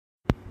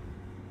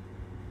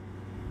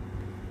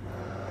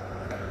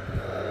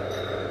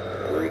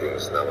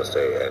Greetings,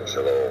 namaste, and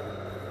shalom,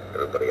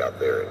 everybody out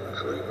there in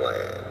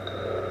Dreamland.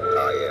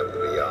 I am the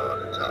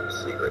Beyond Top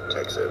Secret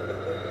Texan.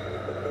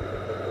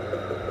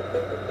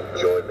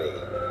 Join me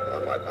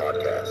on my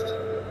podcast,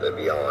 the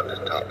Beyond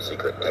Top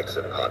Secret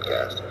Texan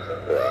podcast,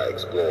 where I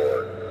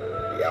explore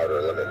the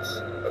outer limits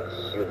of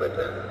human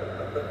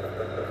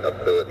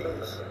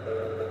abilities,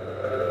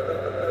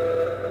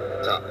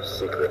 top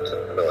secret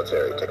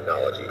military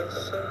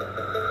technologies,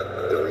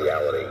 the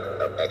reality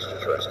of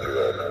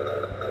extraterrestrial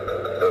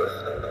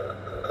Earth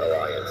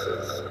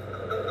alliances,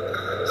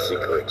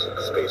 secret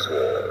space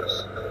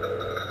wars,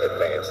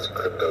 advanced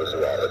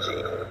cryptozoology,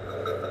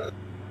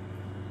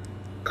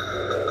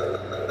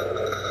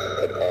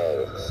 and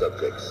all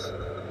subjects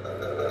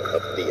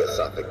of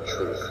theosophic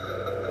truth,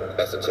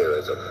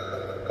 esotericism,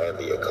 and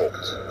the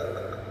occult.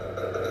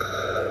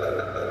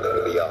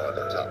 The Beyond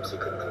the Top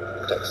Secret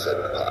Texan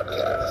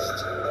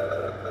podcast.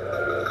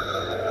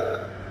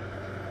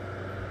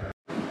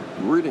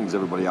 Greetings,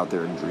 everybody out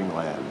there in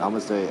Dreamland.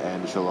 Namaste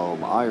and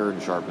shalom. Iron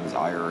sharpens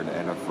iron,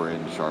 and a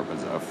friend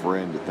sharpens a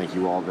friend. Thank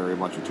you all very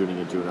much for tuning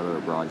into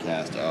another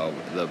broadcast of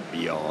the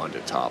Beyond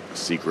Top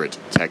Secret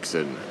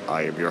Texan.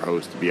 I am your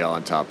host,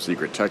 Beyond Top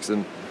Secret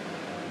Texan,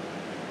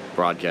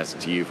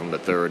 broadcasting to you from the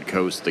third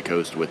coast, the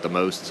coast with the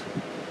most,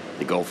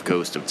 the Gulf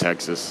Coast of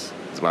Texas.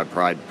 It's my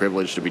pride and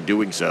privilege to be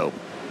doing so.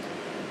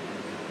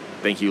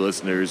 Thank you,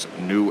 listeners,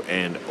 new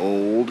and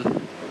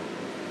old,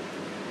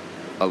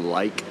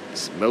 alike.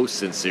 Most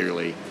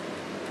sincerely,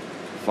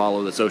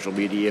 follow the social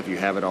media if you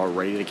haven't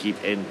already to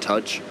keep in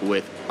touch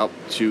with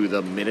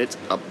up-to-the-minute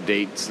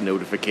updates,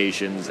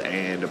 notifications,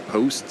 and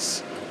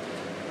posts.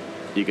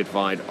 You can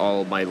find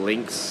all of my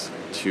links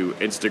to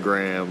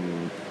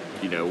Instagram,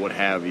 what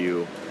have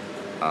you,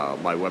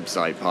 my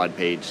website,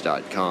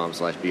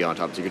 podpage.com/Beyond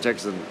Top Secret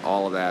Texan,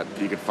 all of that.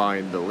 You can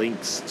find the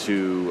links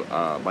to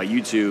my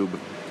YouTube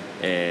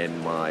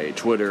and my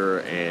Twitter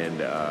and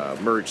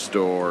merch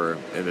store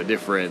and the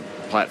different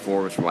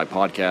platforms for my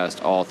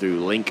podcast, all through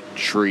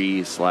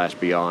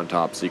Linktree/Beyond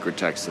Top Secret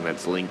Texan.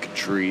 That's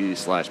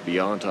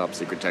Linktree/Beyond Top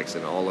Secret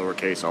Texan, all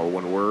lowercase, all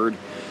one word.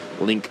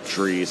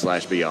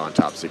 Linktree/Beyond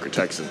Top Secret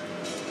Texan.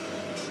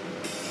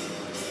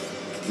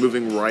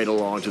 Moving right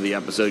along to the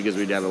episode because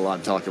we have a lot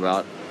to talk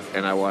about,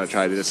 and I want to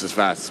try to do this as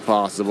fast as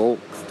possible.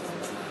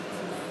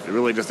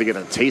 Really, just to get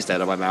a taste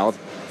out of my mouth.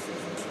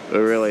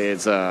 But really,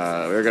 it's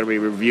we're going to be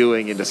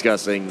reviewing and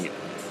discussing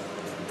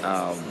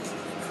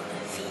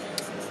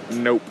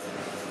Nope.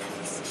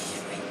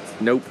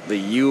 Nope, the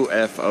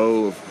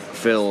UFO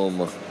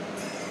film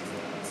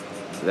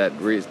that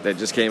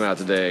just came out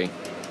today.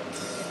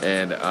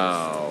 And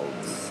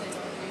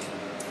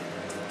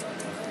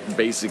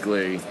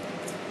basically,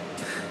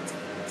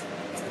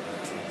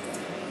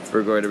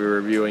 we're going to be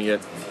reviewing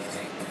it.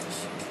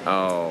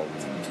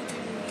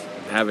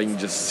 Having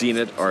just seen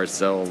it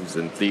ourselves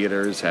in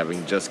theaters,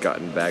 having just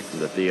gotten back from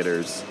the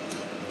theaters,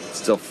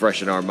 still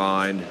fresh in our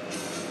mind.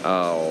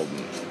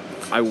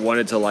 I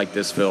wanted to like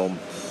this film,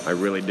 I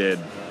really did,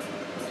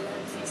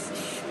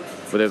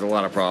 but there's a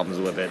lot of problems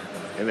with it,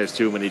 and there's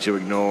too many to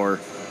ignore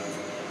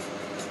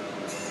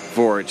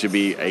for it to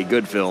be a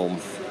good film.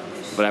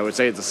 But I would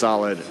say it's a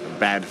solid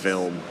bad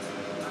film,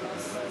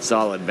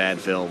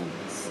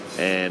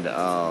 and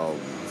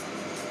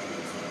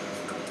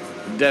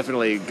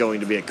definitely going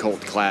to be a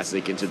cult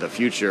classic into the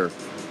future,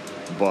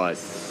 but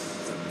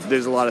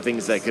there's a lot of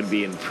things that could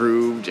be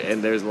improved,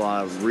 and there's a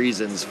lot of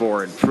reasons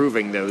for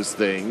improving those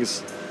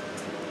things,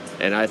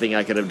 and I think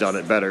I could have done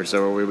it better,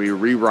 so we'll be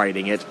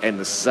rewriting it in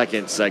the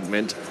second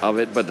segment of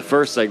it. But the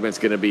first segment's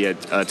going to be a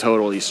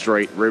totally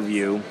straight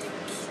review,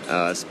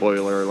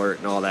 spoiler alert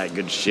and all that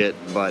good shit,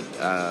 but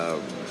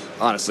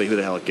honestly, who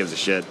the hell gives a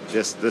shit?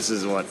 This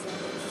is what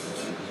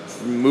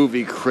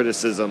movie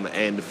criticism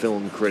and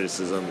film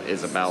criticism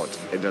is about.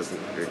 It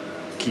doesn't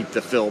keep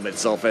the film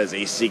itself as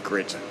a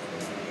secret,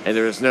 and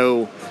there is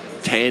no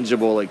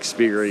tangible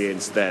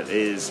experience that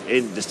is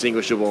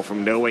indistinguishable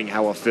from knowing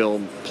how a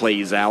film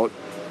plays out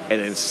and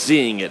then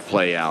seeing it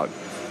play out,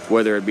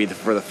 whether it be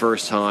for the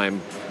first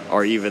time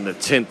or even the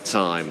 10th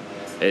time.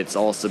 It's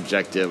all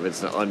subjective.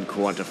 It's an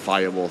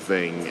unquantifiable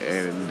thing,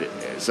 and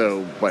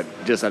so, but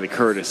just out of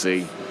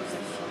courtesy,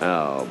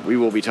 we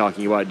will be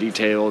talking about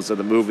details of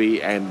the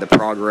movie and the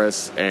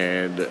progress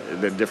and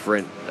the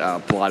different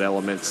plot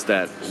elements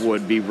that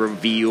would be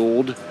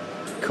revealed,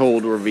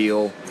 cold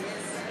reveal,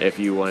 if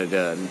you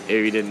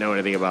didn't know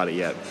anything about it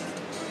yet.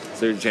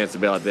 So there's a chance to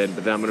bail it then,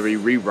 but then I'm going to be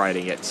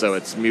rewriting it, so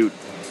it's mute.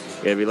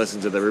 If you listen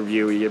to the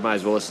review, you might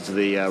as well listen to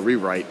the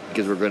rewrite,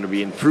 because we're going to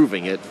be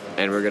improving it,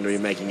 and we're going to be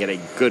making it a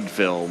good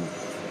film,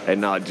 and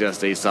not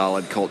just a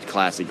solid cult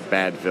classic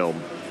bad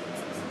film.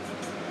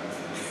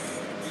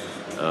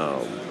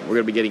 We're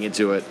going to be getting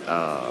into it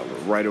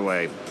right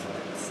away.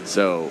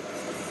 So,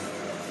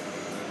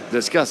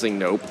 discussing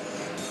Nope,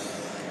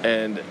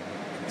 and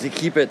to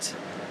keep it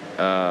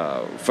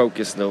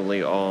focused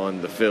only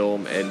on the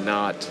film and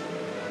not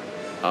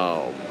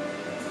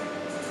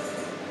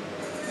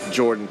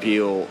Jordan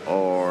Peele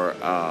or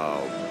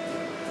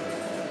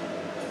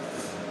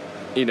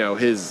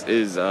his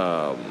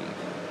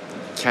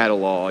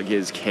catalog,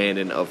 his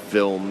canon of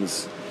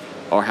films,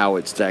 or how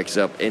it stacks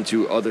up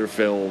into other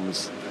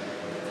films.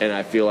 And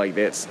I feel like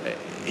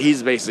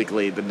he's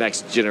basically the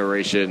next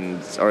generation,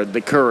 or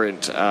the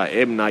current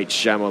M. Night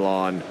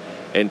Shyamalan,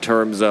 in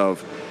terms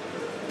of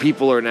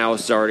people are now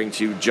starting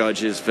to judge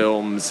his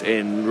films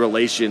in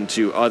relation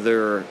to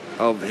other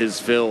of his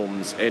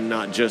films and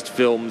not just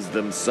films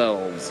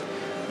themselves.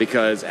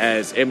 Because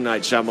as M.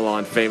 Night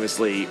Shyamalan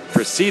famously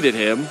preceded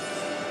him,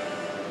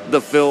 the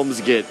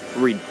films get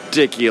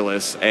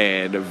ridiculous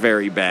and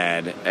very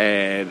bad.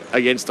 And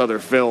against other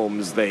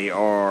films, they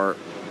are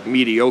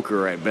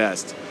mediocre at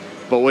best.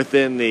 But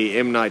within the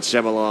M. Night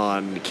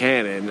Shyamalan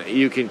canon,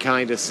 you can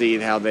kind of see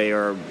how they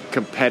are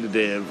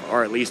competitive,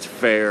 or at least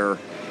fair,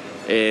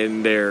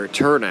 in their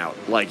turnout.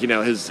 Like, you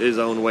know, his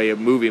own way of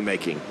movie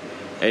making.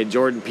 And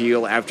Jordan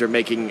Peele, after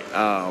making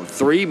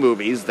 3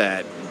 movies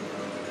that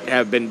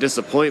have been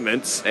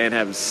disappointments and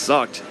have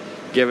sucked,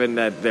 given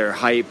that their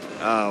hype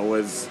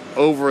was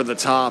over the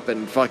top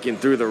and fucking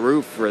through the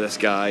roof for this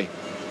guy,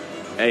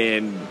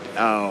 and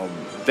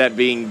that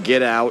being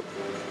Get Out,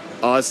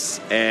 Us,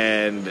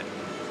 and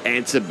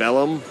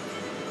Antebellum.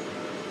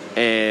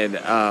 And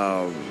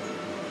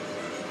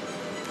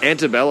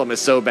Antebellum is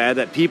so bad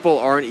that people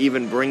aren't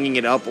even bringing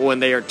it up when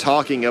they are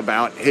talking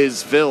about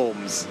his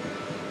films.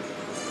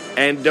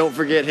 And don't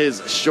forget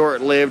his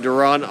short-lived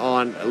run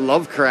on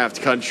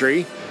Lovecraft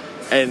Country,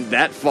 and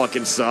that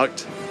fucking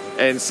sucked.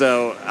 And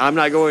so I'm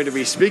not going to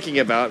be speaking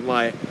about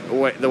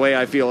the way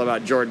I feel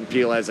about Jordan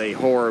Peele as a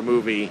horror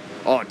movie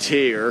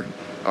auteur,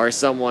 or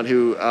someone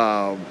who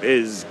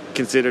is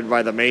considered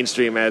by the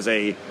mainstream as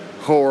a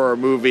horror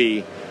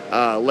movie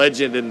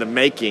legend in the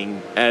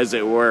making, as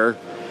it were.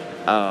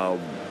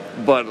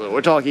 But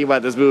we're talking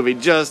about this movie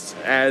just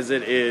as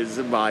it is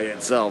by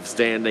itself,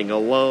 standing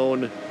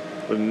alone,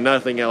 with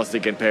nothing else to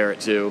compare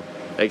it to,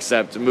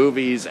 except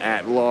movies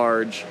at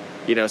large,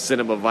 you know,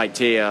 cinema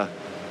vitae.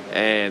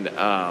 And,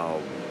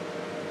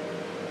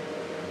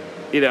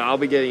 you know, I'll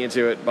be getting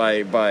into it by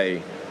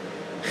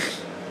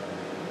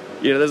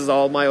you know, this is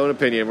all my own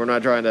opinion. We're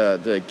not trying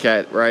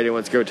to ride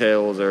anyone's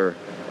coattails or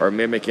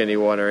mimic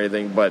anyone or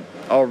anything, but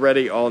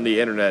already on the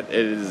internet, it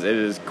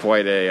is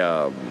quite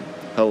a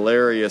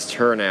hilarious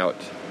turnout.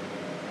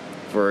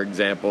 For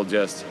example,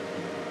 just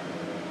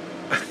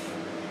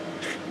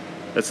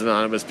that's an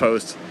anonymous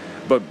post,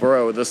 but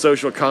bro, the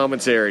social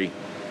commentary.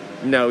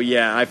 No,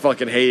 yeah, I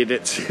fucking hated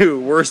it too.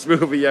 Worst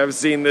movie I've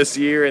seen this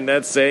year, and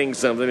that's saying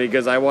something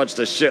because I watched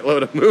a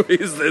shitload of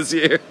movies this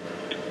year.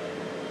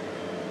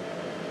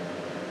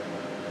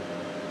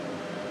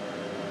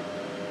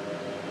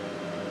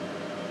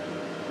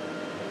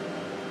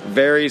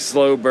 Very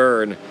slow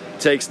burn.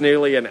 Takes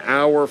nearly an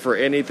hour for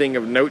anything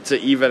of note to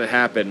even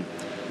happen.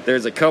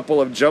 There's a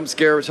couple of jump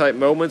scare type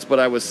moments, but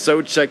I was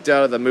so checked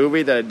out of the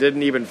movie that it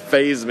didn't even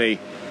faze me.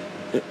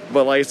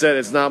 But like I said,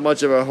 it's not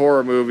much of a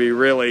horror movie,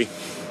 really.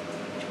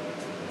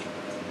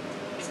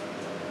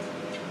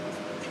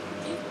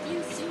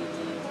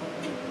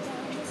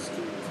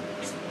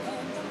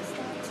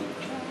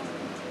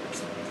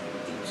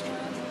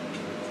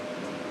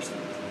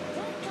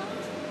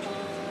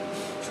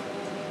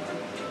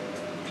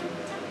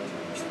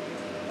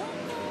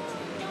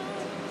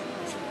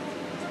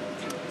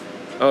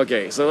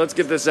 Okay, so let's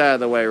get this out of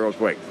the way real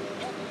quick.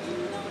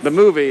 The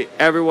movie,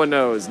 everyone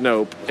knows,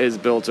 Nope, is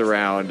built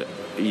around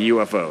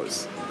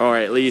UFOs. Or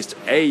at least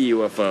a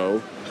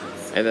UFO,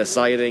 and the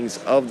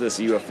sightings of this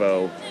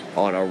UFO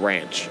on a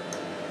ranch.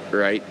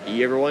 Right?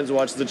 Everyone's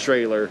watched the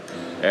trailer.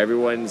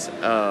 Everyone's,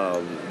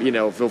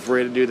 feel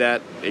free to do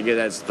that. Again,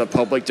 that's the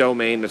public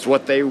domain. That's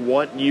what they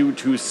want you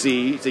to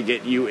see to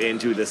get you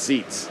into the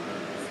seats.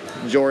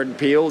 Jordan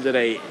Peele did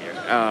a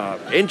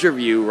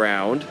interview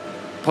round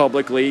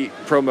publicly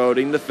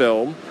promoting the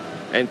film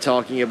and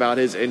talking about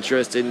his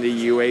interest in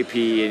the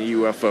UAP and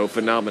UFO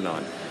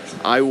phenomenon.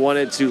 I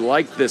wanted to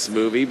like this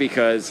movie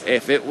because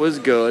if it was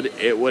good,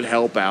 it would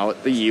help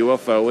out the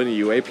UFO and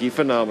UAP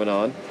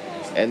phenomenon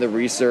and the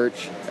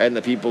research and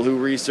the people who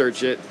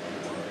research it.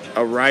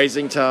 A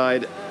rising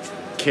tide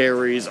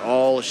carries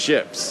all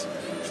ships.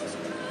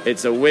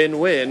 It's a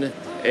win-win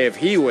if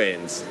he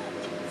wins.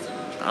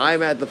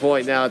 I'm at the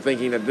point now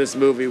thinking that this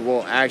movie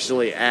will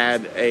actually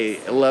add a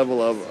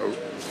level of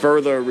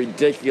further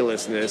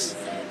ridiculousness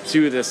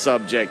to the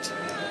subject,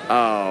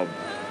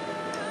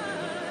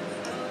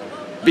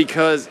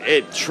 because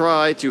it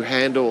tried to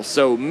handle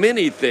so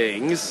many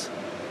things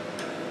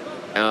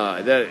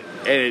that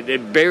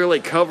it barely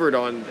covered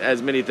on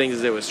as many things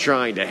as it was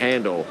trying to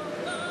handle,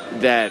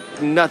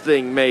 that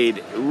nothing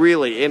made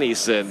really any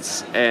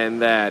sense,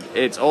 and that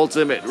its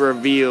ultimate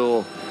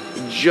reveal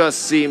just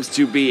seems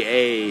to be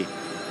a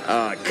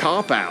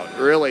cop-out,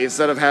 really.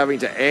 Instead of having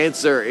to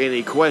answer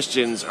any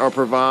questions or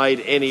provide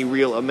any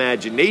real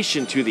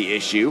imagination to the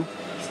issue,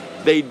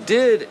 they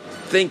did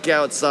think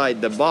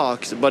outside the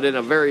box, but in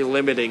a very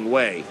limiting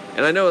way.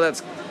 And I know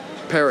that's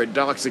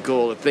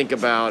paradoxical to think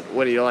about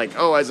when you're like,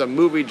 oh, as a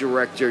movie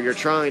director, you're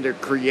trying to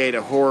create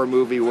a horror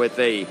movie with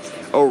a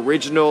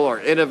original or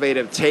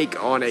innovative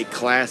take on a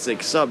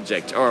classic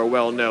subject or a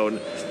well-known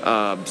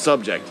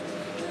subject.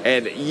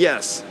 And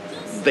yes,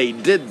 they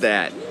did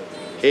that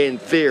in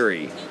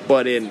theory,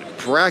 but in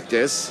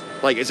practice,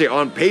 like I say,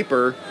 on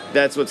paper,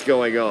 that's what's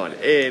going on.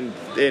 In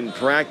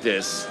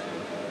practice,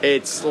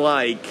 it's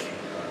like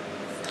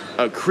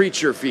a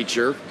creature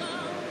feature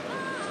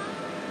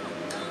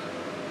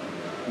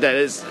that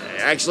is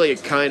actually a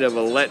kind of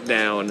a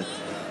letdown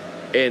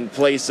in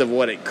place of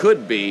what it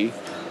could be,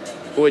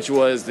 which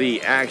was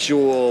the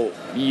actual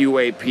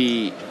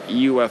UAP,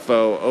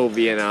 UFO,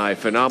 OVNI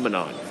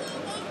phenomenon.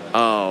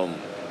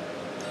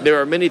 There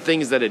are many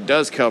things that it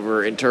does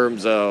cover in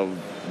terms of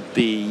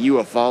the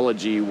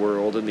ufology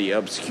world and the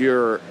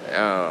obscure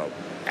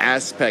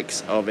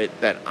aspects of it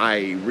that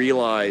I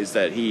realized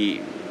that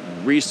he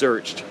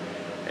researched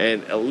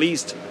and at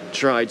least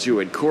tried to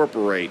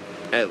incorporate,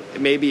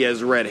 maybe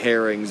as red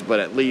herrings,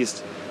 but at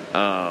least in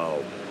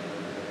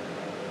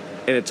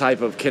a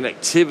type of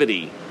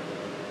connectivity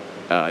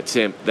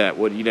attempt that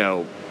would,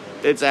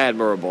 it's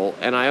admirable.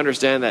 And I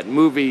understand that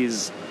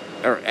movies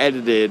are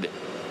edited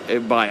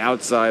by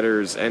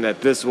outsiders, and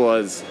that this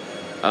was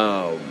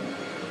a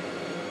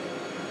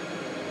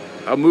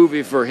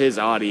movie for his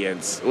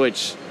audience,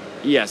 which,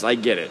 yes, I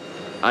get it.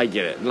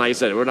 And like I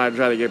said, we're not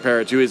trying to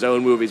compare it to his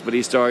own movies, but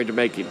he's starting to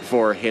make it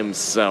for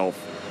himself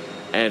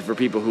and for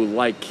people who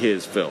like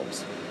his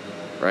films,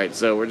 right?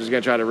 So we're just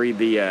going to try to read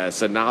the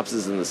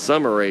synopsis and the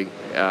summary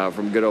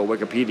from good old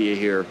Wikipedia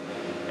here,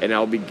 and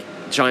I'll be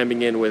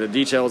chiming in with the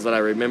details that I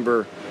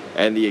remember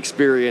and the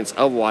experience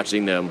of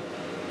watching them,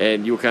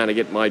 and you'll kind of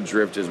get my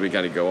drift as we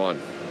kind of go on.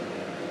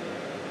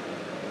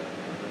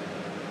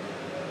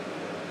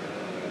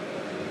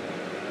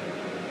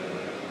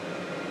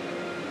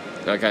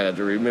 I kind of have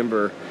to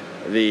remember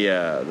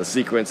the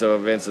sequence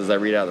of events as I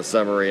read out the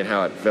summary and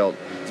how it felt.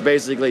 It's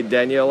basically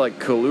Daniela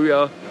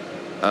Kaluuya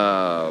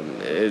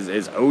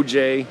is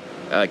OJ,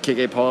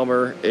 Keke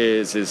Palmer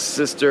is his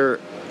sister,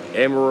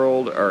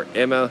 Emerald or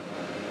Emma,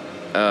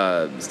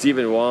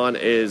 Stephen Wan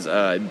is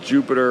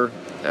Jupiter,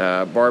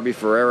 Barbie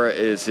Ferreira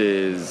is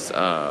his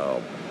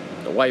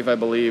wife, I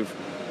believe,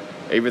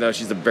 even though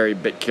she's a very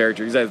bit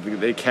character.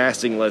 The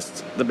casting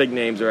list, the big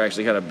names are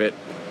actually kind of bit.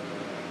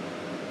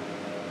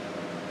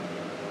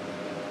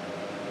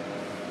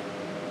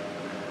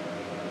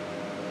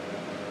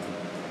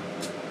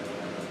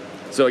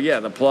 So yeah,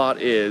 the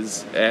plot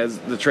is, as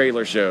the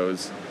trailer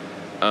shows,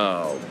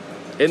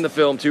 in the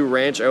film, two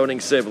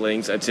ranch-owning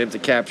siblings attempt to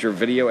capture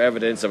video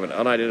evidence of an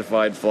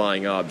unidentified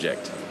flying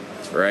object,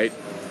 right?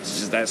 It's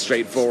just that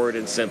straightforward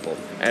and simple,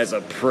 as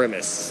a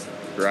premise,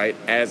 right?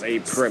 As a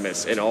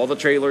premise. And all the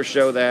trailers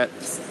show that,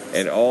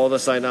 and all the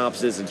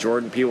synopsis, and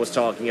Jordan Peele was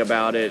talking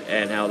about it,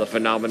 and how the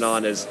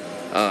phenomenon has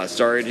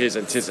started his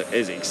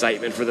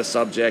excitement for the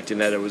subject,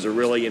 and that it was a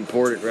really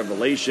important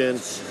revelation,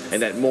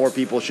 and that more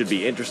people should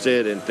be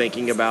interested in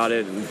thinking about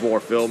it, and more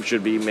films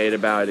should be made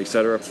about it,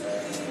 etc.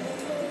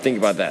 Think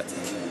about that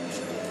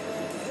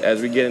as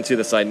we get into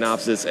the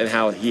synopsis and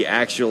how he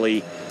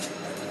actually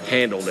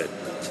handled it.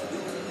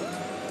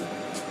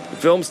 The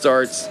film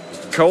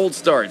cold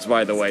starts,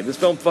 by the way. This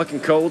film fucking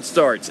cold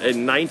starts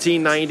in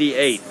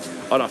 1998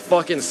 on a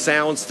fucking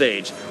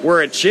soundstage where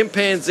a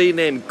chimpanzee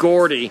named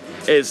Gordy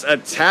is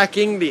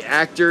attacking the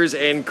actors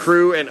and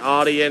crew and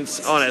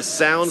audience on a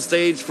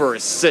soundstage for a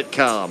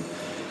sitcom.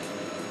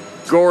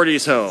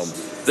 Gordy's home.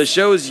 The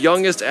show's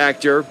youngest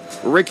actor,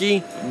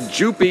 Ricky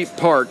Joopy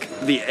Park,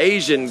 the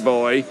Asian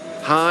boy,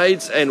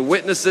 hides and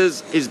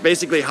witnesses. Is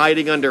basically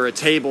hiding under a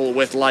table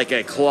with like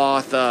a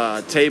cloth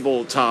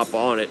tabletop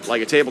on it,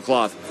 like a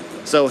tablecloth.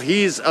 So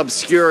he's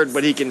obscured,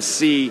 but he can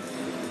see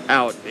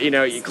out.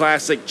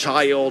 Classic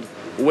child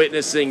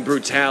witnessing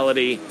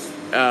brutality,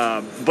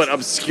 but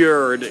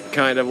obscured,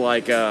 kind of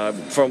like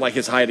from like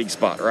his hiding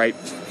spot, right?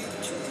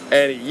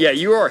 And yeah,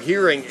 you are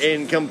hearing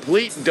in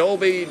complete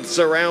Dolby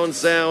surround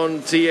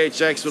sound,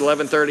 THX with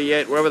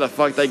 1138, whatever the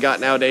fuck they got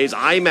nowadays,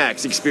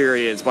 IMAX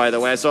experience, by the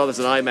way. I saw this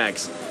in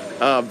IMAX.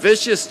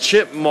 Vicious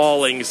chip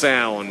mauling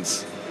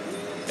sounds,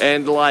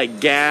 and like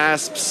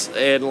gasps,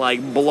 and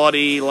like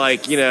bloody,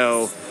 like,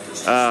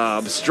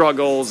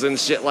 struggles and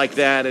shit like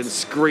that, and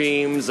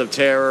screams of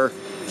terror,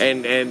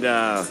 and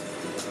the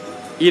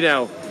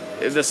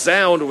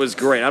sound was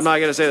great. I'm not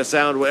gonna say the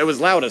sound, it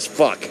was loud as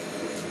fuck.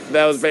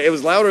 It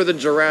was louder than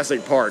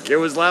Jurassic Park. It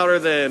was louder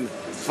than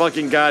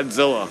fucking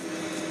Godzilla,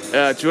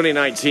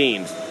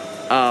 2019.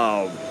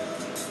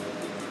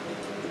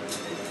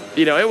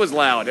 It was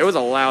loud. It was a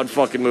loud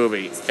fucking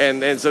movie.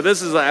 And so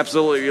this is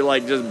absolutely,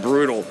 like, just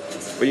brutal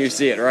when you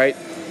see it, right?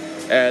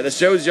 The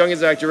show's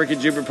youngest actor, Ricky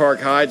Joopy Park,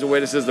 hides and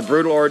witnesses the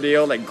brutal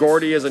ordeal that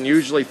Gordy is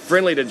unusually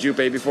friendly to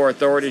Joopy before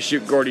authorities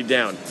shoot Gordy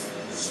down.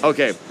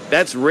 Okay,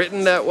 that's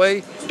written that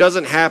way.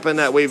 Doesn't happen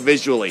that way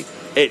visually.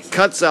 It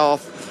cuts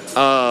off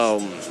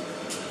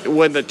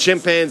when the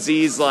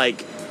chimpanzee's,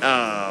 like,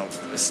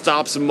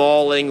 stops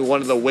mauling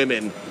one of the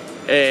women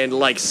and,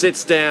 like,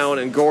 sits down,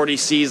 and Gordy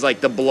sees, like,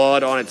 the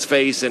blood on its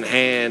face and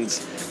hands,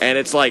 and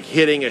it's, like,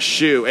 hitting a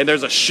shoe. And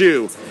there's a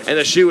shoe, and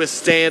the shoe is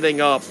standing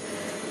up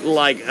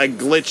like a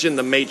glitch in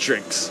the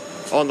Matrix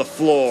on the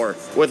floor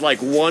with, like,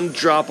 one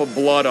drop of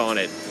blood on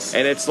it.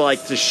 And it's,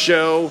 like, to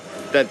show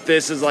that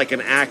this is like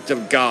an act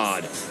of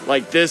God.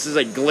 Like, this is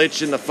a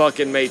glitch in the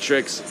fucking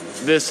Matrix.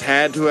 This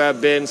had to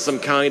have been some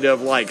kind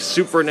of, like,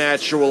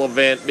 supernatural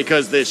event,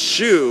 because this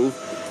shoe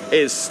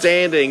is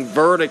standing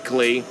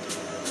vertically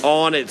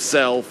on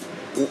itself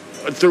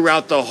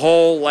throughout the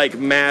whole, like,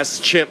 mass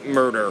chimp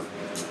murder,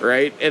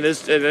 right? And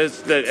it's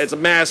a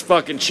mass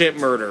fucking chimp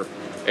murder.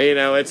 You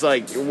know, it's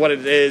like what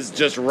it is,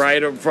 just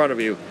right in front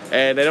of you.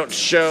 And they don't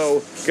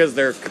show because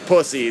they're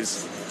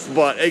pussies.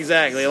 But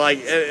exactly,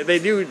 like, they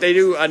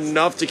do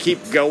enough to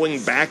keep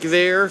going back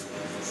there.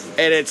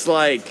 And it's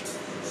like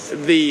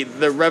the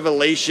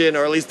revelation,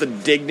 or at least the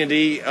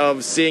dignity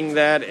of seeing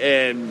that.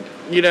 And,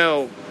 you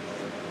know,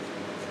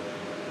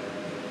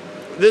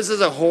 this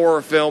is a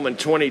horror film in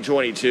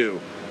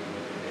 2022.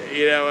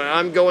 You know,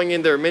 I'm going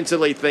in there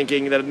mentally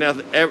thinking that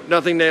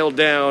nothing nailed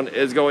down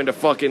is going to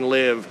fucking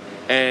live.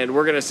 And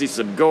we're going to see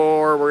some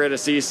gore, we're going to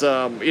see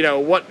some, you know,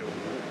 what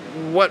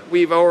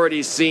we've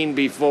already seen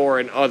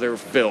before in other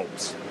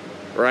films,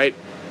 right?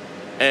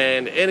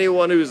 And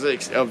anyone who's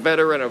a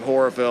veteran of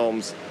horror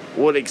films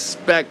would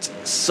expect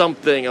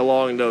something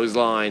along those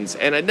lines,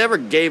 and it never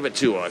gave it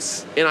to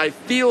us. And I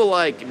feel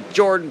like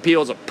Jordan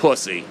Peele's a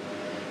pussy.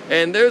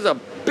 And there's a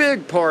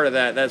big part of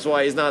that, that's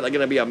why he's not going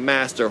to be a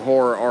master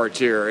horror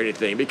artier or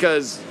anything,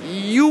 because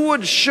you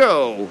would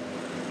show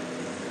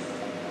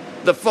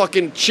the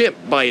fucking chimp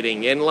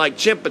biting and, like,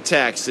 chimp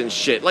attacks and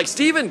shit. Like,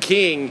 Stephen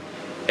King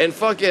and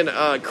fucking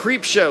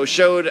Creepshow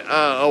showed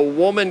a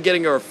woman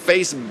getting her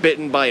face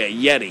bitten by a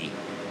Yeti.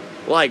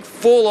 Like,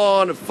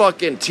 full-on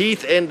fucking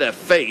teeth in the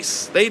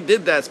face. They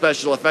did that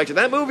special effect, and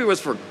that movie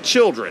was for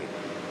children.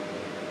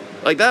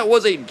 Like, that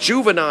was a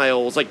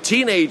juvenile's, like,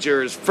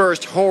 teenager's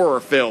first horror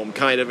film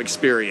kind of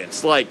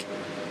experience. Like,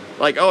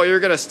 oh, you're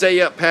gonna stay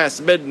up past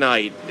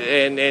midnight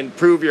and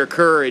prove your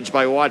courage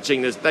by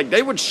watching this. Like,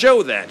 they would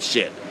show that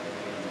shit.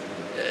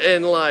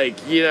 And,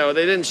 like, you know,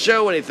 they didn't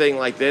show anything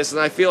like this,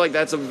 and I feel like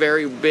that's a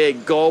very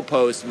big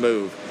goalpost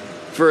move.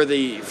 For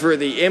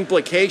the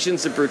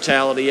implications of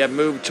brutality have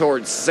moved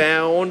towards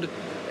sound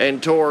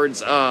and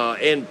towards, I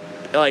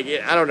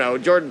don't know,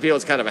 Jordan Peele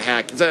is kind of a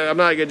hack. So I'm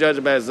not a good judge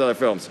about his other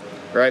films,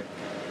 right?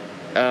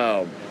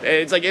 And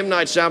it's like M.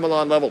 Night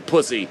Shyamalan level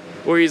pussy,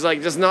 where he's,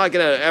 like, just not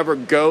going to ever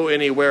go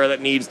anywhere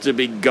that needs to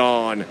be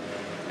gone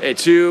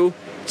to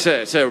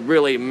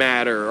really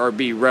matter or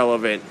be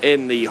relevant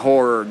in the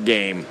horror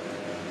game.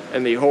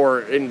 In the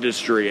horror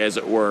industry, as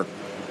it were.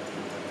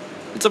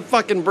 It's a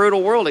fucking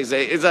brutal world. It's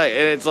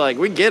like,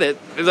 we get it.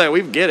 It's like,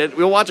 we get it.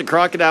 We'll watch a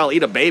crocodile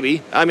eat a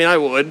baby. I mean, I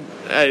would.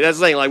 That's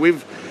the thing. Like,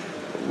 we've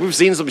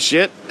seen some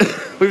shit.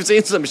 We've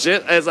seen some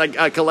shit as, like,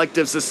 a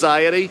collective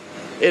society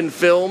in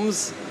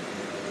films.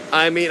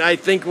 I mean, I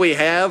think we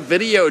have.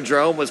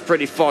 Videodrome was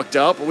pretty fucked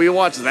up. We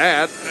watched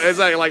that. It's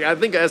like I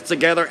think as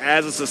together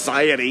as a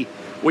society,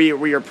 we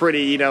are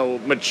pretty, you know,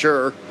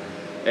 mature.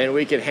 And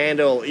we can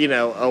handle, you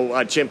know,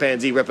 a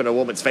chimpanzee ripping a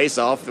woman's face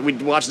off. We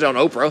watched it on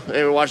Oprah,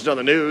 and we watched it on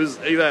the news.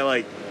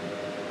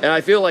 And I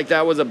feel like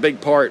that was a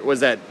big part, was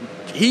that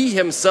he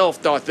himself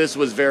thought this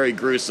was very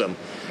gruesome.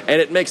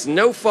 And it makes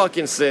no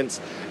fucking sense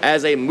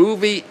as a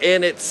movie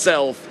in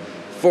itself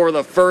for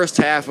the first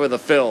half of the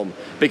film,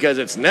 because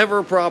it's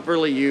never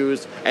properly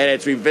used, and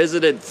it's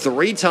revisited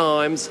 3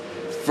 times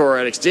for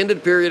an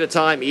extended period of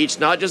time each,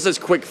 not just as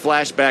quick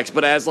flashbacks,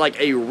 but as, like,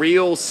 a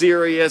real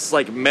serious,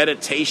 like,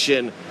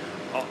 meditation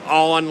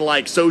on,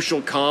 like,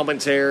 social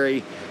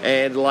commentary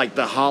and, like,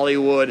 the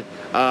Hollywood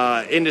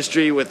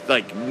industry with,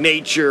 like,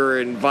 nature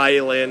and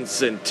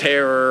violence and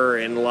terror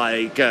and,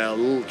 like,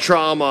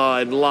 trauma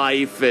and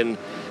life and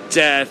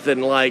death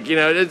and, like, you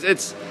know,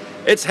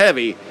 it's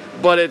heavy,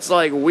 but it's,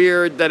 like,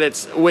 weird that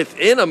it's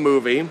within a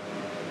movie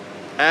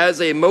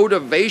as a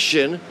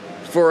motivation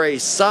for a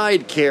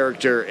side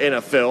character in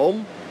a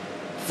film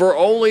for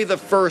only the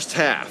first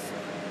half.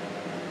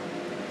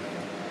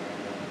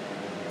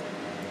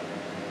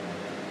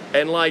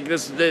 And, like,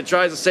 it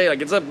tries to say,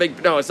 like, it's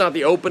not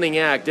the opening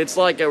act. It's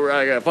like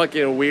a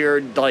fucking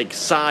weird, like,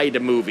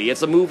 side movie.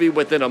 It's a movie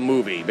within a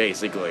movie,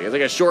 basically. It's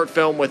like a short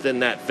film within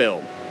that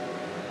film.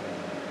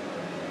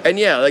 And,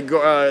 yeah,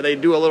 they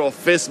do a little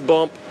fist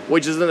bump,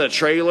 which is in the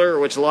trailer,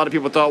 which a lot of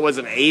people thought was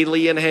an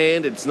alien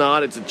hand. It's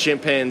not. It's a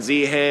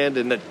chimpanzee hand,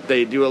 and that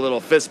they do a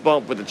little fist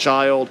bump with the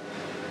child.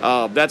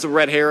 That's a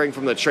red herring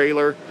from the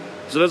trailer.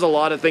 So there's a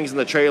lot of things in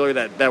the trailer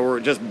that were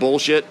just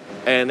bullshit,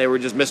 and they were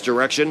just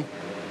misdirection.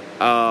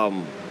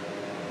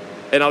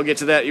 And I'll get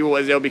to that.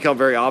 It'll become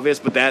very obvious,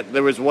 but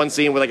there was one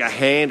scene with, like, a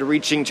hand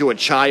reaching to a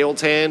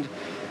child's hand.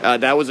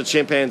 That was a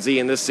chimpanzee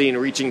in this scene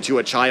reaching to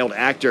a child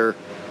actor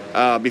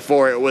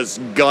before it was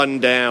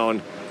gunned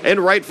down. And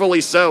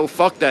rightfully so.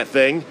 Fuck that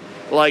thing.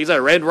 Like I said,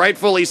 and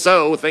rightfully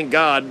so. Thank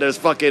God those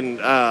fucking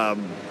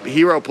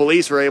hero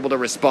police were able to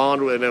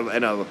respond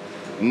in a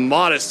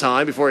modest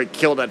time before it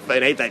killed and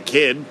ate that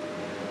kid. And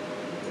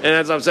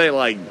that's what I'm saying,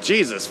 like,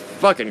 Jesus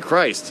fucking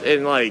Christ.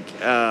 And, like,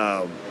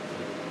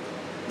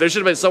 there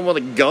should have been someone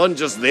with a gun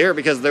just there,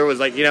 because there was,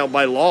 like, you know,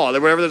 by law,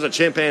 whenever there's a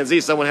chimpanzee,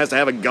 someone has to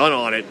have a gun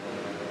on it.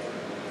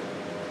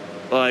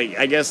 Like,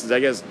 I guess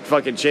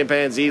fucking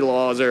chimpanzee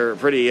laws are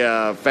pretty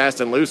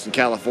fast and loose in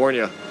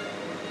California.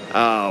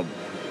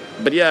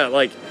 But yeah,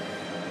 like,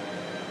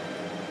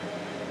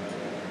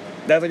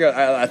 that's like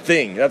a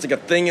thing. That's like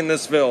a thing in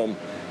this film.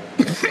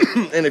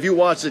 And if you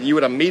watch it, you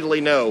would immediately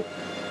know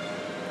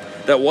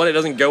that, one, it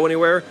doesn't go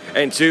anywhere,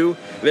 and two,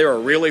 they were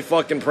really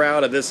fucking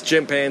proud of this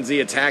chimpanzee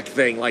attack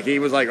thing. Like, he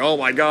was like, oh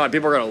my god,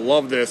 people are gonna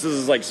love this. This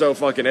is like so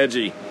fucking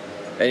edgy.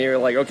 And you're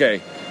like,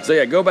 okay. So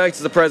yeah, go back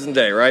to the present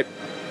day, right?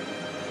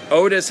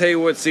 Otis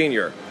Haywood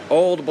Sr.,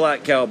 old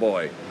black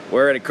cowboy,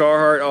 wearing a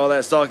Carhartt, all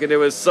that, talking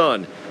to his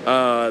son,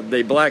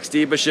 the black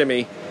Steve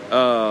Buscemi,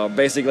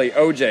 basically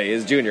OJ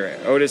is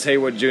Jr., Otis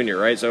Haywood Jr.,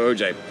 right? So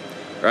OJ,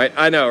 right?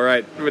 I know,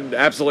 right?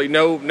 Absolutely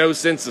no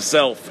sense of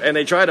self. And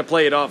they try to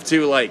play it off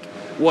too, like,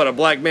 what, a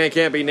black man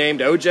can't be named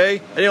OJ?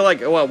 And you're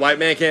like, what, a white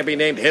man can't be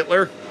named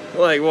Hitler?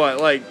 Like, what?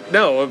 Like,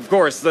 no, of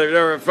course,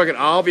 they're fucking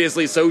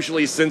obviously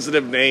socially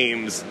sensitive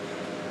names.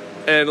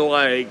 And,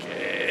 like,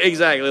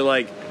 exactly,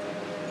 like,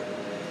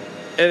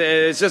 and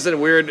it's just a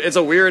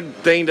weird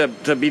thing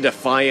to be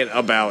defiant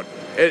about.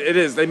 It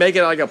is. They make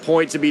it like a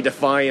point to be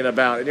defiant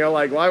about. And you're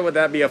like, why would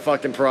that be a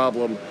fucking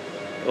problem?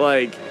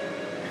 Like,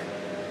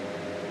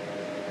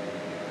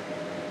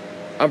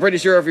 I'm pretty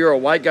sure if you're a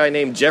white guy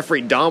named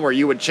Jeffrey Dahmer,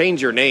 you would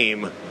change your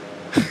name.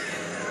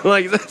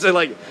 Like,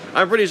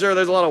 I'm pretty sure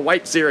there's a lot of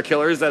white serial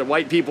killers that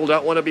white people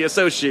don't want to be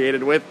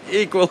associated with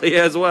equally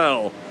as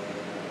well.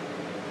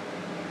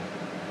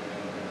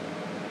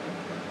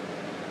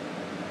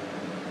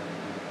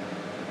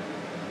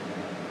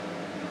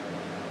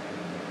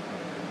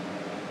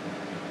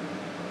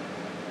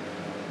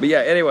 But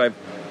yeah, anyway,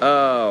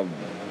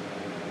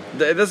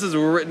 this is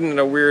written in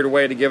a weird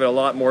way to give it a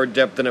lot more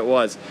depth than it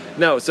was.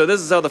 No, so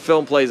this is how the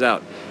film plays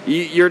out.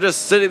 You're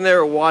just sitting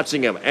there watching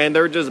them, and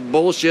they're just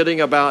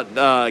bullshitting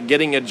about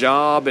getting a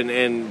job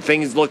and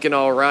things looking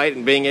all right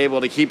and being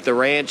able to keep the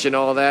ranch and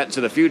all that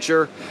to the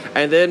future.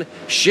 And then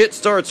shit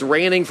starts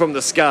raining from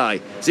the sky.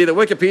 See, the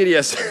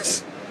Wikipedia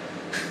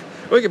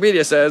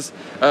says,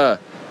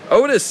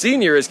 Otis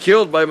Sr. is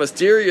killed by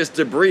mysterious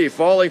debris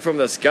falling from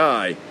the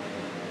sky.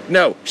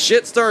 No,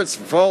 shit starts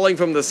falling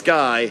from the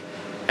sky,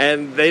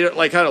 and they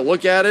like kind of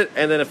look at it,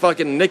 and then a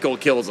fucking nickel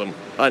kills him.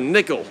 A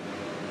nickel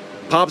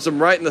pops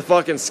him right in the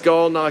fucking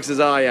skull, knocks his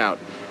eye out.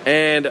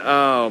 And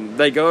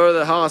they go to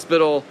the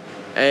hospital,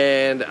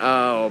 and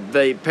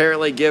they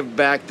apparently give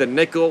back the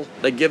nickel.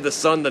 They give the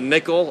son the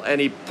nickel, and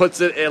he puts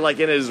it in, like,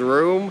 in his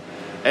room,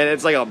 and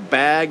it's like a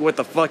bag with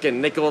the fucking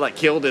nickel that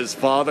killed his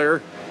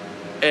father.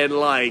 And,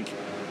 like,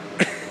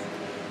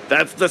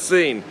 that's the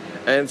scene.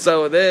 And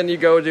so then you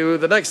go to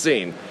the next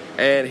scene,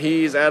 and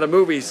he's at a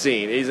movie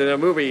scene. He's in a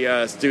movie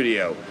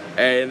studio,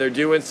 and they're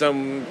doing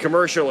some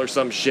commercial or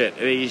some shit,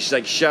 and he's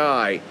like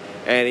shy,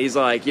 and he's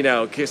like, you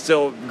know,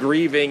 still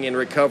grieving and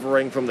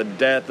recovering from the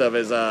death of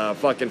his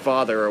fucking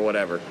father or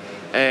whatever.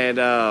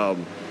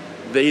 And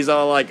he's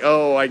all like,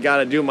 oh, I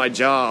gotta do my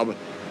job,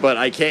 but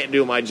I can't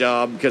do my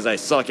job because I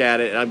suck at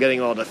it, and I'm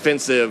getting all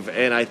defensive,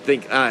 and I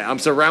think I'm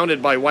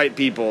surrounded by white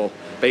people,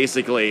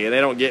 basically, and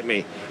they don't get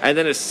me. And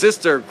then his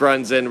sister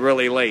runs in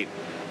really late,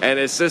 and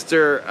his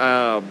sister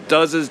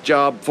does his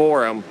job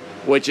for him,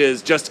 which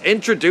is just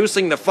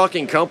introducing the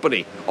fucking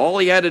company. All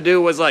he had to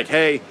do was like,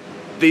 hey,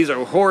 these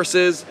are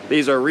horses,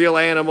 these are real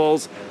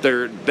animals,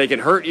 they can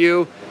hurt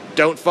you,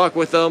 don't fuck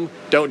with them,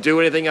 don't do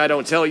anything I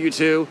don't tell you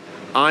to,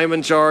 I'm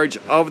in charge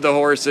of the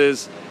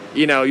horses,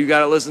 you know, you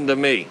gotta listen to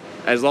me.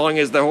 As long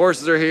as the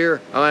horses are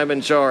here, I'm in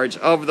charge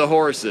of the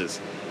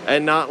horses.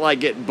 And not,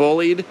 like, get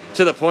bullied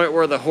to the point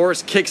where the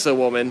horse kicks a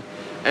woman,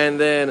 and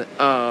then,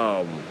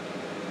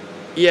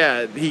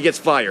 yeah, he gets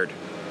fired.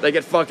 They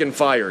get fucking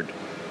fired.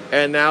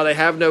 And now they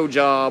have no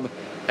job,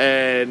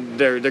 and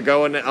they're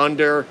going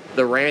under.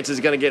 The ranch is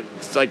going to get,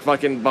 like,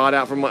 fucking bought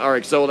out from,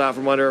 or sold out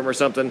from under them or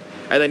something,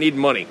 and they need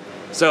money.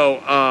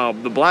 So,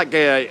 the black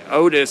guy,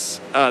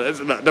 Otis,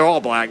 they're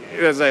all black.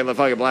 It's like the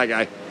fucking black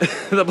guy.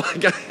 The black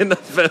guy in the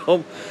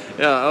film,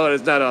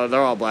 Otis, no,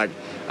 they're all black.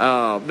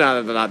 No,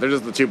 they're not. They're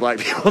just the two black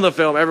people in the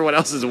film. Everyone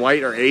else is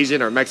white or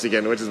Asian or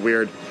Mexican, which is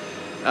weird.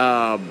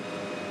 Don't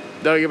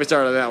get me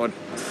started on that one.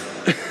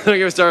 Don't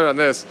get me started on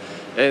this.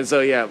 And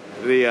so, yeah,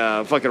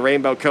 the fucking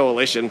Rainbow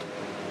Coalition.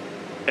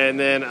 And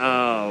then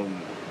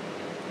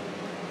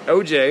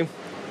OJ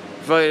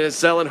is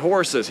selling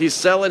horses. He's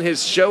selling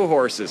his show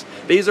horses.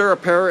 These are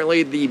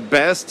apparently the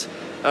best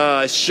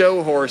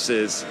show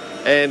horses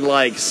and,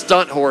 like,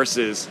 stunt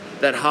horses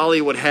that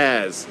Hollywood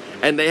has.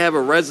 And they have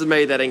a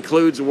resume that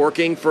includes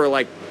working for,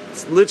 like,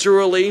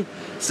 literally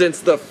since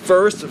the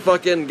first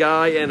fucking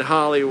guy in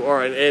Hollywood,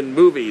 or in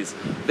movies.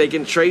 They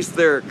can trace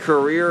their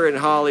career in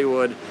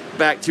Hollywood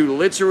back to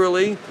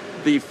literally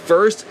the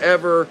first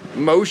ever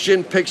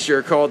motion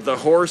picture called The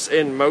Horse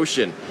in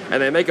Motion.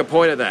 And they make a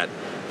point of that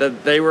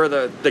they were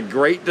the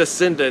great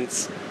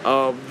descendants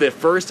of the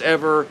first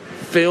ever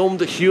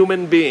filmed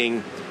human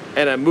being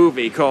in a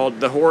movie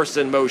called The Horse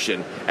in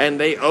Motion. And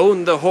they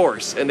owned the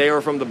horse, and they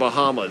were from the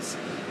Bahamas.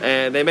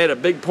 And they made a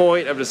big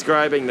point of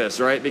describing this,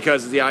 right?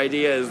 Because the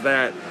idea is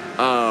that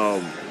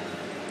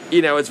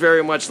you know, it's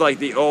very much like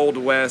the Old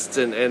West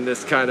and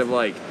this kind of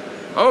like,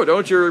 oh,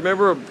 don't you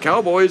remember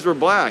cowboys were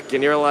black?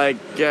 And you're like,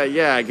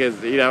 yeah,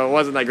 because, you know, it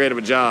wasn't that great of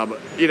a job.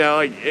 You know,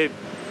 like,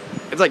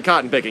 it's like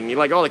cotton picking. You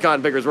like, all the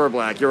cotton pickers were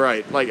black, you're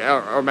right. Like,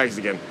 or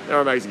Mexican.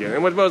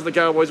 And when most of the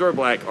cowboys were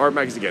black or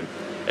Mexican.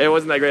 It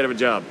wasn't that great of a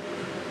job.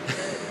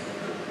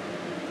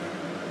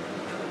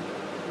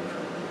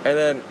 And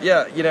then,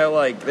 yeah, you know,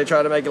 like, they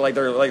try to make it like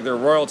they're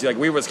royalty, like,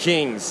 we was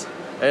kings.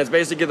 And it's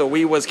basically the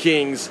we was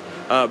kings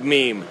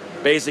meme.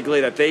 Basically,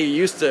 that they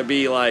used to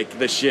be like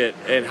the shit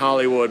in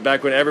Hollywood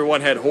back when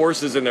everyone had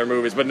horses in their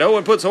movies, but no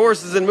one puts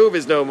horses in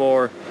movies no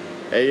more.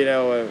 And, you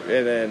know,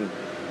 and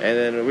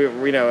then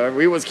we you know,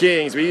 we was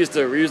kings. We used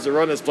to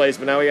run this place,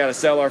 but now we got to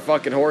sell our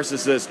fucking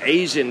horses to this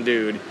Asian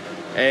dude,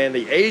 and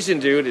the Asian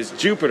dude is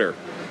Jupiter,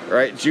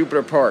 right?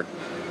 Jupiter Park.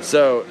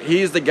 So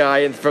he's the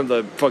guy from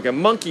the fucking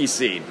monkey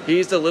scene.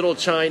 He's the little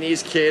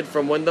Chinese kid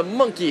from when the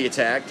monkey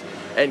attacked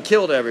and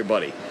killed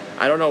everybody.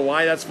 I don't know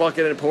why that's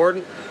fucking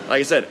important. Like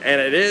I said, and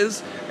it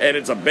is, and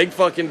it's a big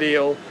fucking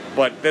deal,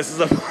 but this is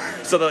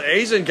so the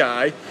Asian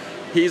guy,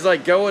 he's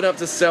like going up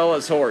to sell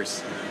his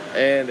horse,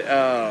 and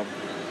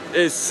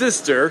his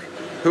sister,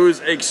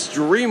 who's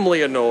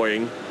extremely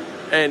annoying,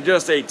 and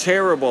just a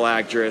terrible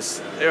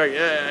actress,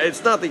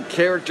 it's not the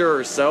character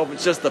herself,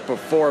 it's just the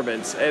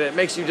performance, and it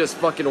makes you just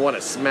fucking want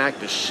to smack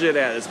the shit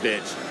out of this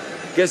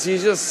bitch, because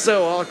she's just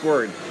so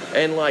awkward,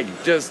 and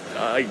like, just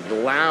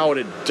loud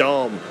and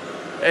dumb.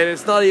 And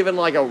it's not even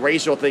like a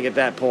racial thing at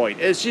that point.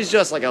 She's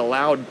just like a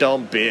loud,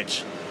 dumb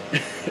bitch.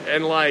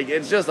 And like,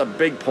 it's just a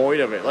big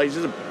point of it. Like,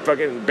 she's just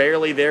fucking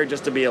barely there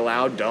just to be a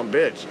loud, dumb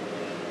bitch.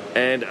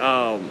 And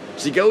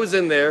she goes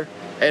in there,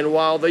 and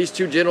while these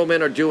two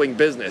gentlemen are doing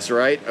business,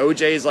 right?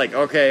 OJ's like,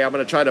 okay, I'm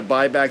going to try to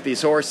buy back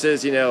these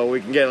horses. You know,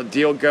 we can get a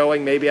deal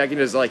going. Maybe I can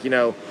just like, you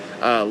know,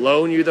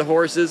 loan you the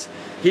horses.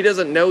 He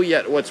doesn't know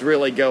yet what's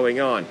really going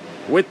on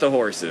with the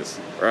horses,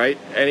 right?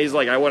 And he's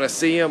like, I want to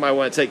see them, I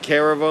want to take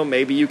care of them,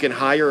 maybe you can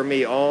hire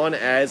me on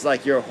as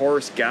like your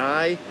horse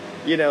guy,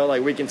 you know,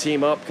 like we can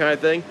team up kind of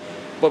thing.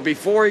 But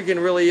before he can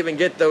really even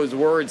get those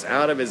words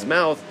out of his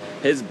mouth,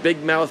 his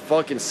big mouth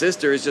fucking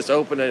sister is just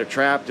opening a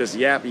trap, just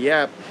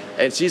yap,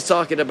 and she's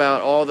talking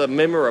about all the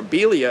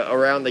memorabilia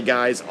around the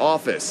guy's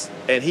office.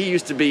 And he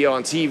used to be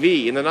on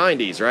TV in the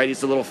 90s, right?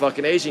 He's a little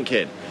fucking Asian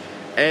kid.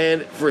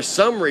 And for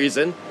some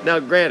reason, now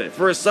granted,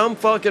 for some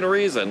fucking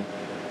reason,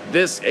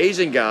 this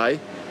Asian guy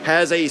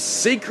has a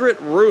secret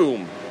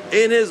room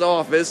in his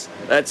office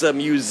that's a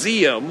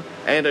museum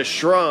and a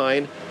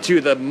shrine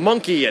to the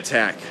monkey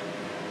attack.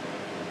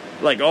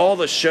 Like all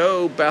the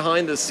show,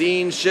 behind the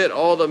scenes shit,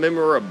 all the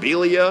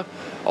memorabilia,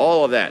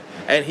 all of that.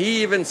 And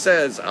he even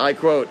says, I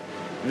quote,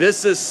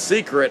 "This is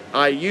secret.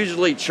 I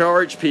usually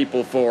charge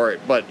people for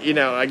it." But, you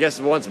know, I guess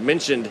once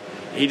mentioned,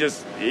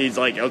 he's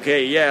like,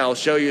 okay, yeah, I'll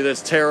show you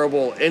this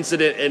terrible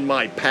incident in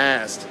my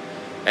past.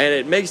 And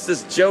it makes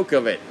this joke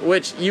of it,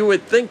 which you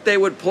would think they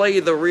would play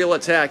the real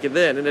attack and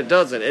it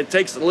doesn't. It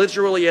takes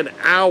literally an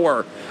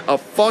hour, a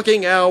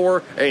fucking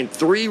hour, and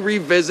 3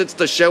 revisits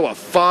to show a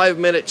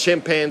 5-minute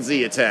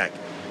chimpanzee attack.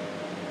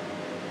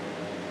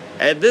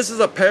 And this is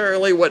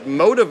apparently what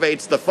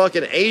motivates the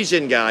fucking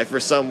Asian guy, for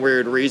some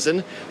weird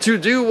reason, to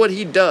do what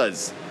he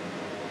does.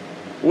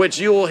 Which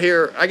you will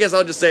hear, I guess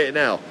I'll just say it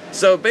now.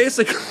 So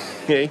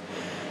basically,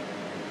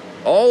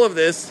 all of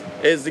this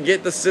is to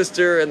get the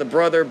sister and the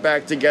brother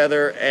back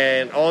together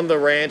and on the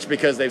ranch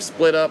because they've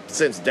split up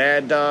since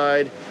Dad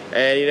died.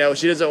 And, you know,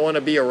 she doesn't want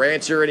to be a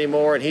rancher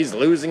anymore, and he's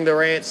losing the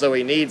ranch, so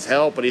he needs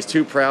help, but he's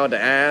too proud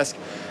to ask.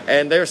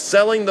 And they're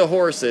selling the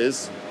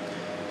horses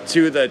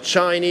to the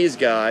Chinese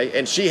guy,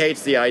 and she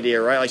hates the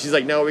idea, right? Like, she's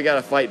like, no, we got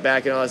to fight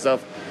back and all that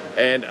stuff.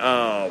 And,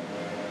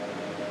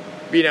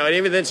 you know, and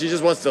even then she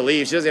just wants to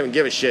leave. She doesn't even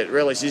give a shit,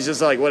 really. She's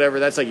just like,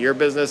 whatever, that's like your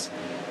business.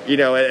 You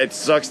know, it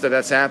sucks that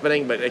that's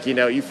happening, but, like, you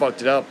know, you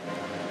fucked it up.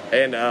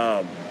 And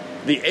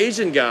the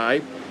Asian guy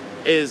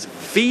is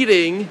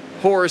feeding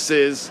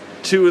horses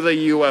to the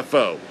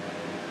UFO.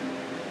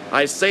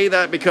 I say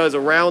that because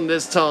around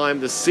this time,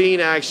 the scene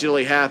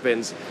actually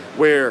happens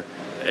where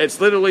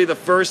it's literally the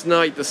first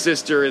night the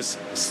sister is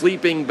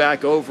sleeping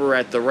back over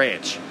at the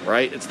ranch,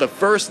 right? It's the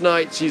first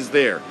night she's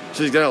there.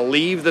 She's going to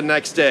leave the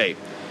next day.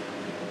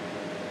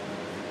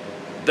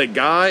 The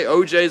guy,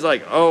 OJ's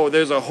like, oh,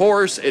 there's a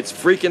horse. It's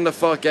freaking the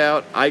fuck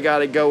out. I got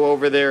to go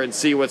over there and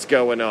see what's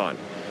going on.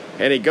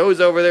 And he goes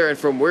over there, and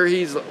from where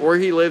he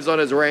lives on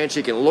his ranch,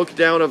 he can look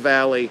down a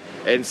valley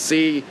and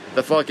see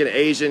the fucking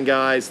Asian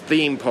guy's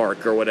theme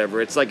park or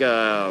whatever. It's like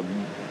a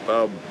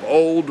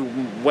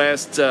old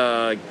west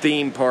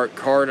theme park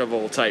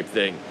carnival type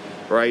thing,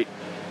 right?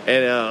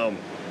 And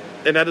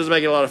that doesn't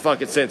make a lot of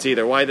fucking sense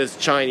either. Why this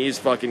Chinese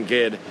fucking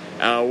kid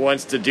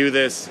wants to do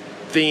this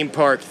theme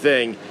park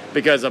thing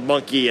because a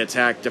monkey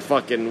attacked a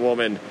fucking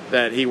woman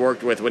that he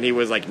worked with when he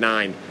was like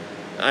 9.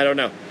 I don't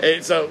know.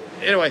 So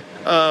anyway,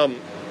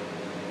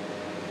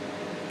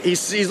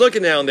 he's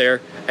looking down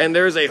there, and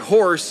there's a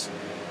horse,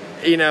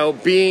 you know,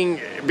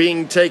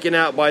 being taken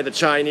out by the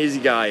Chinese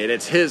guy, and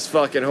it's his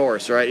fucking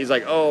horse, right? He's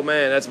like, oh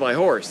man, that's my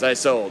horse that I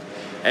sold.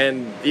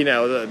 and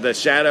the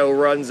shadow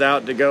runs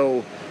out to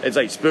go. It's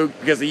like spooked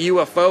because the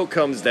UFO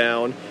comes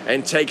down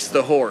and takes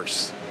the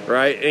horse,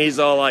 right? And he's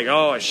all like,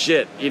 "Oh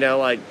shit,"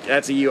 like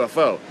that's a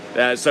UFO.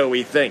 So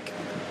we think,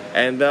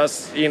 and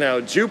thus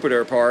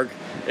Jupiter Park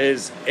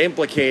is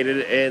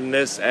implicated in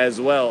this as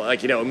well.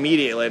 Like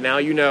immediately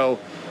now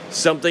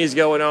something's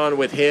going on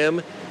with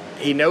him.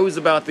 He knows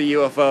about the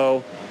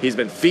UFO. He's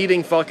been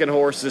feeding fucking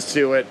horses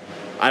to it.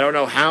 I don't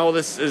know how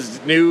this is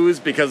news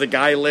because the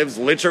guy lives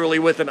literally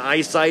within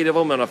eyesight of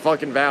him in a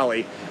fucking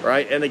valley,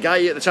 right? And the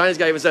Chinese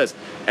guy even says,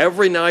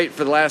 every night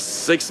for the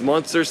last 6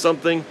 months or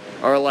something,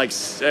 or like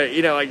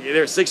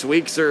there's 6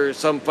 weeks or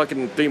some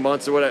fucking 3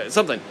 months or whatever,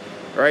 something,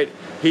 right?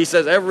 He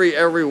says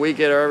every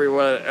weekend or every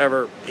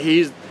whatever,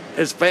 his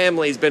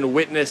family's been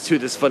witness to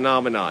this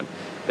phenomenon,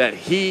 that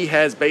he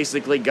has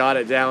basically got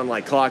it down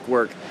like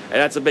clockwork, and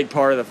that's a big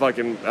part of the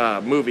fucking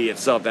movie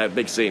itself, that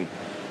big scene.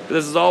 But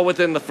this is all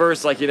within the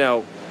first,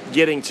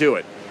 getting to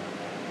it.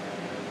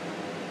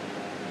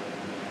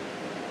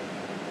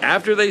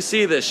 After they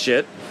see this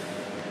shit,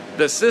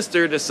 the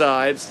sister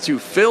decides to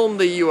film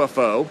the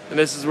UFO, and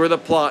this is where the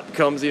plot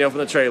comes, from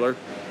the trailer,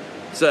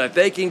 so that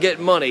they can get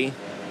money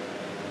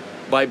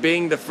by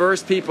being the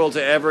first people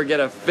to ever get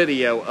a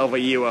video of a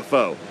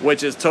UFO,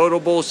 which is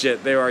total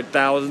bullshit. There are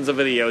thousands of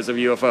videos of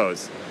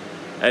UFOs,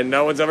 and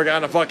no one's ever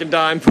gotten a fucking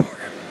dime for it.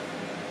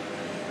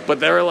 But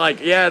they were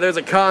like, yeah, there's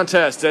a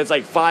contest, and it's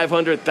like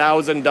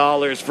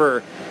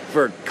 $500,000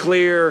 for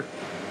clear,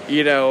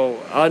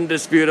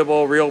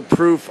 undisputable, real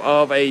proof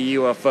of a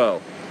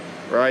UFO,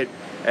 right?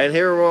 And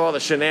here where all the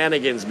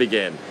shenanigans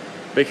begin,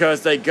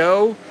 because they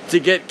go to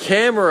get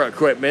camera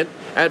equipment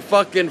at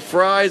fucking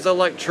Fry's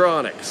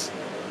Electronics.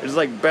 It's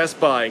like Best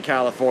Buy in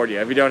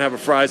California. If you don't have a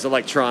Fry's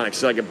Electronics,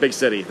 it's like a big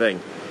city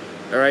thing,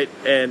 all right?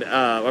 And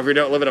if you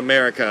don't live in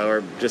America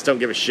or just don't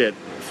give a shit,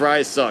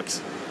 Fry's sucks.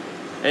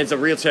 And it's a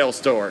retail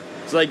store.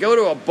 So they go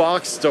to a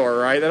box store,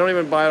 right? They don't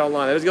even buy it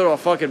online. They just go to a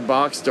fucking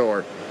box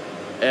store,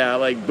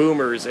 like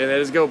Boomers, and they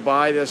just go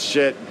buy this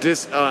shit,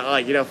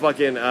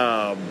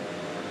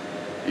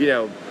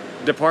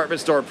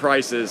 department store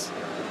prices.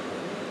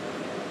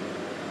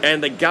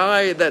 And the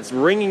guy that's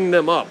ringing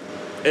them up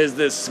is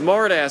this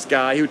smart-ass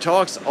guy who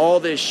talks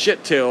all this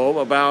shit to them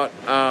about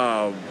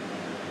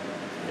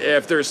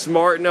if they're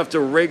smart enough to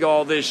rig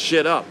all this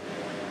shit up,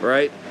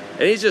 right?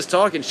 And he's just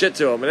talking shit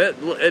to him, and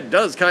it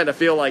does kind of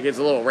feel like it's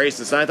a little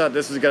racist. I thought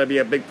this was going to be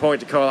a big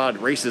point to call out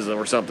racism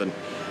or something.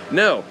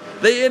 No,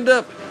 they end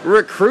up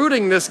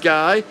recruiting this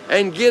guy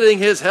and getting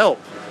his help.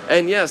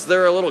 And yes,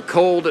 they're a little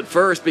cold at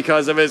first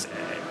because of his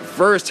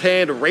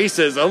first-hand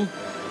racism,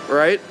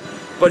 right?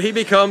 But he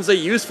becomes a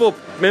useful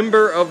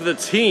member of the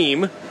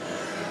team.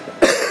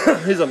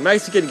 He's a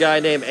Mexican guy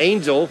named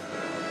Angel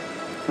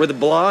with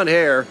blonde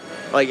hair,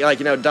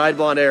 dyed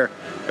blonde hair.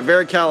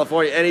 Very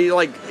California, and he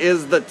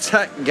is the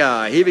tech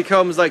guy. He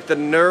becomes the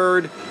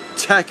nerd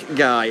tech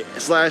guy /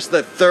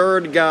 the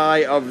third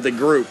guy of the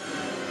group,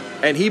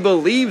 and he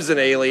believes in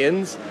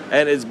aliens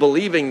and is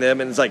believing them,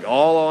 and is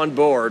all on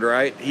board,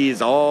 right?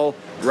 He's all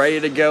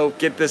ready to go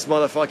get this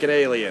motherfucking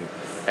alien.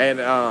 And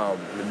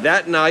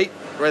that night,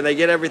 when they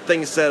get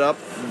everything set up,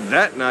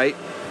 that night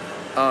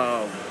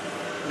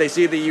they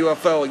see the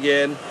UFO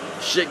again.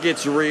 Shit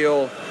gets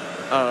real.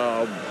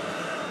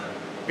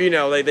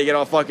 They get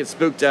all fucking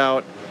spooked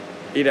out.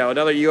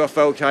 Another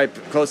UFO type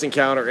close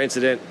encounter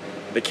incident.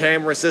 The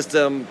camera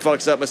system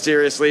fucks up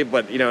mysteriously,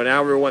 but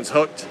now everyone's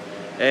hooked.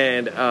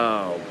 And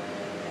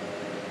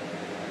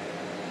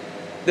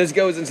this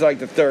goes into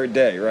the third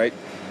day, right?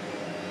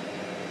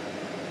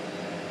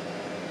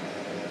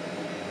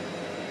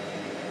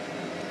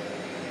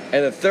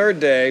 And the third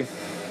day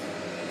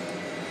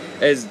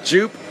is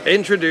Jupe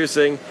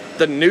introducing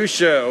the new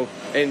show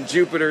in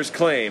Jupiter's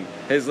Claim,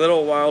 his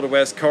little Wild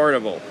West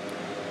carnival.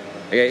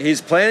 Okay,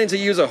 he's planning to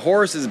use a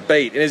horse as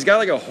bait, and he's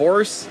got a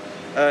horse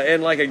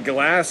in a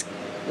glass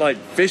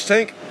fish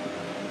tank.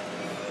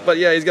 But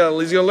yeah, he's gonna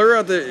lure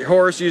out the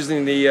horse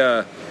using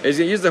the he's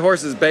gonna use the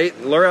horse as bait,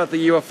 and lure out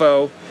the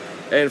UFO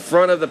in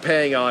front of the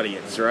paying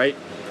audience, right?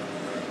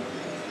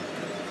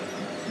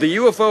 The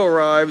UFO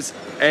arrives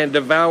and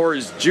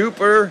devours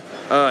Jupiter,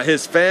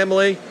 his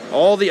family,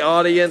 all the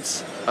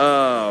audience,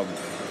 and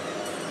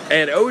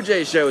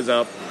OJ shows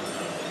up,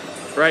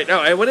 right?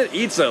 No, and when it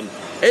eats them,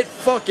 it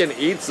fucking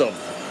eats them.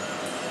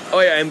 Oh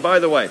yeah, and by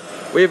the way,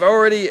 we've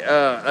already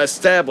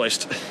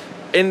established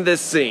in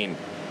this scene,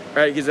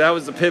 right, because that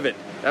was the pivot.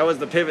 That was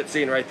the pivot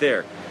scene right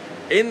there.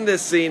 In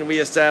this scene, we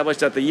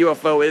established that the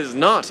UFO is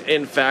not,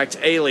 in fact,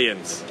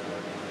 aliens,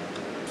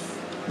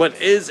 but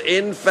is,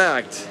 in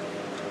fact,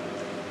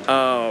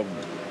 an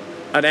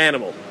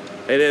animal.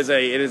 It is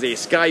a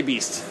sky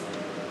beast.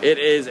 It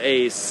is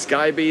a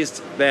sky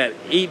beast that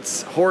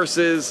eats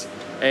horses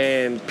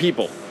and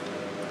people.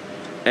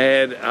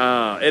 And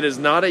it is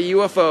not a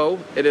UFO.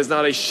 It is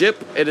not a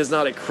ship. It is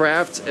not a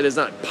craft. It is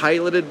not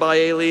piloted by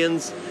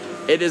aliens.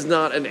 It is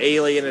not an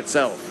alien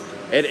itself.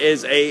 It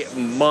is a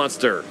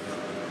monster.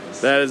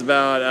 That is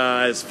about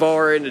as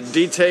far into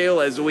detail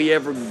as we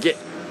ever get,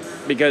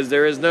 because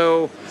there is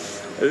no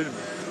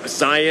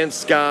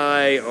science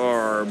guy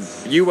or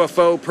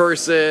UFO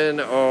person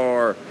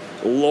or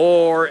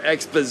lore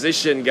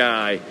exposition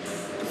guy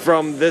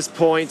from this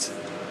point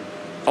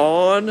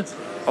on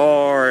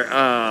or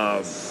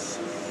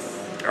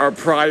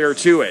prior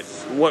to it.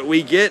 What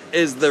we get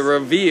is the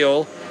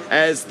reveal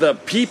as the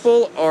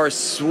people are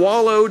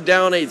swallowed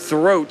down a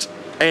throat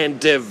and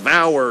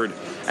devoured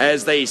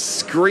as they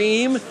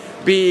scream,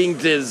 being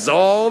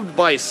dissolved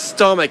by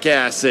stomach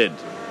acid.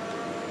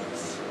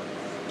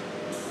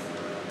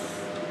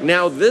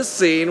 Now, this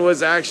scene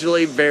was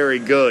actually very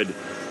good,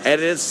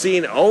 and this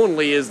scene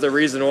only is the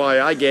reason why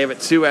I gave it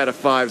 2 out of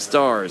 5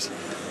 stars,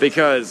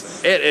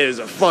 because it is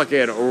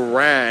fucking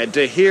rad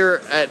to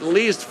hear at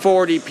least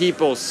 40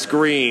 people's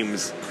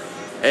screams.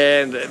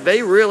 And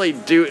they really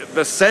do.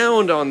 The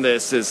sound on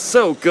this is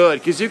so good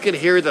because you can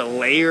hear the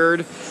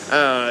layered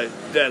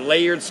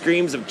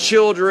screams of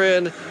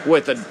children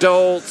with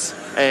adults,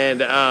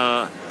 and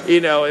and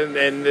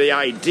the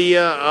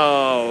idea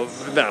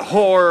of the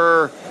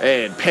horror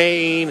and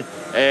pain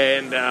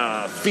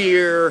and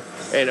fear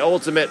and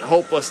ultimate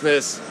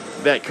hopelessness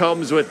that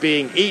comes with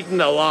being eaten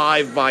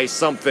alive by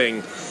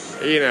something,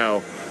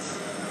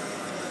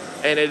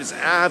 And it's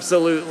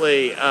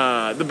absolutely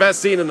the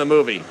best scene in the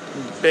movie.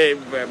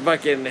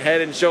 Fucking head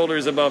and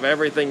shoulders above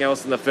everything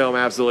else in the film.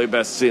 Absolutely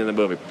best scene in the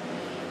movie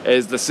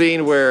is the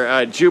scene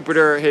where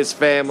Jupiter, his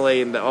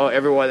family, and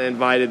everyone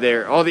invited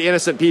there, all the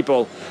innocent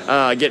people,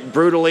 get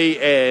brutally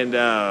and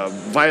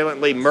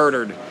violently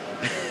murdered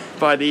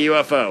by the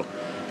UFO.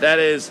 That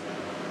is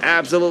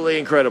absolutely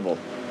incredible.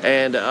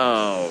 And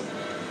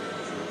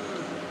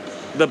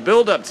the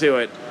build-up to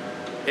it,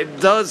 it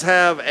does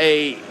have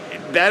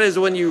that is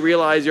when you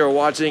realize you're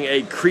watching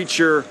a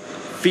creature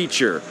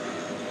feature.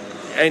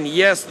 And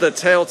yes, the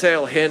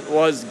telltale hint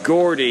was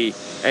Gordy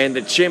and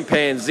the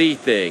chimpanzee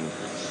thing.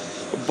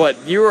 But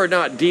you are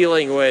not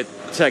dealing with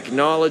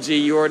technology,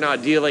 you are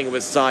not dealing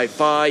with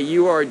sci-fi,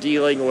 you are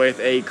dealing with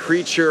a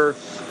creature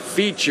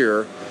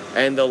feature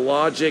and the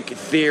logic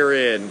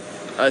therein,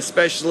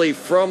 especially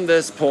from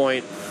this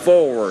point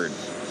forward.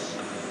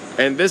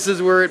 And this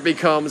is where it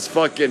becomes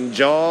fucking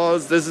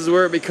Jaws. This is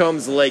where it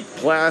becomes Lake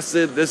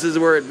Placid. This is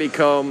where it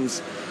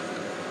becomes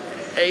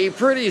a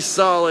pretty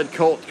solid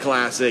cult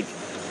classic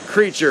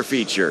creature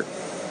feature,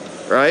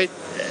 right?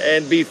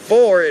 And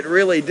before, it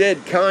really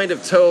did kind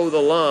of toe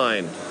the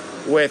line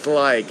with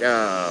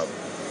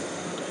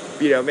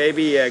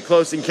maybe a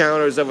Close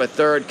Encounters of a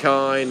Third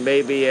Kind,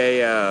 maybe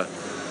a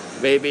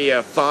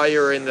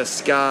Fire in the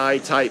Sky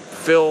type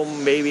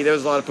film. Maybe there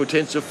was a lot of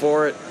potential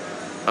for it.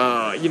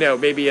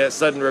 Maybe a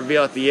sudden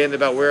reveal at the end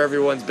about where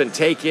everyone's been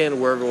taken,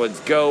 where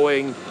everyone's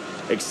going,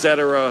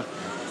 etc.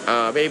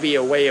 Maybe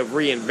a way of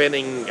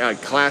reinventing a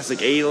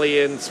classic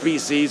alien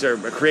species or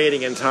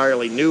creating an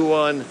entirely new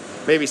one.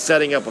 Maybe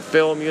setting up a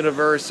film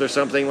universe or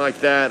something like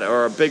that,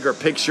 or a bigger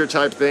picture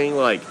type thing,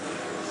 like,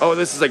 oh,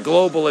 this is a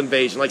global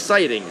invasion, like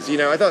Sightings.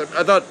 I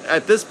thought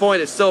at this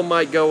point it still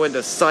might go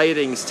into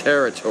Sightings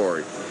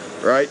territory,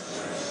 right?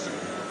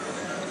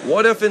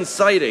 What if in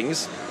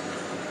Sightings,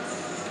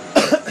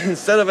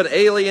 instead of an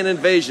alien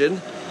invasion,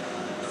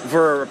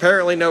 for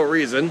apparently no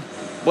reason,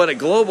 but a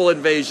global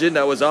invasion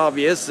that was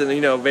obvious and,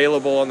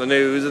 available on the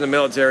news and the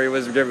military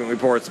was giving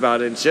reports about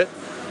it and shit,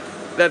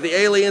 that the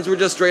aliens were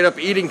just straight up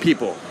eating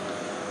people.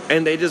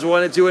 And they just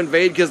wanted to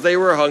invade because they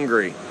were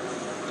hungry.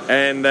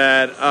 And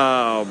that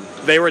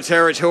they were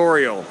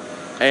territorial.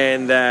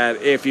 And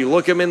that if you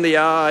look them in the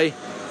eye,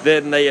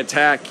 then they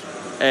attack.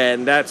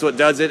 And that's what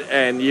does it.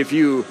 And if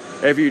you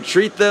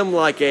treat them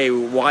like a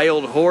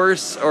wild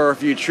horse, or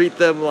if you treat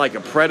them like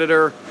a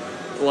predator,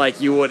 like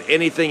you would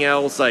anything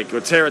else, like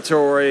with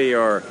territory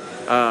or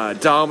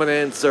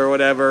dominance or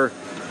whatever,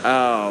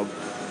 and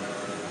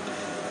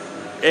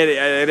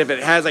if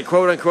it has a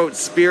quote-unquote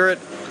spirit,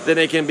 then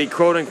it can be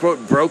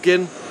quote-unquote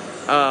broken.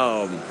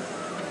 That's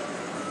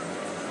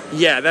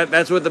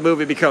what the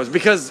movie becomes.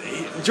 Because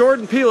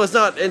Jordan Peele is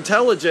not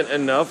intelligent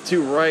enough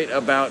to write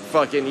about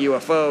fucking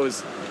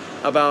UFOs,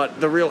 about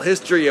the real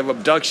history of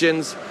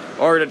abductions,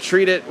 or to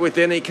treat it with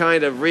any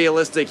kind of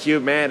realistic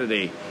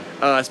humanity.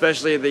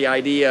 Especially the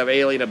idea of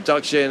alien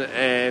abduction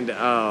and,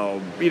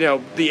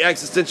 the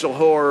existential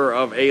horror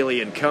of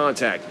alien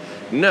contact.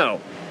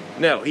 No,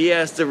 he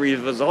has to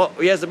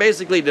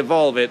basically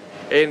devolve it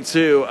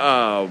into,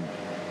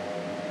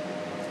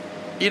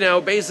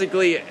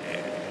 basically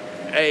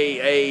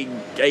a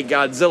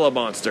Godzilla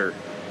monster.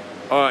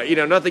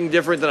 Nothing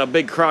different than a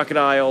big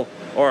crocodile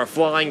or a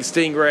flying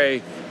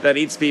stingray that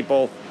eats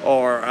people,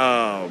 or,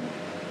 a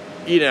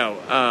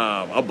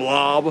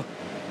blob,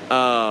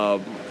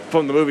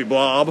 from the movie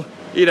Blob.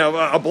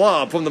 A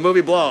blob from the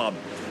movie Blob.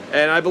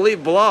 And I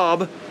believe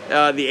Blob,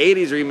 the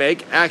 80s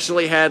remake,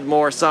 actually had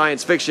more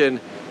science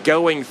fiction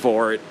going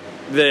for it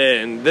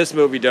than this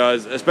movie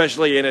does,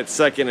 especially in its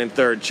second and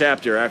third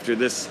chapter after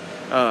this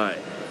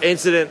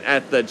incident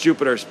at the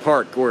Jupiter's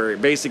Park, where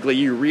basically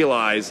you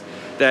realize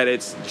that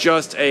it's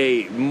just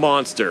a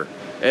monster.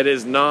 It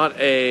is not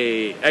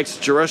a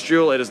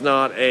extraterrestrial. It is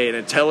not an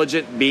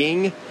intelligent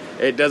being.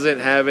 It doesn't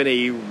have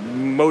any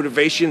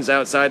motivations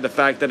outside the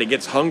fact that it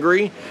gets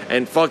hungry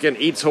and fucking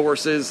eats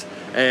horses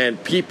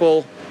and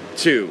people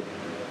too.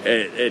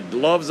 It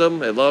loves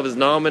them. It loves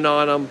nomming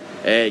on them.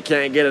 And it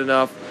can't get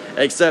enough.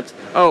 Except,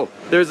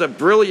 there's a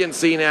brilliant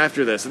scene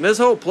after this. And this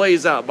whole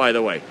plays out, by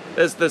the way.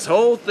 This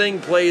whole thing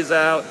plays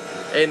out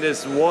in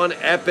this one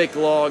epic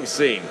long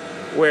scene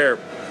where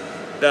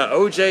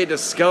OJ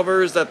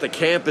discovers that the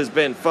camp has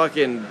been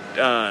fucking,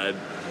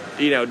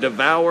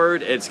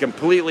 devoured. It's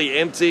completely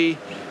empty.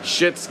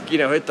 Shit's,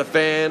 hit the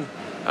fan.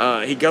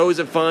 He goes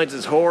and finds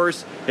his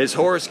horse. His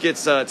horse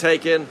gets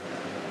taken.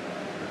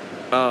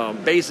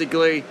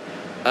 Basically,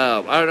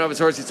 I don't know if his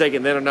horse is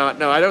taken then or not.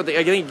 No, I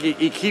think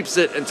he keeps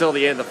it until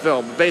the end of the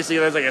film. But basically,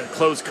 there's like a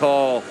close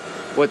call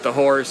with the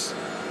horse.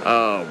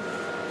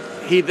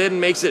 He then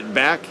makes it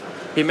back.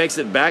 He makes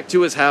it back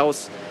to his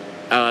house.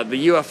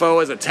 The UFO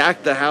has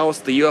attacked the house.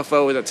 The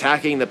UFO is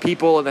attacking the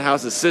people in the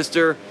house, his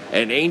sister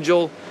and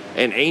Angel.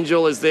 And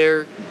Angel is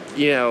there,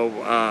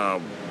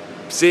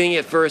 seeing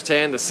it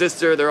firsthand. The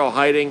sister, they're all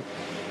hiding.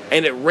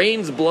 And it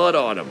rains blood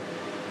on them.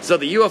 So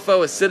the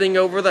UFO is sitting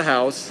over the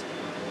house,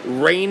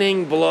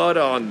 raining blood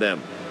on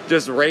them.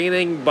 Just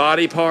raining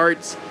body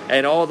parts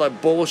and all the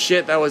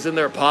bullshit that was in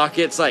their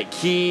pockets, like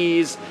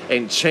keys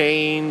and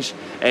change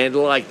and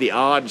like the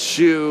odd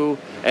shoe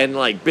and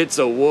like bits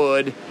of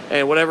wood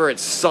and whatever it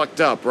sucked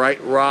up, right?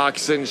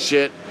 Rocks and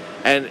shit.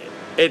 And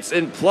it's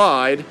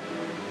implied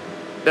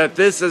that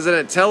this is an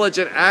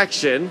intelligent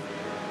action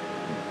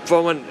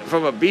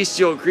from a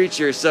bestial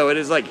creature, so it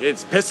is like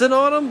it's pissing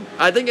on them.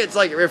 I think it's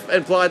like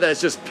implied that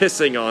it's just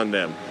pissing on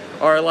them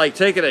or like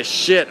taking a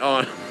shit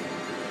on them.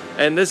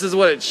 And this is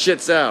what it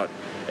shits out.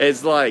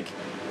 It's like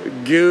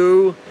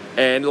goo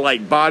and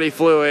like body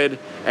fluid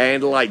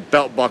and like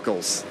belt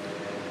buckles,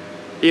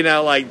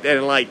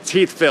 and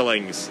teeth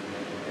fillings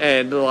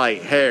and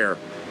like hair.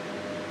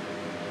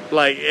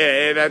 Like,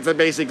 and that's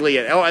basically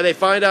it. Oh, and they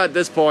find out at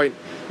this point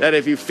that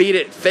if you feed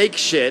it fake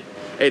shit,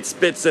 it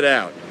spits it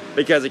out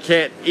because it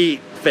can't eat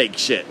fake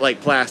shit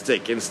like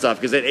plastic and stuff,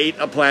 because it ate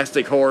a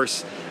plastic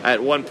horse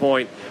at one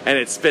point and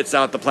it spits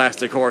out the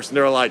plastic horse, and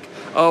they're like,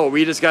 oh,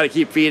 we just got to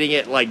keep feeding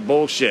it like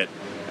bullshit,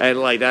 and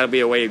like that'll be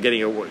a way of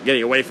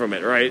getting away from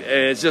it, right?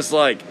 And it's just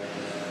like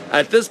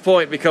at this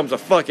point it becomes a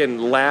fucking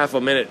laugh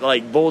a minute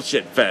like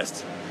bullshit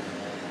fest.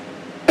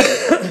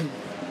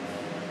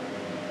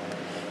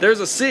 There's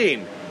a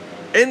scene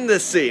in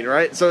this scene,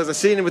 right? So there's a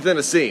scene within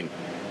a scene.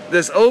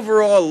 This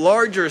overall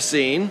larger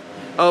scene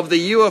of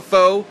the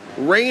UFO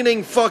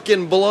raining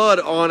fucking blood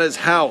on his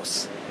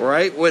house,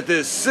 right? With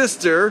his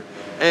sister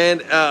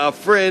and a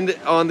friend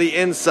on the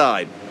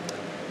inside.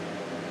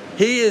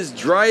 He is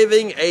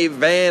driving a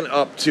van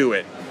up to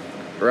it,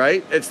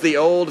 right? It's the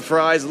old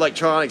Fry's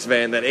Electronics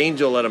van that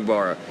Angel let him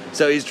borrow.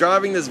 So he's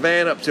driving this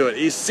van up to it.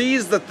 He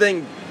sees the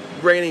thing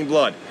raining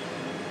blood.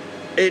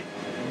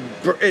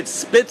 It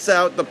spits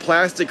out the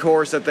plastic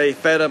horse that they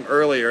fed him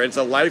earlier. It's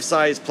a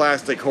life-size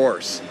plastic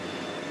horse.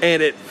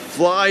 And it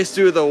flies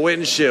through the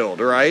windshield,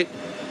 right?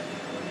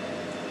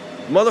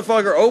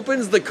 Motherfucker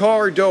opens the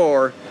car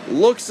door,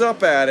 looks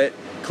up at it,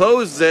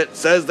 closes it,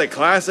 says the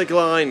classic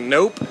line,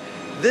 nope.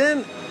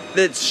 Then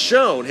it's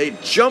shown,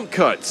 jump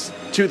cuts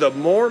to the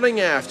morning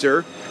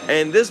after,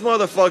 and this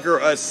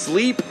motherfucker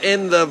asleep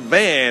in the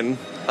van.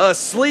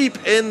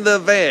 Asleep in the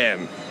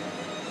van.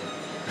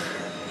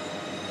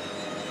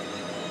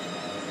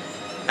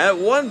 At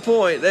one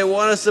point, they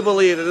want us to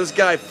believe that this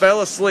guy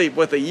fell asleep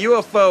with a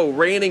UFO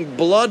raining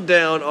blood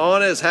down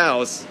on his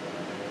house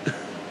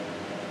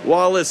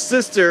while his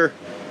sister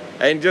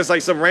and just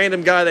like some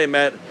random guy they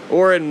met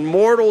were in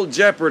mortal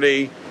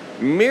jeopardy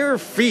mere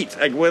feet,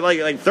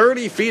 like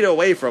 30 feet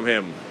away from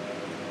him.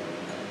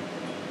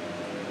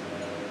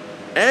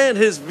 And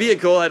his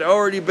vehicle had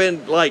already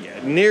been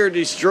like near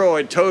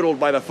destroyed, totaled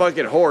by the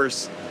fucking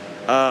horse,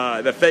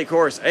 the fake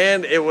horse,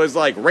 and it was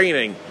like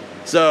raining.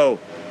 So,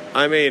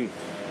 I mean,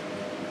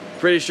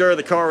 pretty sure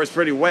the car was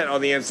pretty wet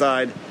on the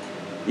inside,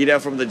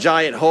 from the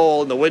giant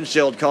hole in the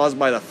windshield caused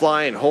by the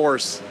flying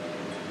horse.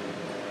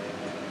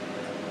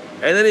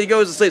 And then he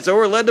goes to sleep. So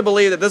we're led to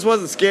believe that this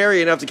wasn't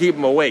scary enough to keep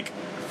him awake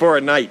for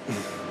a night.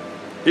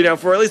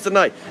 For at least a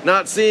night.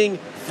 Not seeing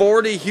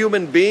 40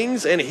 human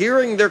beings and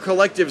hearing their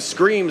collective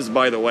screams,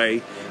 by the way,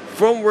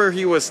 from where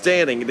he was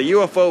standing. The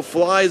UFO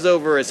flies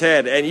over his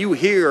head and you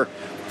hear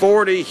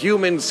 40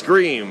 human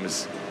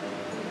screams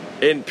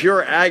in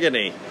pure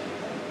agony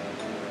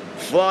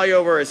fly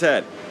over his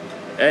head.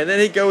 And then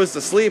he goes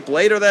to sleep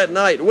later that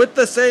night with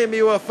the same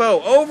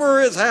UFO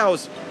over his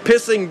house,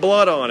 pissing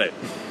blood on it.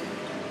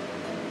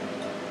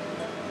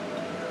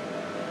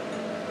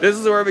 This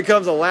is where it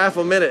becomes a laugh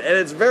a minute, and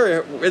it's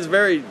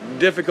very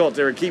difficult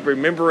to keep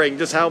remembering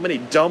just how many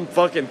dumb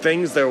fucking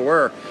things there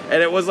were.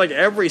 And it was like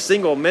every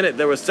single minute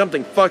there was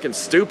something fucking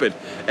stupid.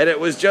 And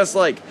it was just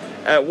like,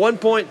 at one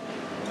point,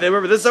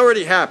 remember, this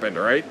already happened,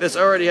 right? This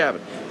already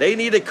happened. They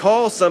need to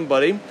call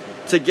somebody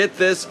to get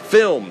this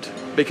filmed,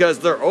 because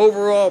their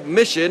overall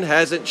mission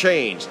hasn't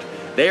changed.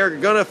 They are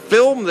gonna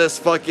film this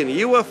fucking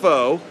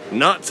UFO,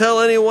 not tell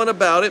anyone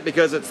about it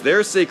because it's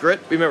their secret.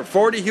 Remember,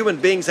 40 human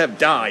beings have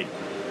died.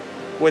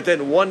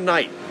 within one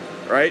night,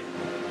 right?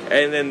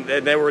 And then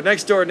and they were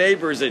next door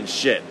neighbors and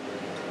shit.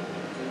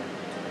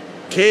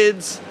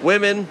 Kids,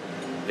 women,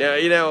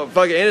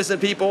 fucking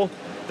innocent people.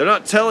 They're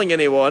not telling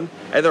anyone,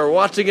 and they're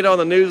watching it on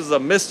the news as a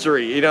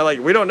mystery. Like,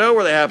 we don't know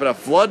where they happened. A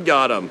flood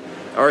got them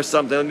or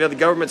something. The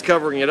government's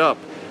covering it up.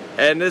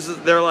 And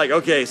they're like,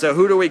 okay, so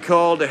who do we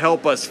call to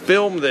help us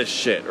film this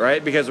shit,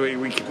 right? Because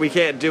we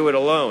can't do it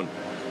alone.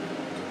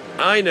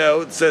 I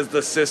know, says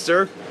the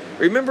sister.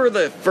 Remember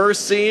the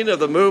first scene of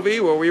the movie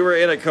where we were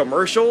in a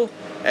commercial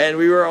and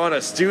we were on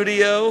a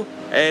studio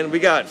and we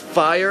got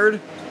fired?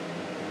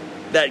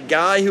 That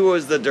guy who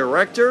was the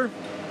director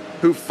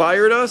who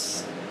fired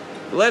us,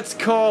 let's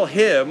call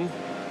him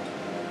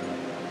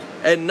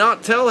and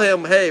not tell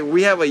him, hey,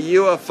 we have a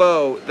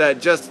UFO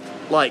that just,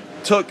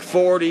 took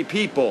 40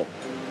 people.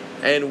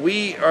 And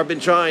we have been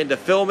trying to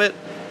film it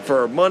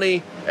for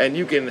money, and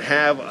you can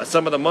have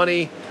some of the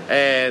money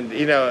and,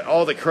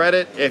 all the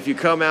credit if you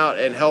come out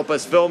and help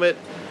us film it.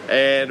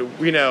 And,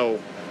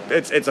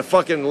 it's a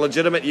fucking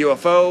legitimate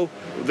UFO.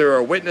 There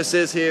are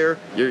witnesses here.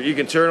 You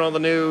can turn on the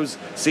news,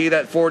 see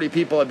that 40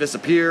 people have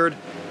disappeared.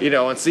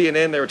 On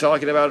CNN they were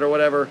talking about it or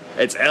whatever.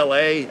 It's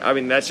LA. I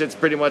mean, that shit's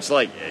pretty much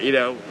gonna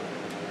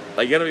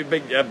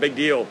be a big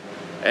deal.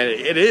 And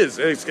it is.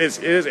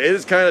 It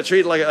is kind of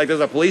treated like there's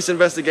a police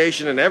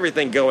investigation and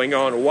everything going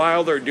on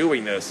while they're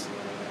doing this.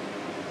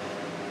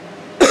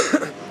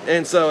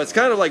 And so it's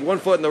kind of like one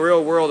foot in the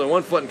real world and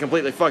one foot in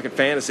completely fucking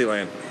fantasy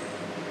land.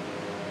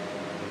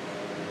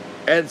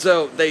 And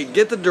so they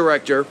get the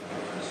director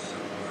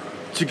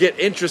to get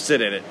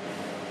interested in it.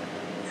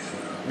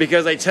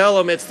 Because they tell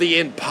him it's the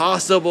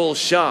impossible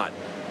shot.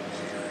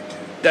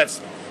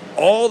 That's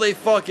all they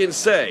fucking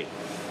say.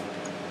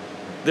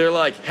 They're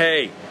like,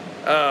 hey,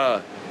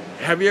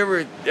 have you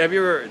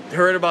ever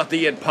heard about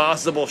the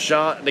impossible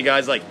shot? And the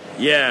guy's like,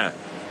 yeah,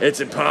 it's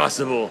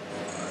impossible.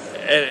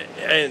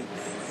 And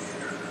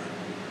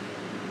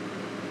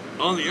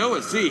on the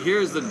OSC,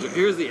 here's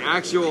the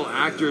actual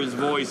actor's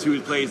voice who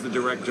plays the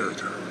director.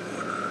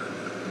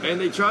 And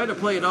they try to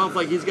play it off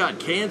like he's got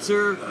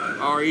cancer,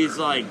 or he's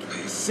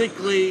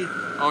sickly,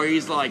 or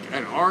he's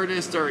an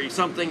artist or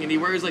something, and he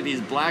wears these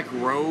black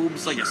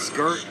robes, like a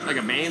skirt, like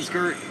a man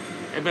skirt.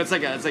 But it's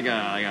like a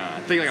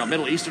thing like a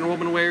Middle Eastern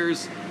woman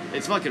wears.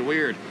 It's fucking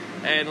weird.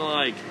 And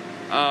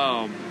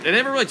they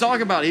never really talk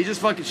about it. He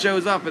just fucking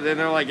shows up, and then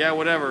they're like, yeah,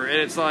 whatever. And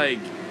it's like,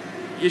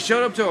 you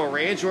showed up to a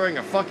ranch wearing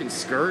a fucking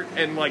skirt,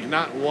 and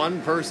not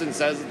one person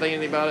says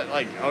anything about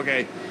it.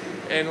 Okay.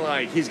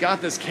 And he's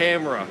got this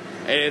camera,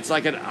 and it's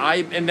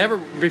and never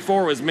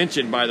before was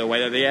mentioned, by the way,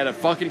 that they had a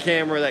fucking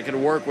camera that could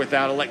work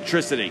without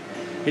electricity.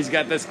 He's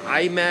got this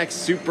IMAX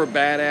super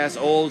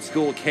badass old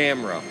school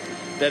camera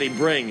that he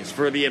brings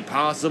for the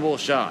impossible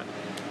shot.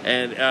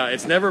 And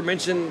it's never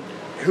mentioned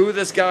who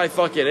this guy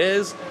fucking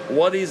is,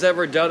 what he's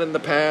ever done in the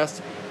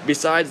past,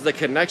 besides the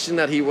connection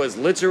that he was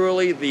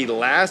literally the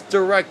last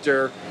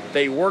director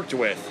they worked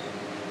with.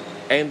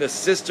 And the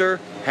sister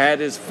had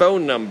his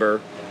phone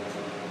number.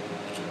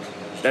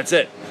 That's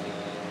it.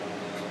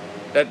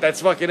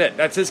 That's fucking it.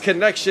 That's his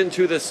connection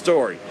to this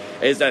story.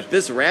 Is that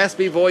this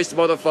raspy-voiced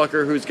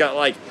motherfucker who's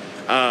got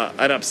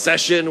an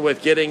obsession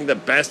with getting the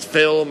best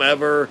film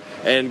ever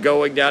and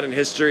going down in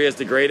history as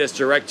the greatest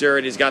director,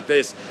 and he's got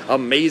this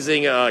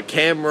amazing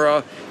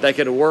camera that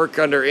can work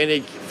under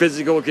any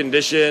physical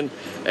condition,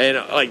 and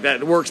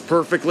that works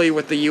perfectly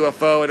with the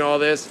UFO and all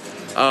this.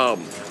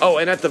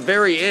 And at the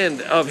very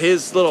end of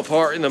his little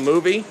part in the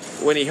movie,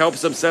 when he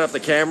helps him set up the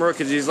camera,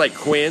 because he's like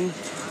Quinn,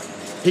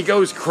 he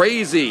goes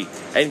crazy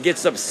and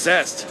gets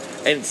obsessed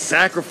and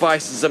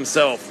sacrifices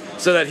himself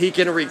so that he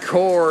can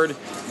record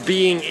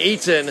being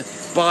eaten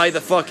by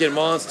the fucking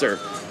monster.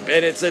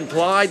 And it's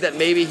implied that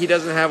maybe he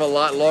doesn't have a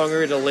lot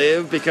longer to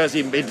live because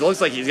it looks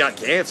like he's got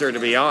cancer, to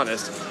be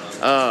honest.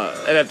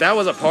 And if that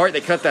was a part, they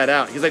cut that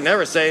out. Because they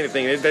never say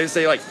anything. They just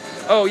say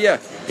oh yeah.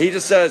 He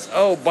just says,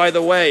 oh, by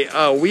the way,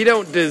 we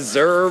don't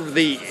deserve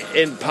the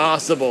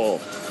impossible.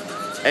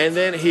 And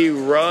then he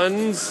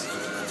runs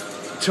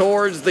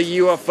towards the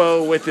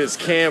UFO with his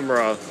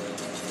camera.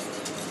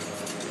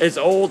 His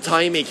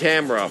old-timey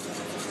camera.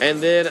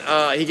 And then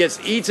he gets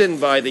eaten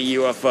by the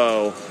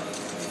UFO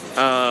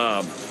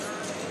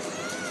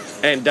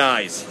and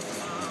dies.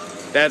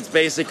 That's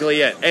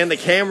basically it. And the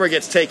camera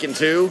gets taken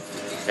too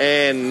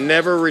and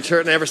never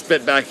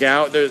spit back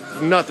out. There's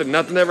nothing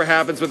ever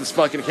happens with this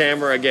fucking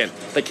camera again.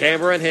 The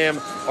camera and him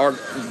are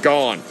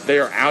gone. They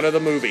are out of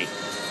the movie.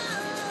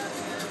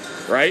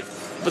 Right?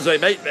 So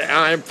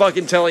I'm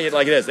fucking telling it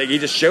like it is. He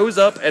just shows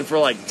up, and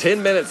for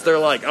 10 minutes they're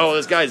like, oh,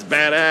 this guy's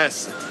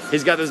badass.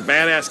 He's got this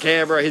badass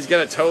camera. He's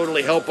gonna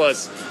totally help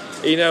us.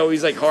 He's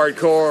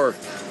hardcore.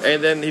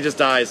 And then he just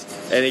dies,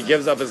 and he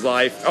gives up his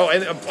life.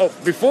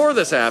 Before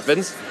this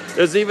happens,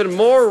 there's even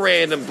more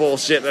random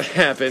bullshit that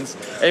happens,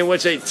 in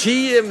which a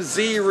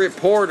TMZ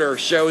reporter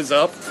shows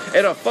up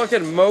in a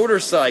fucking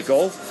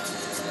motorcycle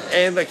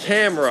and the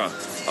camera,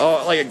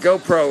 like a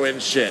GoPro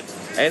and shit.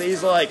 And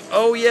he's like,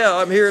 oh yeah,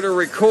 I'm here to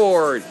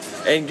record.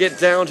 and get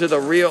down to the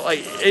real, like,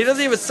 he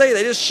doesn't even say,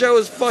 they just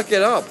shows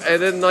fucking up.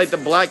 And then, like, the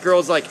black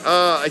girl's like,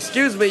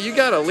 excuse me, you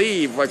gotta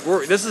leave. Like,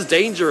 this is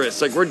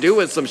dangerous. Like, we're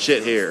doing some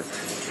shit here.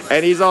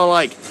 And he's all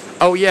like,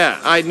 oh yeah,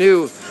 I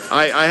knew,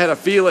 I had a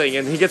feeling.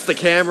 And he gets the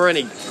camera and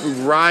he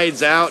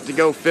rides out to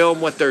go film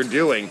what they're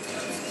doing.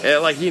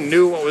 And, like, he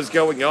knew what was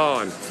going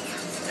on.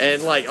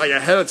 And, like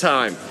ahead of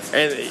time.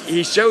 And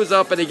he shows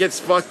up and he gets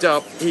fucked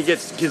up.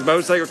 His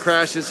motorcycle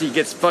crashes. He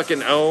gets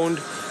fucking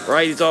owned.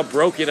 Right? He's all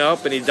broken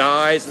up and he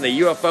dies and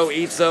the UFO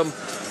eats him.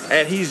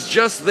 And he's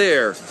just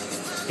there.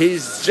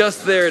 He's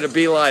just there to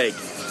be like,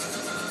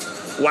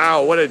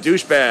 wow, what a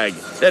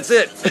douchebag. That's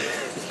it.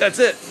 That's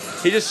it.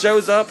 He just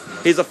shows up.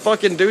 He's a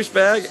fucking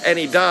douchebag and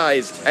he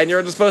dies. And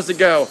you're just supposed to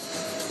go,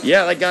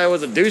 yeah, that guy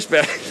was a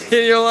douchebag.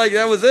 And you're like,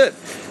 that was it.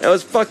 That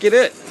was fucking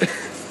it.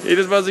 You're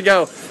just supposed to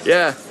go,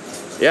 yeah.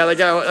 Yeah, the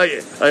guy,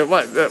 like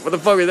what? What the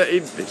fuck is that?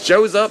 He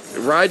shows up,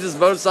 rides his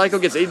motorcycle,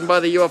 gets eaten by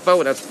the UFO,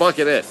 and that's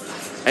fucking it.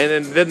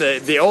 And then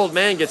the old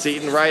man gets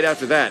eaten right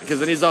after that, because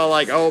then he's all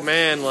like, oh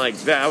man, like,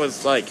 that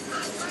was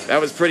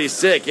pretty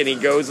sick, and he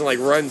goes and, like,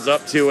 runs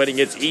up to it and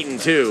gets eaten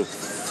too.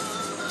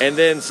 And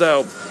then,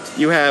 so,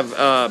 you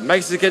have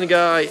Mexican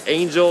guy,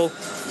 Angel,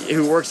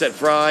 who works at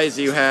Fry's,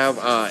 you have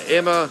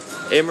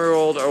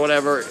Emerald, or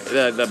whatever,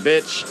 the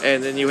bitch,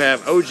 and then you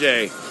have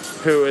OJ,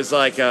 who is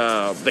like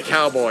the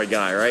cowboy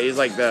guy, right? He's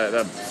like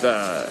the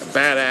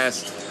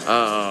badass,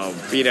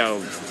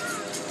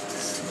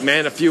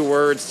 man of few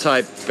words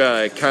type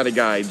kind of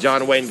guy.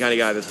 John Wayne kind of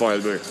guy at this point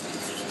of the movie.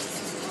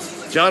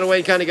 John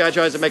Wayne kind of guy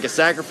tries to make a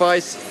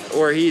sacrifice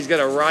where he's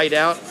going to ride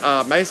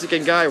out.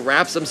 Mexican guy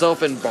wraps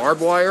himself in barbed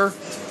wire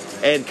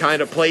and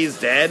kind of plays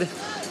dead.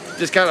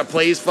 Just kind of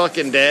plays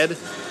fucking dead.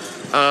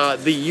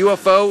 The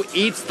UFO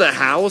eats the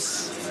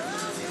house.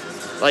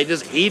 Like,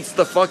 just eats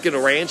the fucking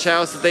ranch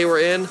house that they were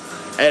in.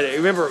 And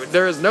remember,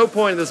 there is no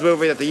point in this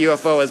movie that the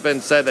UFO has been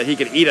said that he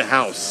could eat a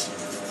house.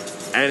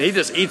 And he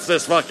just eats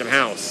this fucking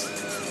house.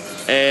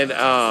 And,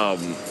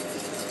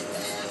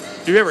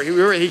 remember,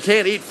 he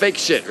can't eat fake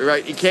shit,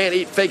 right? He can't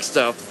eat fake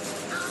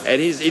stuff.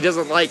 And he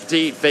doesn't like to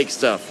eat fake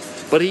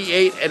stuff. But he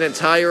ate an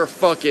entire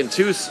fucking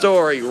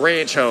 2-story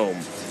ranch home.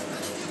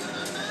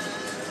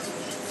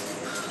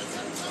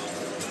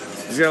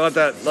 He's gonna let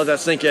that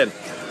sink in.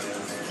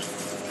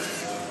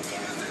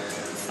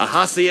 A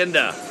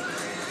hacienda.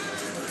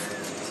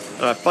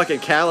 A fucking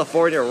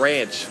California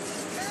ranch.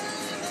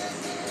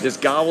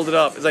 Just gobbled it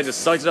up. It's like just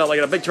sucked it up like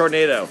in a big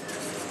tornado.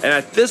 And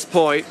at this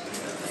point,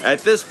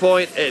 it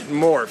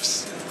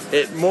morphs.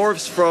 It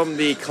morphs from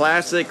the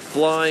classic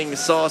flying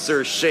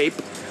saucer shape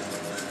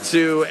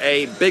to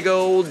a big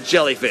old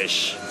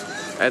jellyfish.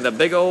 And the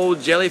big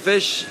old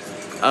jellyfish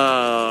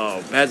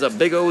has a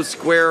big old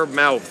square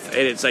mouth. And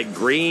it's like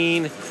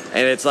green.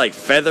 And it's like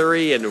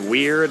feathery and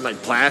weird,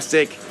 like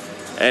plastic.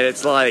 And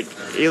it's like,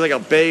 he's like a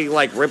big,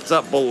 like, ripped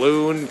up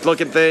balloon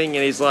looking thing.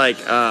 And he's like,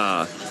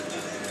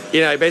 he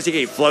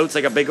basically floats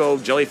like a big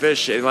old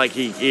jellyfish. And like,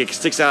 he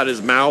sticks out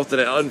his mouth and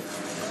it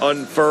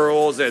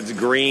unfurls and it's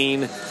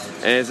green. And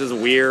it's just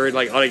weird,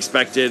 like,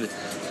 unexpected.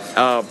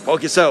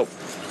 Okay, so,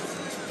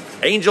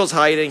 Angel's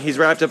hiding. He's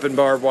wrapped up in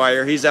barbed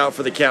wire. He's out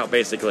for the count,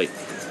 basically.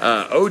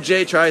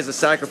 OJ tries to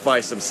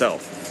sacrifice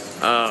himself.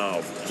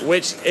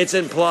 Which it's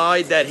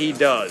implied that he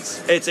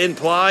does. It's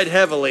implied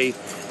heavily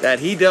that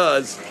he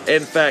does,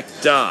 in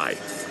fact, die.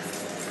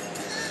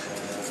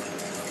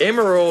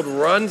 Emerald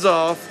runs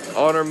off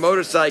on her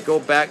motorcycle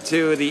back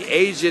to the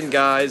Asian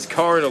guy's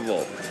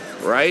carnival,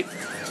 right?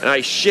 And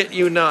I shit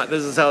you not,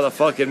 this is how the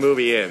fucking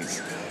movie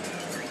ends.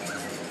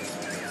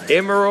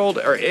 Emerald,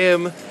 or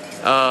is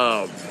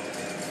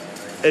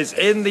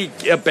in the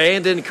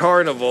abandoned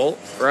carnival,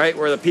 right,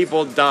 where the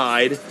people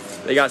died.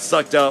 They got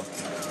sucked up.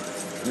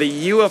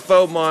 The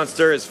UFO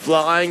monster is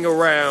flying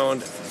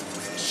around.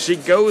 She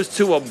goes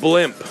to a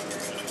blimp,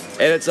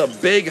 and it's a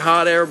big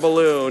hot air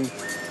balloon,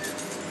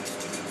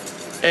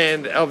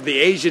 and of the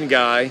Asian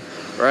guy,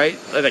 right,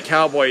 the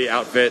cowboy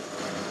outfit,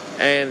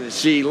 and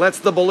she lets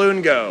the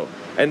balloon go,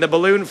 and the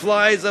balloon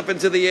flies up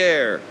into the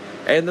air,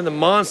 and then the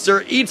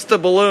monster eats the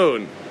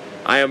balloon.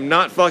 I am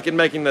not fucking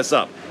making this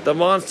up. The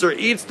monster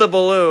eats the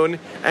balloon,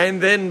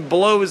 and then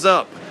blows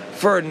up,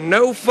 for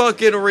no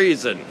fucking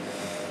reason.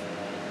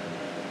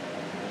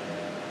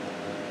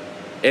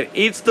 It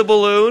eats the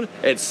balloon,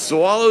 it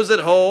swallows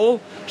it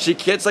whole. She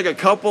gets like a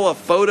couple of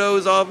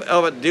photos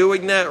of it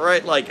doing that,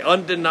 right? Like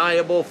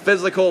undeniable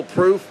physical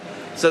proof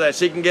so that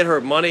she can get her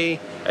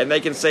money and they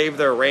can save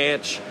their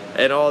ranch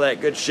and all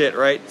that good shit,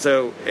 right?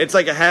 So it's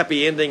like a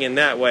happy ending in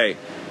that way.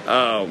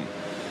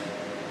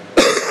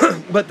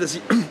 But this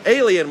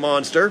alien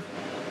monster,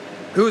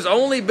 who's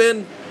only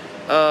been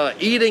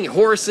eating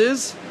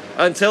horses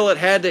until it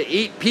had to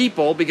eat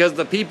people because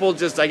the people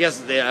just, I guess,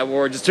 they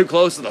were just too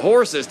close to the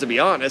horses, to be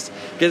honest,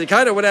 because it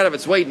kind of went out of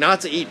its way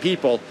not to eat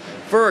people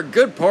for a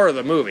good part of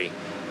the movie.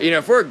 You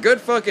know, for a good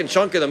fucking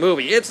chunk of the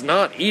movie, it's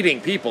not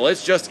eating people,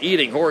 it's just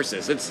eating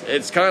horses.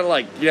 It's kind of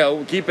like, you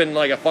know, keeping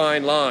like a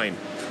fine line.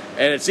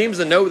 And it seems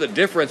to know the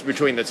difference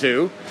between the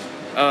two.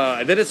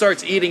 And then it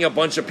starts eating a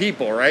bunch of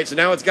people, right? So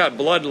now it's got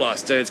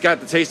bloodlust, and it's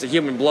got the taste of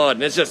human blood,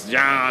 and it's just,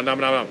 nom, nom,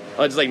 nom.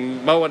 It's like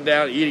mowing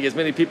down, eating as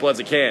many people as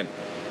it can.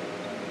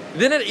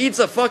 Then it eats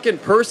a fucking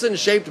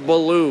person-shaped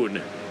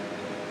balloon.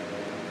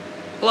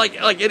 Like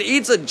it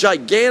eats a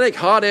gigantic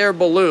hot air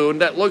balloon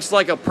that looks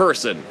like a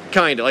person,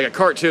 kinda, like a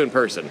cartoon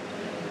person.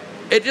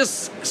 It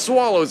just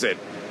swallows it.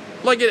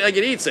 Like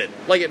it eats it.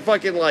 Like it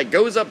fucking like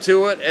goes up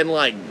to it and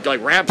like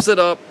wraps it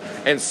up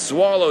and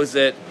swallows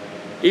it,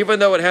 even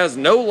though it has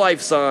no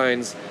life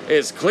signs,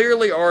 is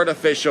clearly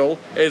artificial,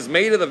 is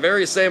made of the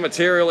very same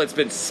material it's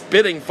been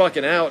spitting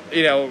fucking out,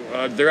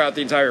 throughout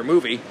the entire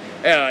movie.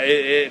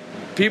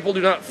 People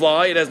do not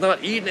fly. It has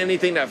not eaten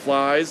anything that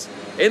flies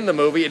in the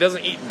movie. It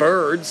doesn't eat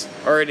birds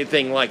or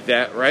anything like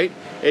that, right?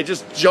 It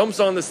just jumps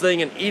on this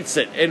thing and eats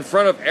it in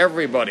front of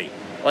everybody.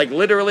 Like,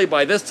 literally,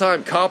 by this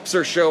time, cops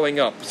are showing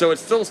up. So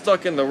it's still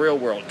stuck in the real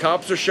world.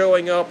 Cops are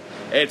showing up.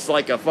 It's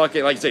like a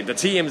fucking, like I say, the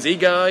TMZ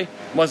guy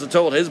must have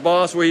told his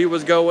boss where he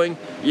was going.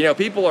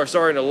 People are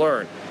starting to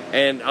learn.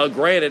 And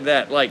granted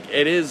that, like,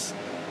 it is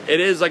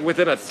like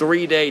within a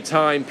 3-day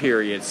time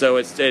period. So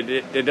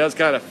it does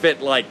kind of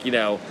fit, like,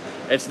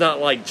 it's not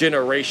like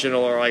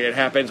generational or like it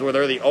happens where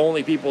they're the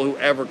only people who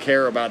ever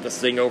care about this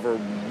thing over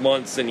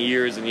months and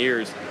years and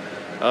years.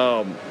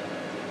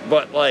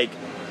 But, like,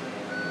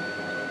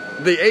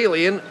 the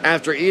alien,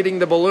 after eating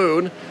the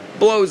balloon,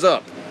 blows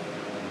up.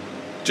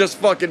 Just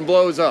fucking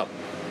blows up.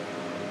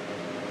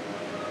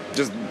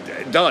 Just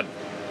done.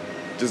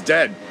 Just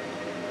dead.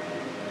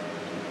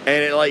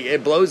 And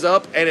it blows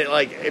up and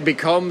it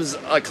becomes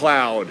a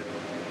cloud.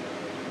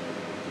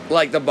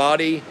 Like the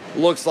body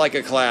looks like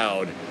a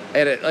cloud.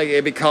 And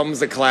it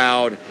becomes a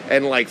cloud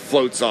and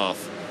floats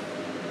off.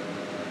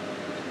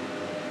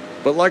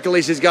 But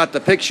luckily she's got the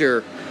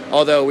picture,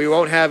 although we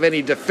won't have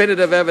any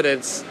definitive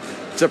evidence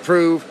to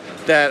prove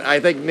that I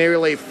think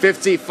nearly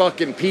 50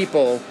 fucking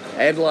people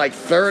and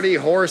 30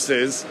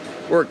 horses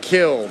were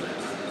killed.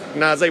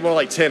 No, it's more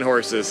like 10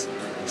 horses.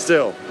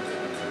 Still,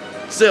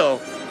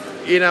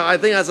 I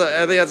think that's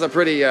a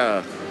pretty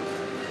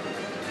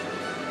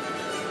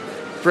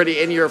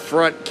in your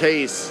front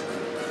case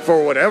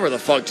for whatever the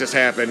fuck just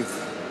happened.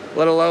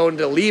 Let alone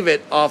to leave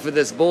it off of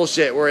this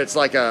bullshit where it's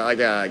like a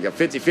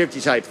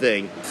 50-50 type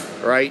thing,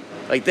 right?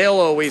 Like they'll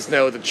always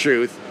know the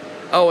truth.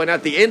 Oh, and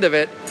at the end of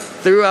it,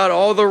 throughout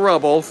all the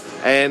rubble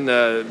and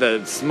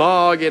the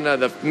smog and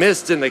the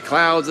mist and the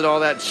clouds and all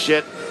that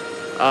shit,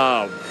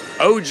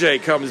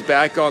 OJ comes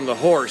back on the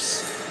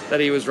horse that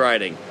he was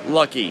riding,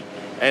 Lucky.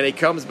 And he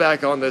comes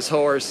back on this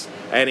horse,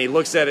 and he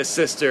looks at his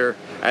sister,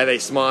 and they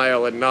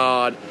smile and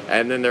nod,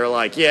 and then they're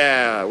like,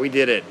 yeah, we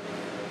did it.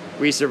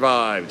 We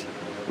survived.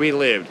 We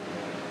lived.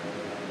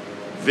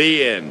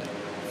 The end.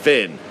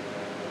 Finn.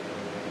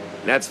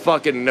 That's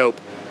fucking Nope.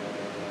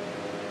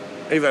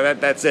 He's like,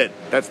 that's it.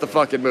 That's the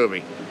fucking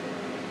movie.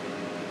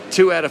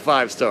 2 out of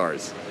 5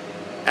 stars.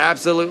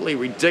 Absolutely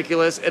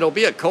ridiculous. It'll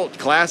be a cult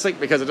classic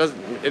because it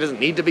doesn't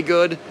need to be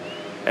good,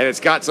 and it's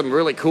got some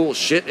really cool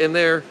shit in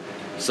there.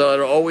 So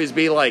it'll always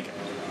be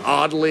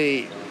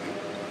oddly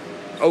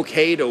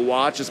okay to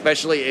watch,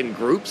 especially in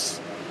groups.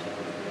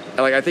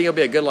 I think it'll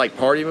be a good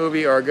party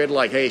movie or a good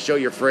hey, show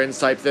your friends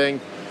type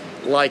thing,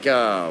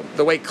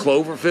 the way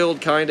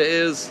Cloverfield kind of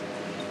is.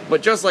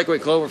 But just like when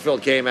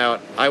Cloverfield came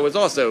out, I was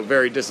also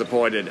very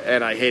disappointed,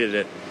 and I hated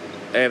it,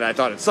 and I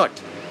thought it sucked.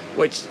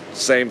 Which,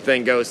 same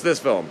thing goes to this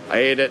film. I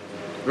hated it,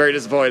 very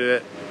disappointed in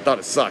it, thought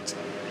it sucked.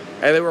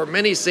 And there were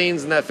many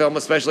scenes in that film,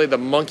 especially the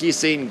monkey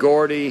scene,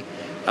 Gordy,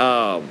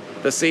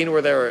 the scene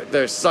where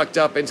they're sucked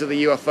up into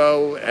the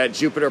UFO at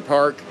Jupiter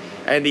Park,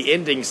 and the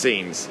ending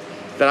scenes,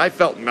 that I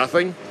felt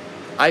nothing.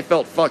 I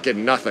felt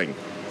fucking nothing.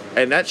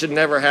 And that should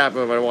never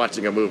happen when I'm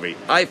watching a movie.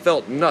 I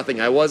felt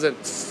nothing. I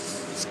wasn't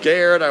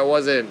scared, I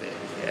wasn't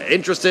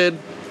interested,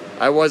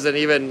 I wasn't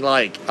even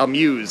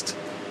amused.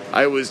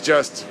 I was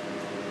just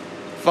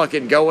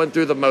fucking going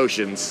through the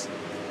motions.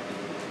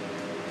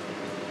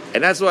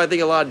 And that's what I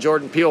think a lot of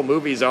Jordan Peele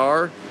movies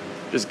are,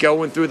 just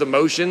going through the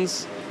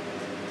motions.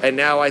 And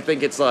now I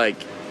think it's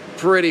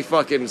pretty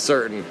fucking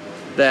certain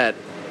that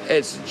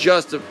it's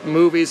just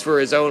movies for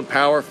his own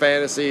power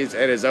fantasies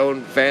and his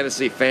own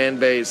fantasy fan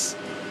base.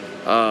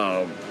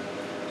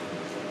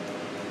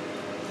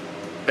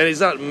 And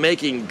he's not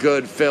making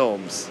good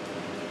films,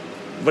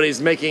 but he's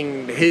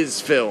making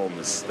his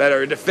films that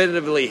are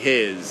definitively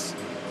his.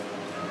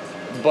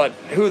 But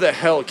who the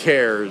hell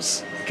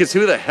cares? Because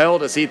who the hell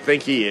does he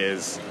think he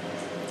is?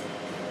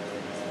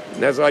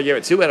 And that's why I give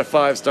it 2 out of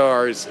 5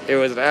 stars. It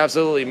was an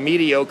absolutely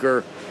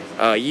mediocre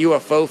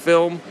UFO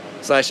film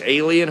 /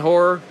 alien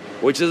horror,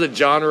 which is a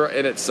genre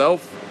in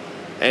itself.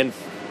 And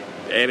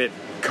it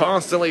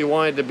constantly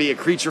wanted to be a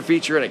creature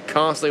feature, and it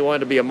constantly wanted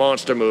to be a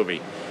monster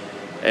movie.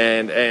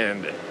 And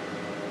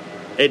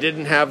it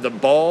didn't have the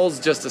balls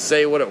just to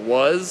say what it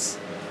was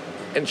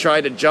and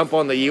try to jump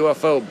on the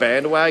UFO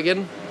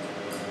bandwagon.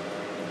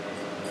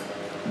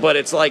 But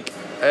it's like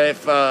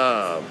if,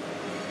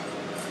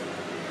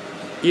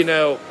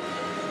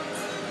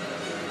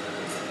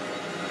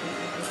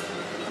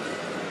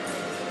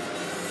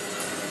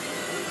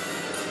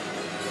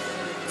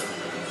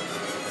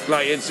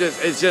 Like, it's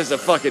just a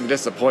fucking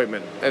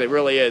disappointment, and it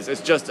really is.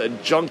 It's just a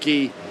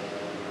junky,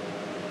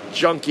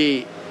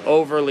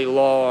 overly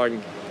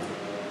long,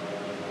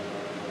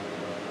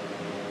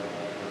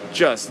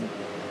 just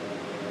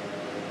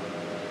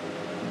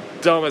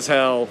dumb as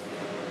hell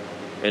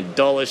and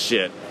dull as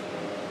shit.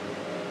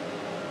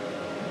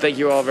 Thank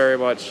you all very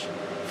much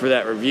for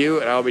that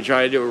review, and I'll be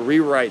trying to do a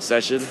rewrite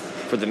session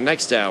for the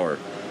next hour,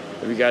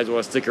 if you guys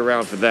want to stick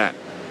around for that.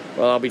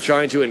 Well, I'll be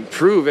trying to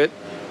improve it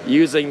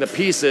using the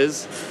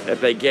pieces that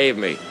they gave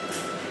me.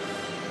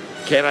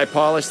 Can I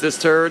polish this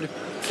turd?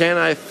 Can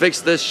I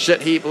fix this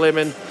shit heap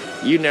lemon?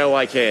 You know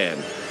I can.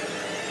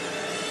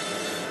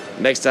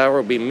 Next hour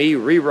will be me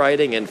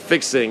rewriting and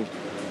fixing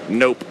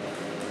Nope.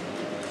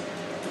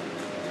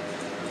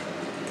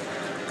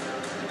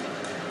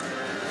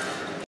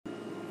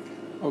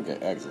 Okay,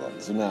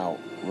 excellent. So now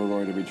we're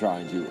going to be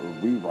trying to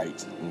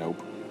rewrite Nope,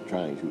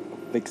 trying to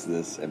fix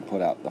this and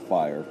put out the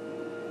fire,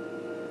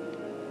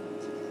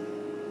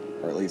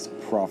 or at least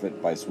profit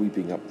by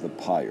sweeping up the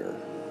pyre.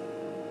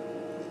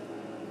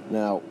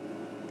 Now,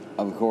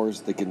 of course,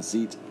 the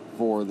conceit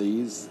for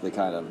these, the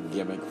kind of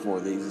gimmick for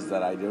these, is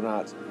that I do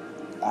not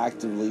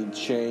actively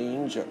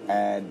change or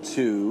add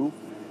to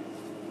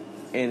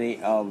any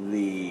of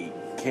the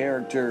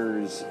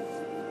characters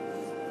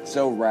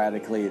so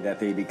radically that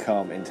they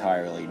become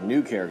entirely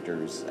new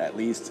characters, at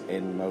least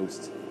in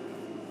most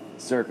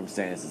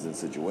circumstances and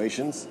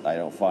situations. I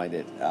don't find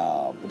it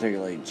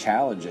particularly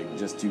challenging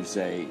just to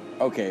say,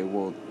 okay,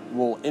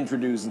 we'll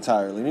introduce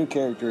entirely new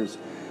characters,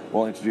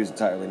 we'll introduce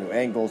entirely new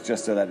angles,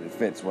 just so that it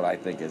fits what I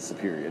think is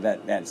superior.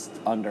 That's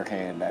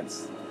underhand,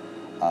 that's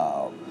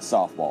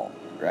softball,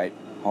 right?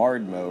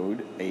 Hard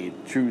mode, a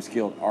true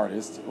skilled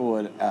artist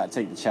would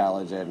take the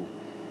challenge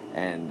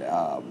and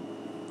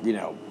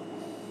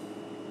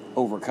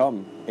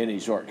overcome any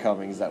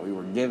shortcomings that we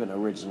were given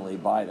originally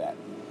by that.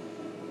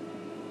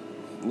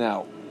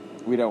 Now,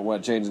 we don't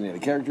want to change any of the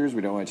characters,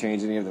 we don't want to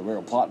change any of the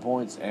real plot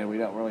points, and we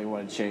don't really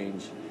want to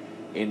change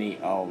any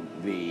of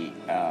the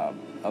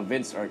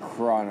events or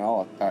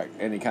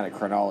any kind of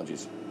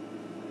chronologies.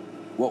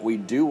 What we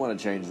do want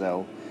to change,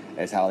 though,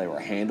 is how they were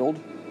handled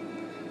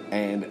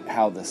and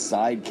how the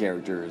side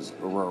characters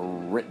were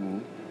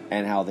written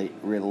and how they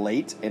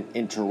relate and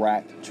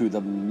interact to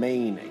the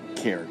main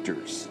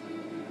characters.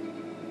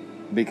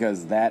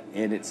 Because that,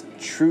 in its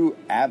true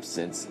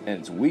absence and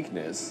its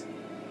weakness,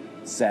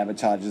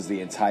 sabotages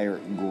the entire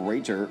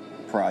greater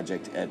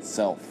project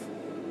itself.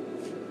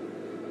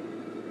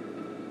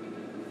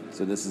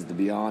 So this is the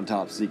Beyond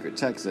Top Secret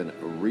Texan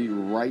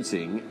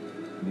rewriting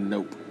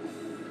Nope.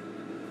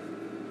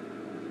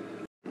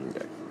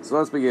 Okay, so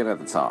let's begin at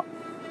the top.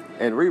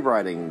 In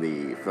rewriting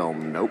the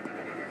film Nope,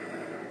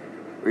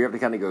 we have to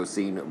kind of go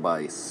scene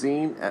by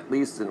scene, at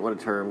least in what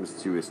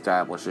terms to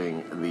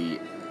establishing the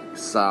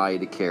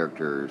side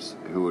characters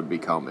who would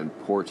become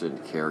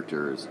important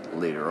characters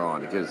later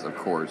on, because of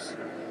course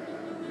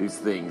these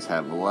things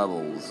have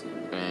levels,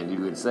 and you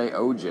could say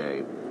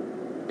OJ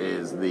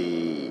is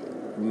the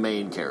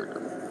main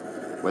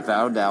character.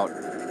 Without a doubt,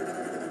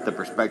 the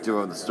perspective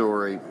of the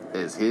story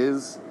is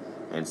his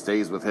and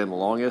stays with him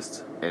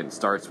longest and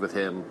starts with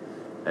him,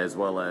 as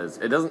well as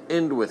it doesn't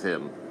end with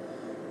him,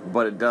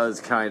 but it does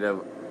kind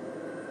of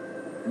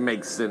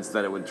makes sense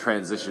that it would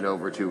transition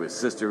over to his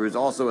sister, who's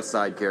also a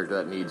side character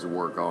that needs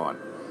work on.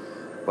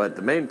 But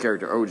the main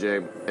character,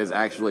 OJ, is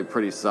actually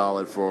pretty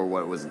solid for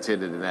what it was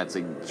intended, and that's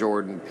a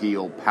Jordan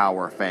Peele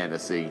power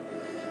fantasy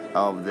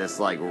of this,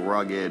 like,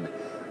 rugged,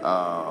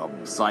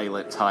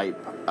 silent type,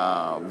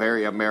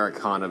 very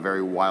Americana,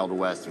 very Wild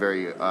West,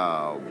 very,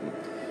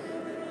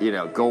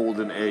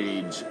 golden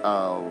age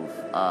of,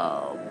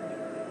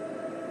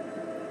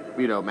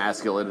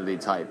 masculinity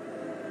type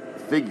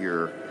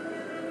figure,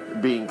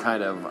 being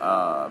kind of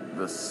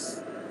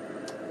this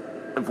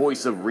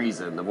voice of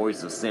reason, the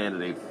voice of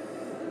sanity.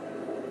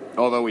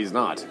 Although he's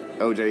not.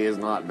 OJ is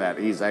not that.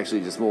 He's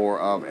actually just more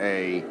of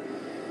a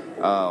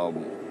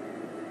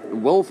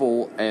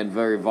willful and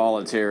very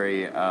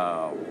voluntary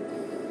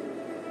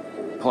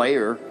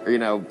player,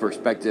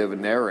 perspective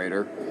and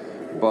narrator.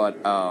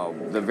 But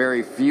the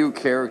very few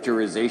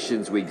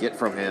characterizations we get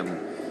from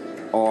him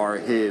are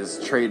his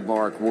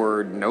trademark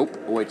word, nope,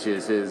 which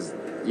is his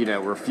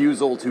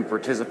refusal to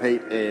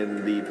participate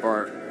in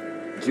or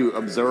to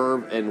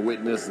observe and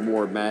witness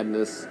more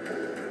madness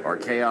or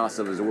chaos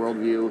of his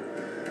worldview,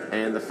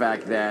 and the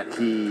fact that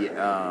he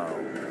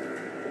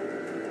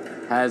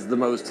has the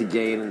most to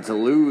gain and to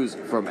lose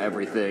from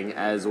everything,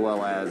 as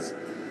well as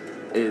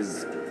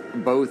is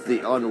both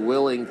the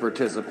unwilling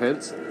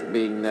participant,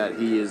 being that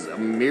he is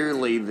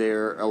merely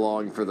there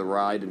along for the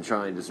ride and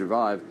trying to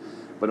survive,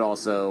 but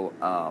also,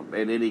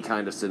 in any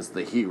kind of sense,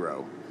 the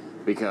hero,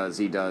 because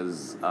he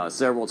does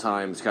several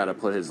times kind of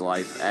put his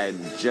life at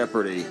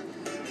jeopardy,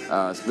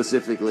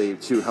 specifically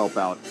to help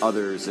out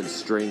others and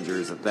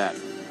strangers at that.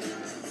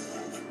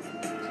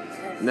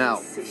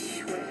 Now,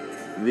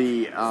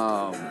 the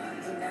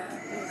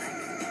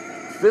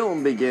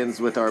film begins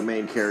with our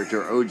main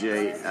character,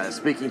 OJ,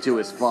 speaking to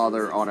his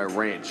father on a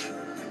ranch,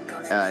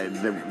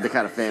 the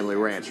kind of family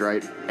ranch,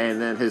 right?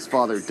 And then his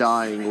father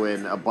dying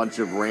when a bunch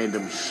of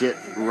random shit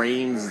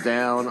rains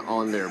down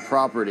on their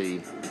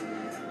property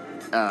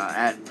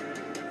at,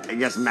 I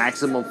guess,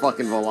 maximum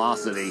fucking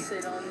velocity.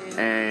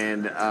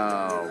 And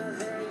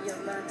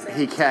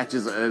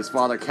his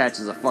father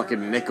catches a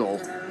fucking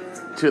nickel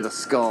to the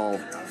skull.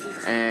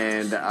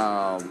 And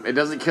it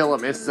doesn't kill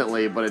him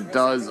instantly, but it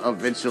does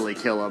eventually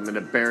kill him, and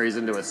it buries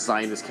into his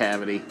sinus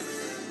cavity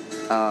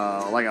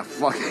like a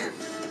fucking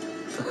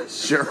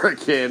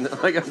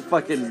shuriken, like a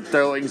fucking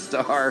throwing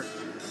star.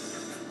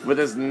 But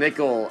this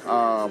nickel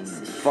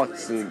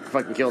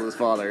fucking killed his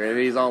father, and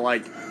he's all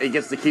like, he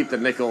gets to keep the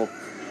nickel,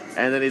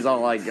 and then he's all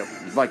like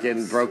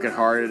fucking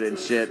brokenhearted and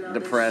shit,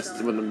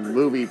 depressed when the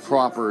movie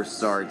proper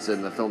starts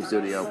in the film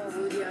studio.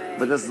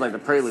 But this is like the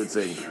prelude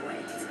scene.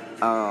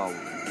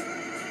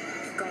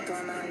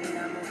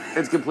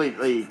 It's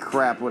completely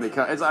crap when it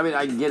comes. I mean,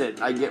 I get it.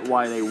 I get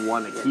why they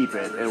want to keep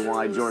it and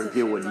why Jordan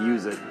Peele would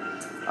use it.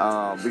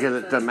 Because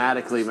it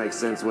thematically makes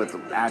sense with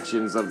the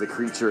actions of the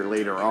creature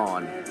later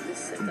on.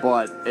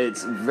 But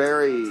it's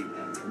very,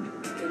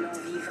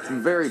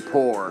 very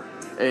poor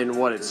in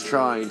what it's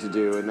trying to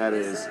do, and that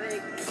is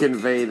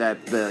convey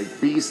that the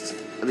beast,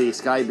 the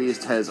Sky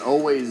Beast, has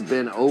always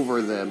been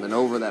over them and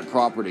over that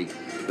property.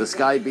 The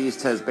Sky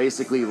Beast has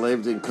basically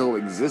lived in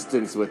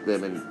coexistence with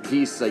them in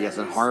peace, I guess,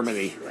 and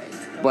harmony.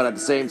 But at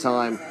the same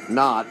time,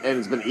 not, and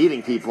it's been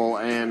eating people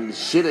and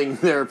shitting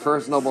their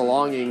personal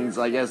belongings,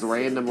 I guess,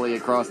 randomly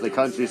across the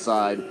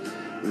countryside.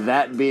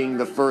 That being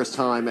the first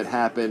time it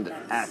happened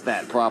at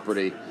that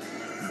property.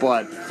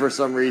 But for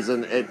some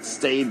reason, it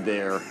stayed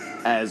there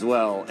as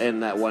well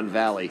in that one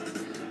valley.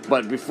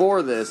 But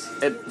before this,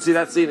 see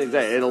that scene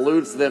today, it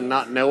alludes to them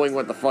not knowing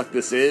what the fuck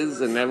this is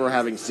and never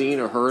having seen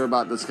or heard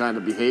about this kind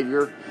of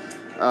behavior.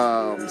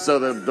 So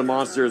the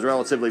monster is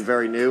relatively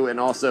very new, and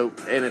also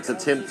in its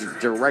attempt to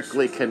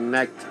directly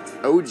connect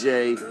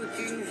OJ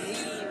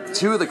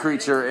to the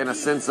creature in a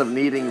sense of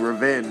needing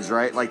revenge,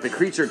 right? Like, the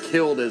creature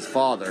killed his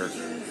father,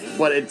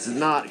 but it's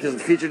not, because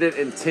the creature didn't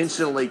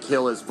intentionally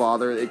kill his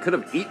father. It could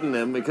have eaten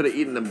them. It could have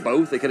eaten them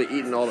both. It could have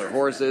eaten all their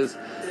horses.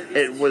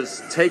 It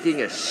was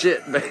taking a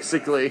shit,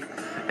 basically,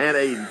 and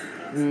a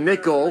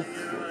nickel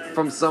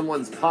from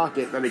someone's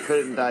pocket that it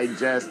couldn't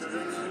digest.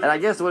 And I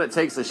guess when it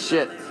takes a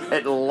shit,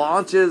 it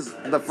launches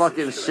the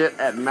fucking shit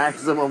at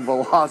maximum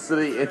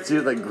velocity into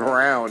the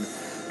ground.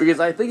 Because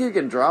I think you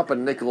can drop a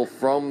nickel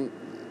from,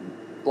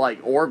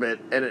 like,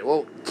 orbit and it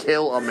won't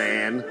kill a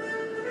man.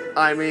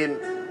 I mean,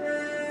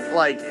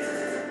 like,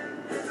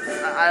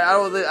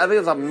 I think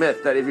it's a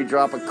myth that if you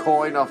drop a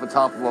coin off the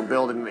top of a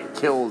building, it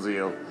kills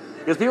you.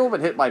 Because people have been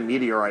hit by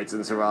meteorites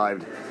and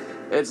survived.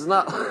 It's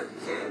not,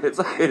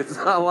 it's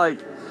not like,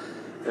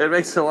 it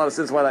makes a lot of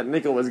sense why that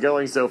nickel was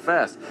going so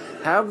fast.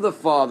 Have the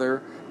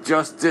father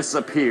just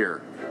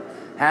disappear.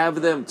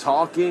 Have them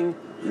talking,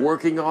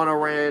 working on a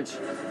ranch,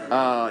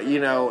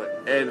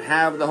 and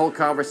have the whole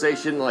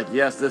conversation like,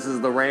 yes, this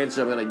is the ranch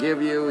I'm going to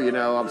give you,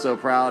 I'm so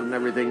proud and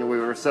everything, we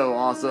were so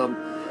awesome.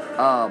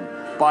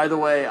 By the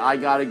way, I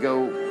got to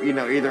go,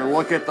 either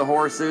look at the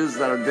horses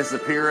that are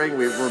disappearing,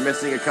 we're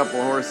missing a couple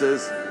of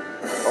horses,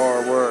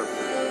 or we're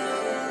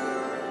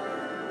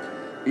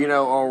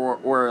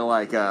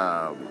like,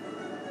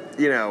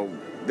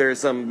 there's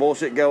some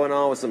bullshit going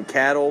on with some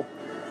cattle,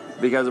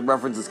 because it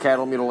references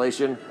cattle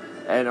mutilation,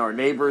 and our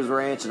neighbor's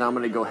ranch, and I'm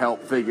going to go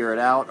help figure it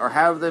out. Or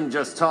have them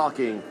just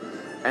talking,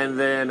 and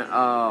then,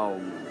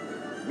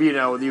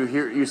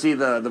 you see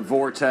the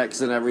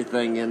vortex and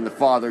everything, and the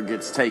father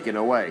gets taken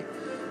away,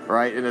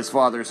 right? And his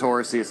father's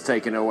horse gets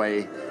taken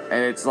away,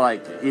 and it's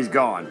like, he's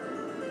gone.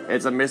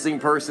 It's a missing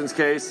persons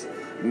case.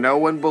 No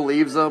one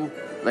believes him.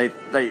 They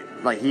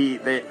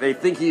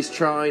think he's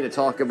trying to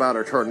talk about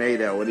a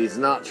tornado, and he's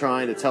not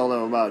trying to tell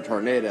them about a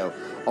tornado.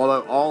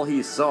 Although all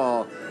he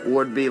saw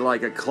would be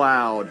like a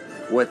cloud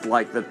with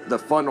like the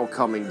funnel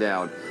coming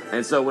down.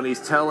 And so when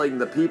he's telling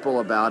the people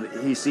about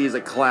it, he sees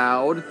a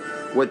cloud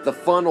with the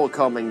funnel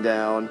coming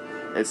down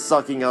and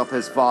sucking up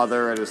his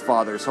father and his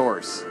father's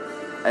horse.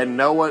 And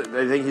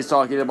they think he's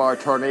talking about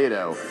a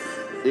tornado.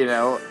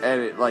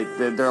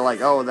 And they're like,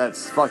 oh,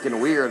 that's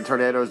fucking weird.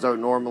 Tornadoes don't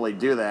normally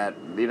do that.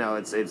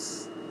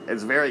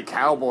 It's very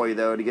cowboy,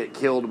 though, to get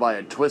killed by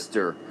a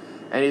twister.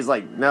 And he's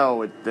like,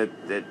 no,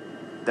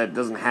 that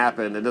doesn't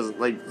happen. It doesn't,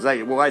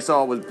 what I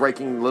saw was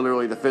breaking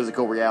literally the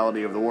physical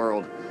reality of the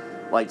world,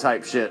 like,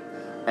 type shit.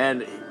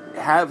 And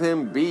have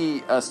him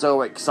be a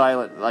stoic,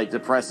 silent, like,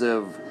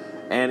 depressive,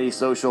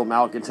 antisocial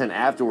malcontent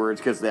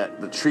afterwards, because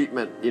the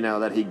treatment,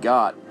 that he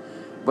got.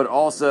 But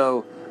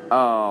also,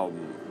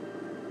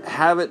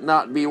 have it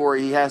not be where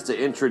he has to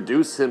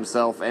introduce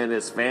himself and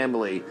his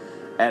family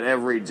at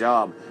every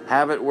job.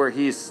 Have it where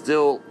he's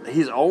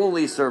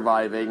only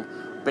surviving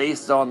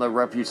based on the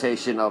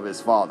reputation of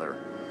his father.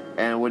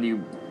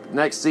 And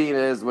next scene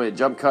is when it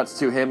jump cuts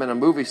to him in a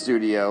movie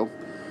studio,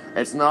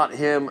 it's not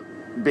him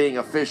being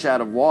a fish out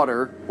of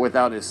water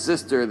without his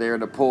sister there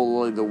to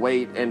pull the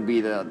weight and be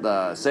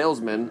the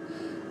salesman,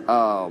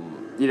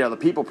 the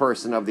people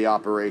person of the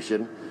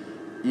operation.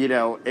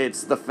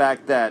 It's the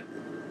fact that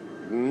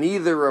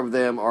neither of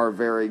them are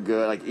very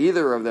good, like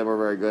either of them are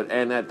very good,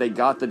 and that they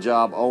got the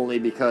job only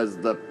because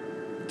the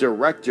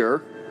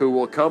director, who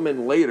will come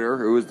in later,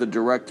 who is the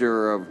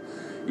director of,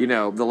 you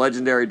know, the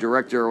legendary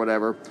director or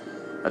whatever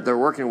that they're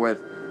working with,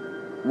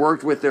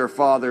 worked with their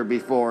father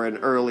before in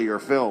earlier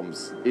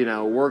films. You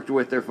know, worked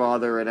with their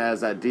father and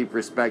has that deep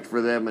respect for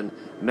them and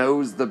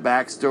knows the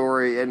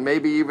backstory and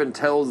maybe even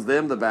tells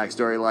them the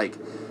backstory.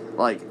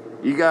 Like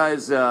you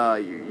guys,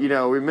 you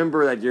know,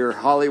 remember that you're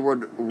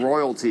Hollywood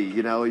royalty.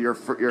 You know, your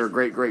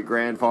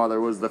great-great-grandfather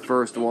was the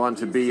first one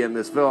to be in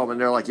this film. And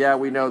they're like, yeah,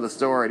 we know the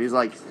story. And he's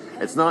like,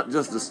 it's not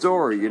just a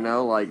story, you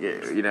know? Like,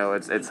 you know,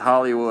 it's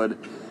Hollywood.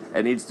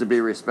 It needs to be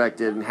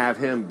respected, and have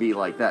him be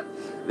like that.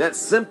 That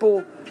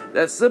simple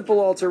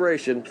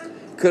alteration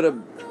could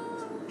have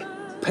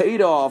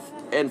paid off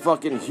and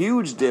fucking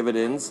huge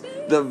dividends.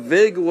 The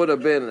VIG would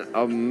have been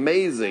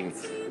amazing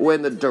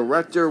when the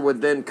director would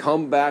then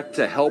come back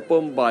to help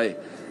him by,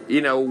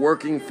 you know,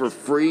 working for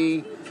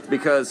free,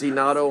 because he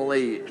not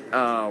only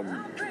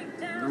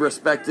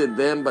respected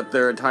them but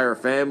their entire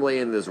family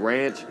and this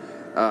ranch,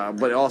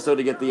 but also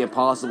to get the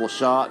impossible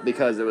shot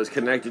because it was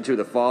connected to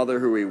the father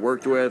who he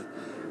worked with.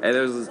 And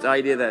there was this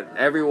idea that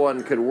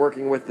everyone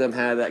working with them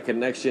had that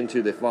connection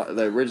to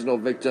the original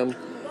victim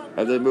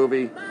of the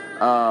movie,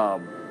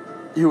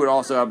 who would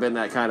also have been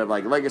that kind of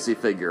like legacy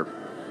figure.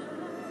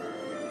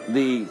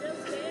 The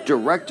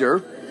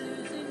director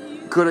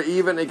could have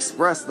even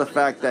expressed the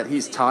fact that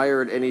he's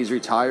tired and he's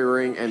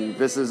retiring and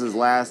this is his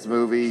last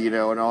movie, you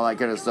know, and all that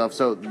kind of stuff.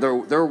 So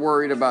they're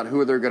worried about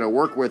who they're going to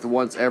work with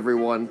once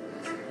everyone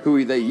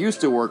who they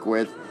used to work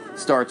with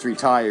starts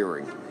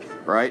retiring.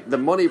 Right? The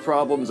money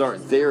problems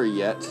aren't there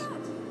yet,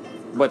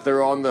 but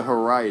they're on the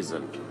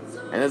horizon.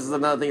 And this is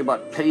another thing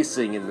about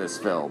pacing in this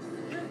film,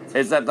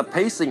 is that the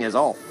pacing is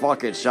all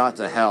fucking shot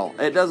to hell.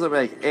 It doesn't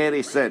make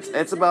any sense.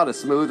 It's about as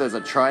smooth as a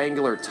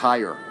triangular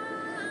tire.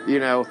 You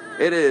know,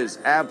 it is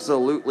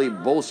absolutely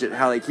bullshit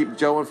how they keep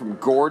going from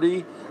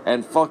Gordy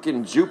and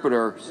fucking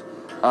Jupiter's,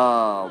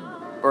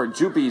 or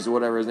Jupy's, or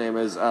whatever his name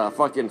is,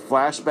 fucking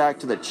flashback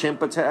to the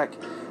chimp attack,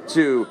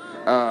 to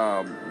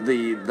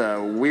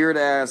the weird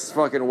ass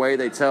fucking way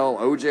they tell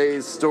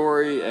OJ's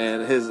story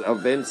and his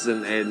events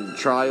and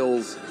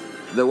trials,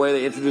 the way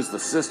they introduce the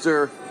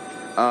sister,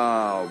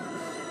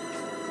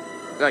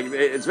 like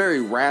it's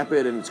very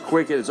rapid and it's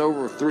quick and it's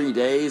over 3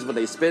 days, but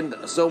they spend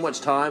so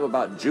much time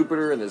about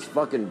Jupiter and this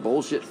fucking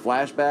bullshit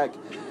flashback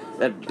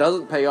that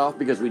doesn't pay off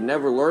because we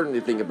never learn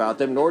anything about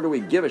them, nor do we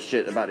give a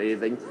shit about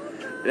anything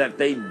that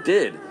they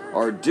did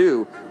or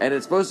do. And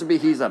it's supposed to be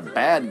he's a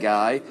bad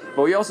guy,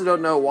 but we also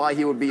don't know why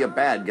he would be a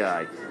bad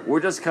guy. We're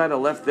just kind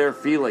of left there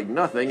feeling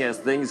nothing as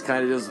things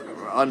kind of just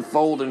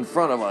unfold in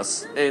front of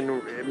us,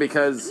 and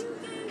because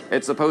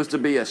it's supposed to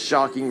be a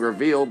shocking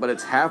reveal, but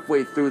it's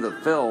halfway through the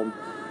film,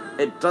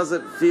 it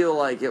doesn't feel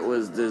like it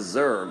was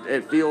deserved.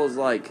 It feels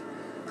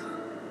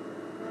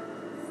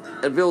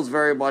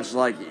very much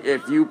like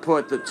if you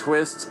put the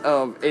twist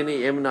of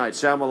any M. Night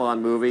Shyamalan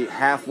movie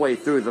halfway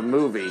through the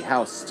movie,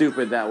 how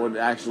stupid that would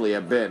actually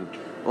have been.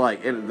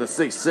 Like in The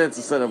Sixth Sense,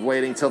 instead of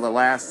waiting till the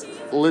last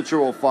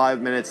literal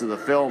 5 minutes of the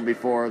film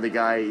before the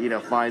guy, you know,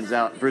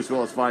 Bruce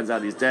Willis finds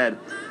out he's dead,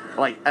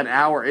 like an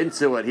hour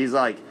into it, he's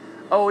like,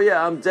 oh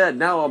yeah, I'm dead.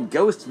 Now I'm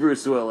Ghost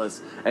Bruce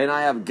Willis, and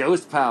I have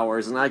ghost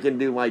powers, and I can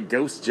do my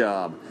ghost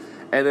job.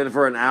 And then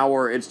for an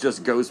hour, it's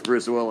just Ghost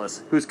Bruce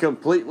Willis, who's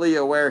completely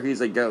aware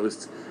he's a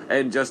ghost,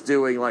 and just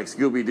doing, like,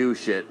 Scooby-Doo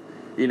shit.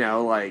 You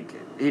know,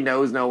 like, he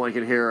knows no one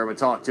can hear him and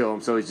talk to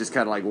him, so he's just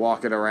kind of, like,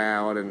 walking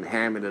around and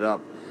hamming it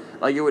up.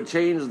 Like, it would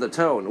change the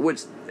tone,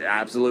 which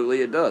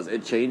absolutely it does.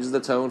 It changes the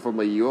tone from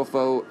a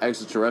UFO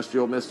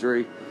extraterrestrial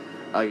mystery,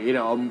 you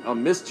know, a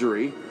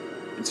mystery,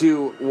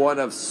 to one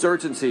of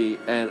certainty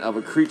and of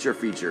a creature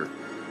feature,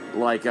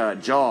 like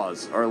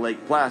Jaws or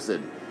Lake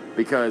Placid.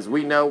 Because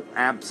we know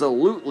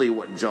absolutely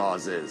what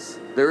Jaws is.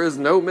 There is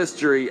no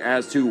mystery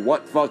as to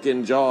what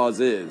fucking Jaws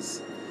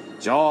is.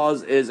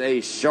 Jaws is a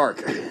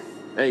shark.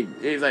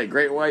 He's a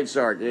great white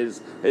shark.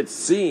 It's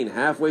seen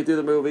halfway through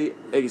the movie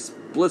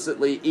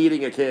explicitly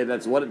eating a kid.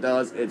 That's what it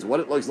does. It's what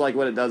it looks like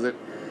when it doesn't.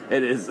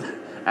 It is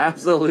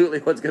absolutely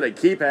what's going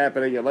to keep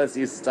happening unless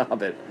you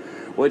stop it.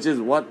 Which is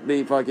what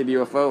the fucking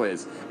UFO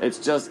is. It's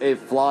just a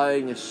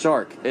flying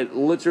shark. It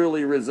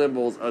literally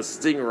resembles a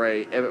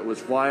stingray if it was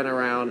flying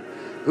around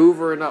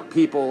hoovering up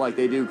people like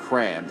they do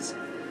crabs.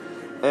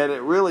 And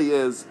it really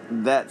is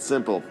that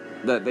simple,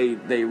 that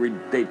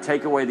they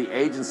take away the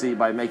agency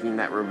by making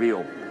that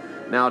reveal.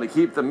 Now, to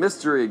keep the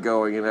mystery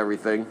going and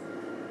everything,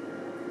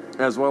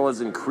 as well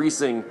as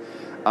increasing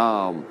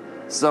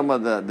some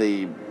of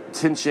the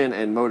tension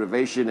and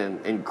motivation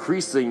and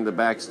increasing the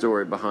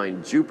backstory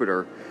behind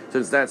Jupiter,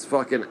 since that's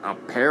fucking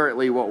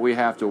apparently what we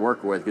have to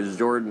work with, because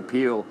Jordan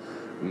Peele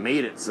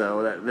made it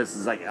so that this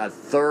is like a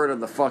third of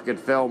the fucking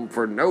film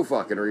for no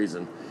fucking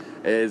reason,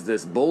 is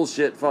this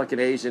bullshit fucking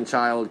Asian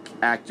child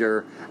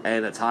actor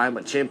and a time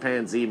a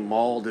chimpanzee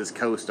mauled his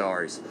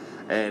co-stars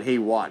and he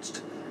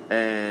watched,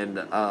 and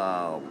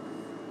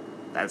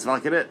that's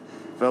fucking it.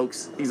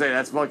 folks. He's like,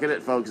 that's fucking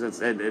it, folks. That's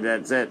it. And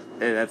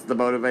that's the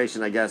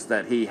motivation, I guess,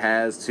 that he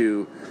has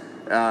to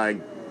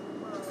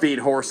feed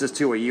horses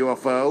to a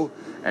UFO,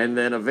 and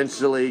then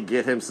eventually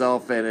get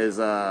himself and his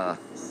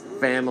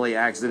family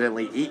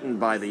accidentally eaten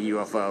by the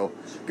UFO,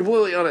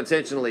 completely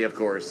unintentionally, of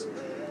course.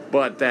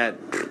 But that,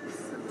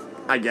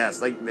 I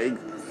guess,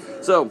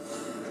 so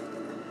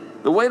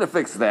the way to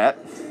fix that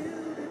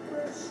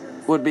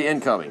would be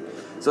incoming.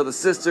 So the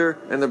sister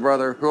and the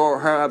brother who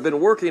have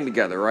been working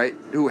together, right?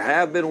 Who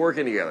have been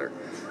working together.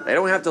 They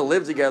don't have to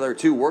live together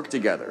to work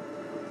together.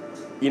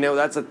 You know,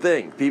 that's a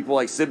thing. People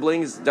like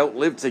siblings don't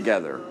live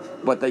together,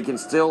 but they can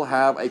still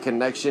have a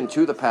connection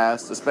to the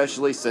past,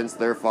 especially since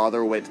their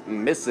father went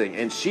missing.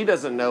 And she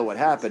doesn't know what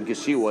happened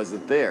because she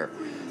wasn't there.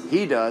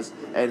 He does,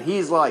 and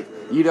he's like,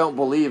 you don't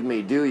believe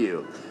me, do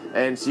you?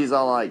 And she's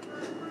all like,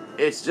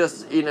 it's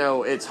just, you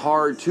know, it's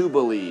hard to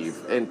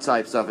believe and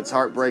type stuff. It's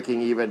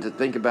heartbreaking even to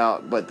think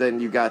about, but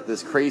then you got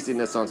this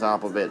craziness on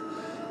top of it,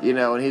 you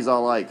know, and he's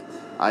all like,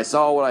 I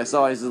saw what I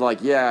saw. He's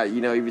like, yeah,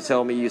 you know, if you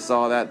tell me you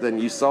saw that, then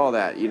you saw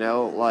that, you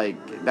know,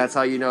 like, that's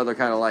how you know they're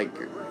kind of like,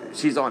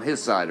 she's on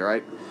his side,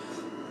 right?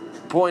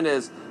 Point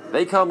is,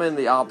 they come in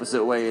the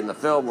opposite way in the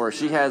film where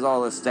she has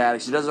all this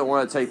static. She doesn't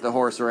want to take the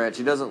horse ranch.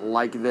 She doesn't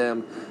like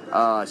them.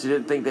 She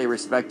didn't think they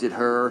respected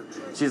her.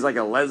 She's like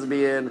a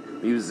lesbian,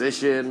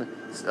 musician,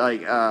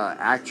 like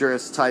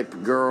actress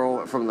type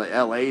girl from the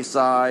LA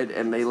side,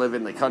 and they live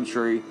in the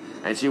country.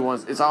 And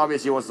it's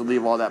obvious she wants to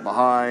leave all that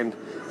behind.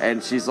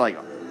 And she's like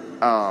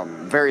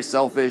very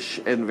selfish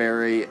and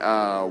very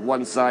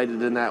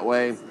one-sided in that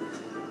way.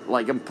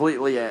 Like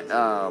completely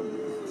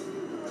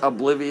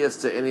oblivious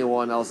to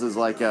anyone else's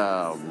like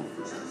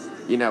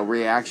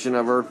reaction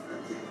of her.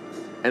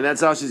 And that's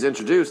how she's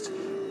introduced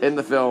in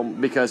the film,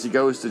 because she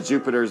goes to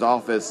Jupiter's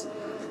office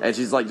and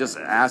she's like just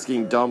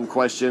asking dumb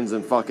questions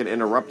and fucking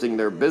interrupting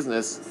their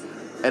business,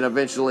 and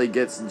eventually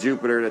gets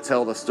Jupiter to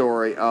tell the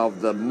story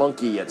of the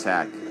monkey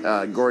attack,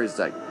 Gory's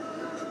attack.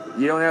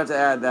 You don't have to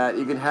add that.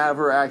 You can have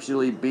her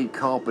actually be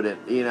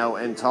competent,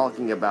 in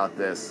talking about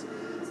this.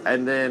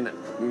 And then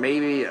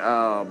maybe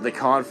the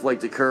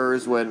conflict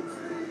occurs when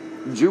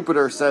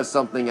Jupiter says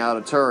something out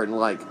of turn,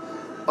 like,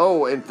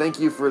 "Oh, and thank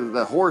you for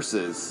the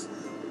horses,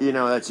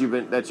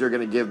 that you're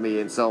gonna give me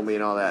and sell me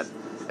and all that.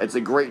 It's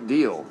a great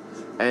deal."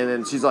 And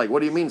then she's like, "What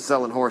do you mean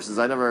selling horses?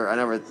 I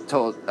never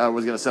told I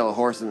was gonna sell a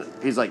horse." And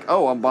he's like,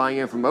 "Oh, I'm buying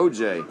it from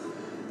OJ."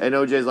 And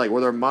OJ's like,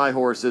 "Well, they're my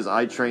horses.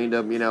 I trained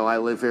them. I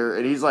live here."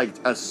 And he's like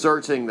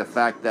asserting the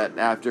fact that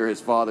after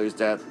his father's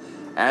death,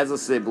 as a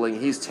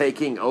sibling, he's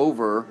taking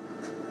over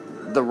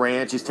the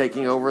ranch, he's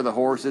taking over the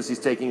horses, he's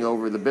taking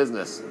over the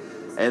business.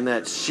 And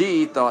that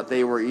she thought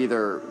they were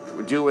either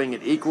doing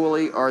it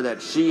equally or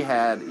that she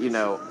had,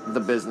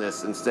 the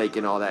business and stake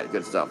and all that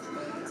good stuff.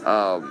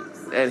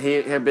 And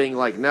him being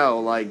like, "No,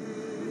 like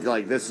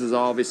this is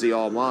obviously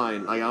all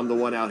mine. Like, I'm the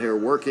one out here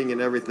working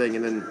and everything."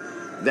 And then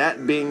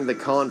that being the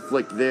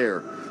conflict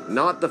there.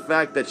 Not the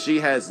fact that she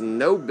has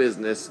no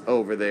business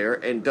over there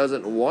and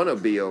doesn't want to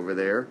be over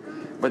there,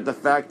 but the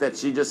fact that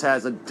she just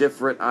has a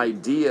different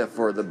idea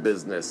for the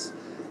business.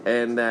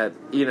 And that,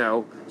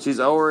 she's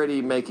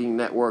already making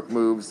network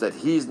moves that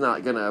he's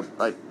not going to,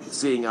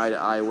 seeing eye to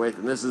eye with.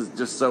 And this is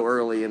just so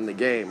early in the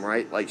game,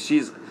 right? Like,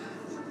 she's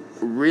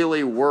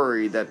really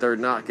worried that they're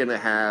not going to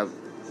have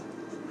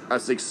a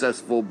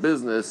successful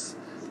business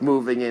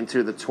moving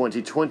into the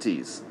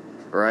 2020s,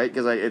 right?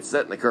 Because it's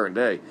set in the current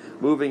day.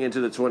 Moving into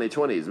the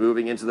 2020s,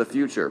 moving into the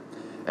future.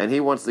 And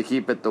he wants to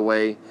keep it the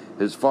way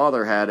his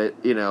father had it,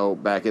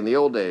 back in the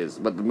old days.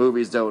 But the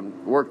movies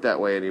don't work that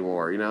way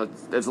anymore.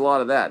 It's a lot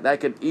of that. That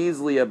could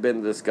easily have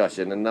been the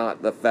discussion and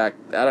not the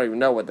fact. I don't even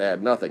know what they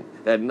had. Nothing.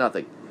 They had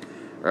nothing,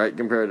 right,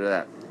 compared to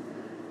that.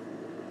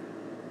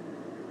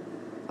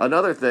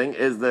 Another thing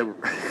is the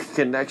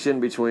connection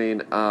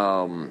between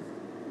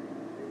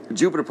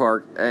Jupiter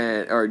Park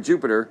or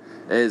Jupiter,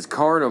 his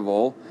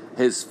carnival,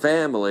 his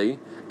family,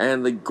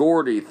 and the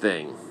Gordy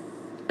thing,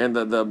 and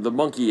the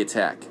monkey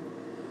attack.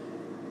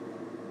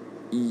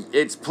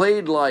 It's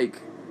played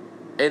like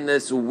in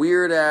this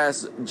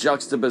weird-ass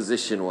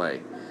juxtaposition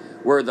way,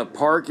 where the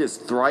park is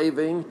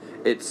thriving,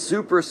 it's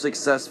super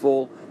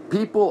successful,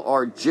 people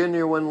are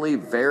genuinely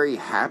very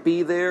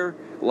happy there,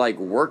 like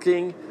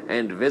working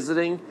and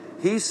visiting.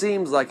 He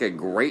seems like a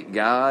great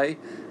guy.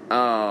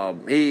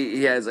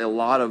 He has a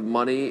lot of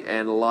money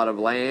and a lot of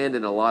land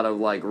and a lot of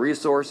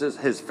resources.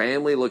 His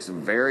family looks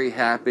very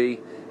happy.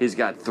 He's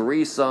got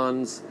 3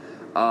 sons.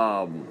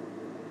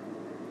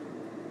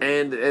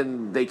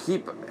 And they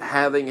keep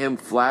having him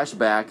flash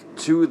back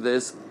to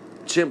this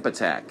chimp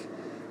attack,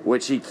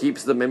 which he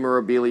keeps the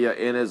memorabilia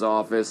in his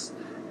office,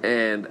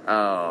 and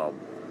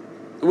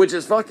which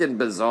is fucking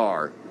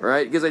bizarre,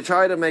 right? Because they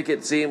try to make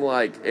it seem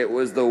like it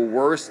was the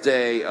worst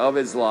day of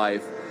his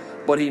life,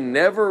 but he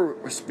never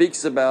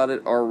speaks about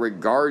it or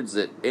regards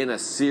it in a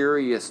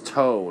serious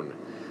tone.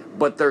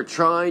 But they're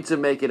trying to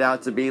make it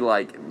out to be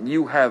like,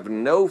 you have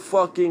no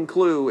fucking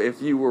clue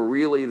if you were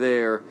really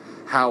there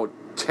how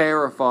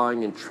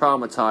terrifying and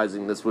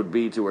traumatizing this would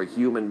be to a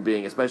human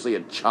being, especially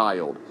a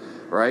child,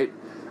 right?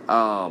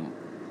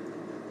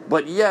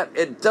 but yet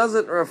it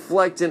doesn't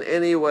reflect in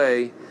any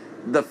way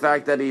the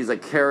fact that he's a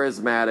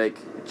charismatic,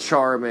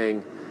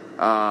 charming,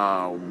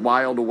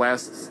 Wild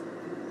West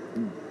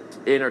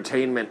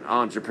entertainment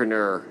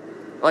entrepreneur.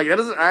 Like,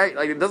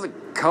 it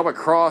doesn't come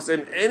across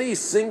in any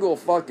single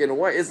fucking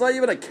way. It's not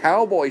even a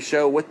cowboy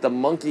show with the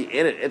monkey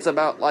in it. It's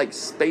about, like,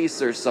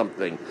 space or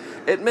something.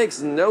 It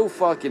makes no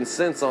fucking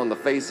sense on the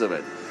face of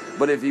it.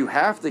 But if you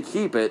have to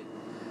keep it,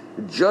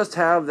 just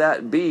have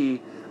that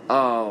be,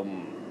 a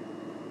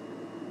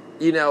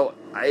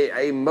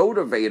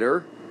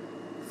motivator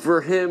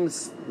for him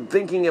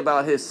thinking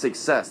about his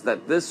success,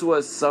 that this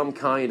was some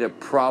kind of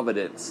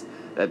providence,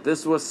 that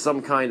this was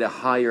some kind of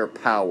higher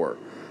power,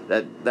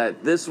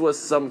 that this was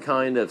some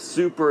kind of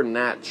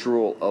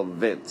supernatural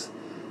event,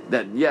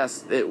 that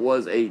yes, it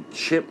was a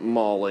chimp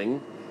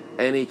mauling,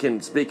 and he can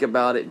speak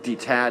about it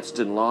detached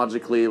and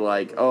logically,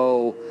 like,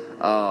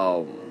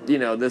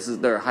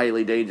 they're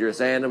highly dangerous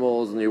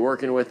animals, and you're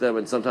working with them,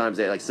 and sometimes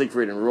they, like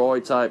Siegfried and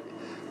Roy type,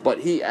 but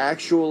he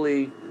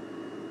actually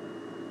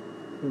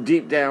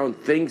deep down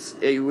thinks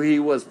he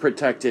was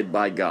protected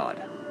by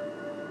God.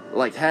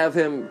 Like, have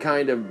him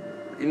kind of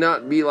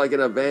not be like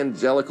an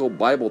evangelical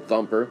Bible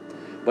thumper,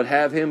 but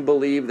have him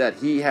believe that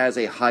he has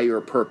a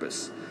higher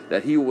purpose,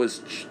 that he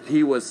was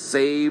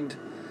saved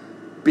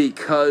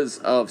because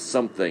of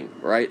something,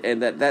 right?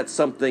 And that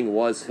something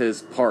was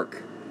his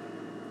park,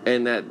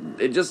 and that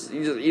it just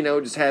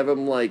have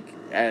him, like,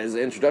 as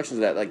an introduction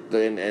to that, like,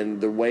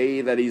 and the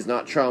way that he's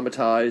not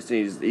traumatized,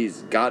 and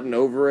he's gotten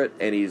over it,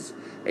 and he's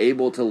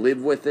able to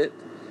live with it,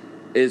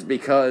 is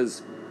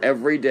because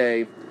every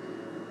day,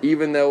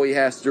 even though he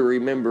has to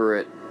remember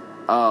it,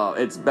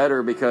 it's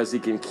better because he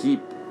can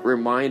keep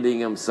reminding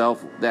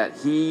himself that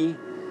he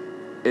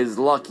is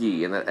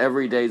lucky, and that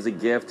every day is a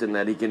gift, and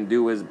that he can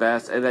do his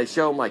best. And they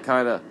show him, like,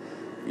 kind of,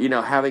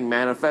 having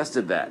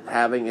manifested that,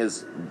 having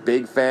his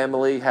big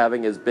family,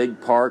 having his big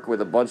park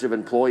with a bunch of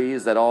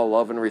employees that all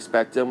love and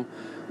respect him,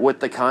 with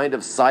the kind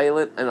of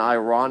silent and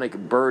ironic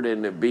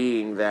burden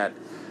being that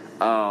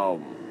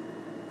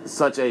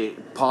such a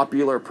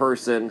popular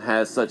person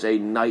has such a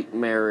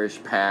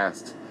nightmarish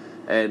past,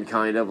 and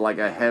kind of like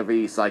a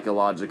heavy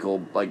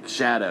psychological, like,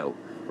 shadow,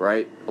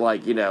 right?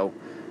 Like,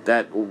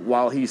 that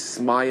while he's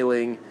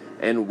smiling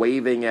and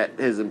waving at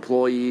his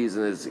employees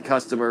and his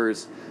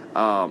customers,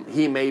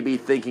 he may be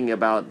thinking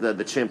about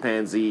the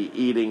chimpanzee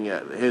eating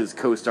his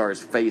co-star's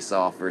face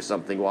off or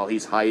something while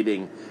he's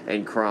hiding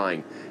and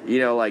crying.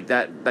 Like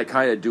that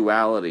kind of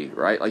duality,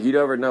 right? Like, you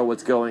never know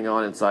what's going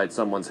on inside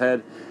someone's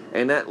head,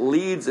 and that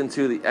leads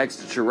into the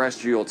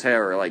extraterrestrial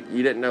terror. Like,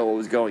 you didn't know what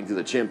was going through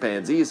the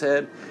chimpanzee's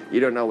head. You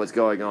don't know what's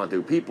going on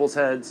through people's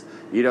heads.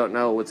 You don't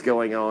know what's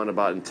going on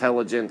about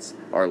intelligence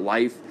or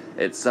life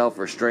itself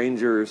or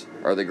strangers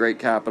or the great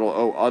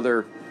capital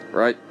other,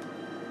 right?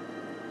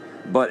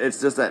 But it's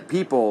just that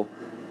people,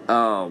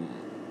 tend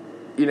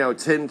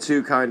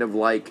to kind of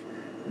like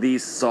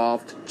these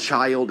soft,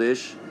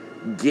 childish,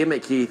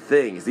 gimmicky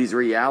things, these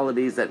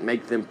realities that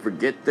make them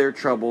forget their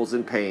troubles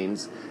and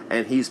pains,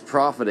 and he's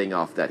profiting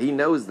off that. He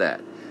knows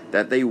that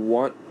they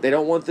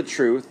don't want the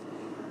truth,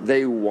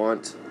 they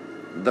want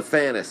the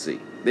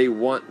fantasy, they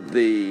want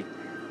the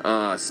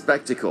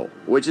spectacle,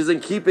 which is in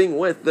keeping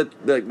with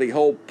the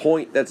whole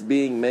point that's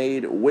being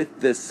made with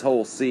this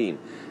whole scene,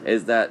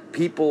 is that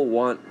people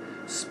want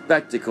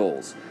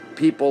spectacles,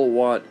 people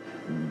want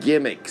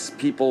gimmicks,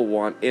 people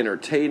want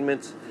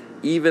entertainment,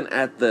 even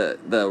at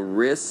the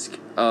risk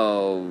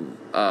of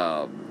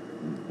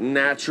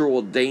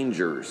natural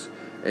dangers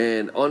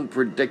and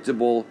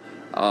unpredictable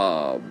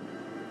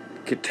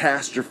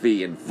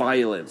catastrophe and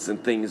violence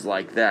and things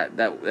like that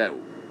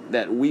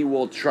we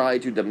will try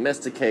to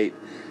domesticate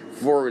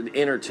for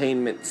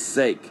entertainment's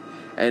sake.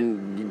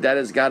 And that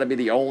has got to be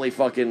the only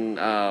fucking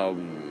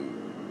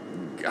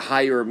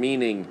higher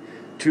meaning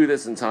to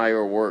this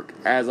entire work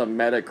as a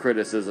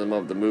meta-criticism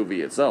of the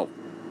movie itself,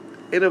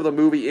 and of the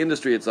movie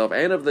industry itself,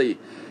 and of the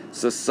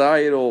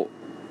societal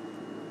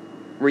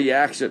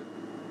reaction,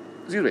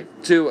 to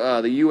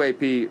the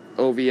UAP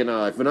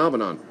OVNI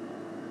phenomenon.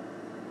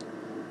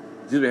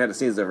 Excuse me, I had to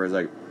sneeze there for a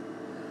second.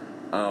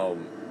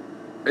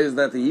 Is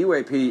that the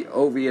UAP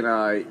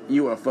OVNI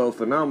UFO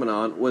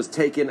phenomenon was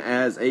taken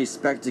as a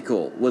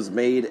spectacle, was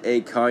made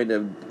a kind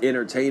of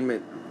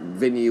entertainment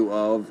venue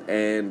of,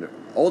 and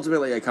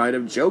ultimately a kind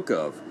of joke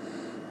of,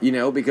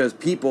 because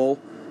people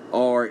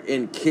are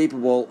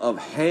incapable of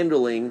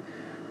handling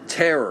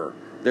terror.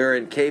 They're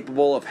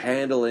incapable of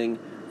handling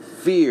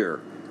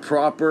fear,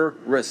 proper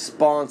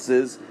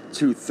responses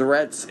to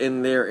threats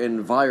in their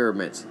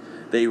environment.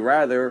 They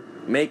rather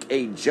make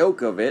a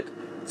joke of it,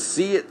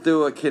 see it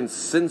through a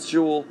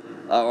consensual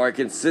or a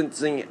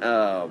consenting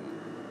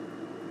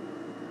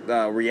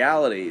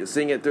reality,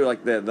 seeing it through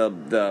like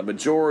the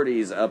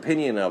majority's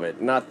opinion of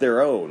it, not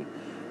their own,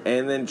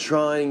 and then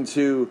trying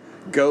to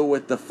go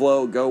with the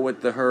flow, go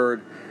with the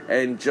herd,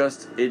 and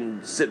just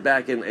sit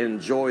back and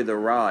enjoy the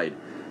ride,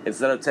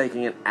 instead of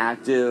taking an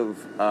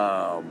active,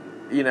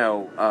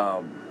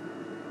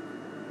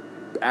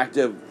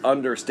 active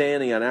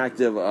understanding, an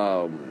active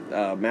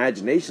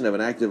imagination of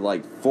an active,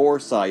 like,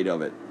 foresight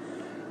of it.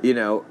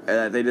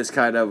 and they just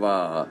kind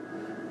of,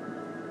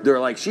 they're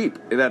like sheep.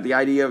 And that the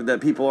idea of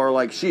that people are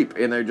like sheep,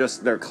 and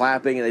they're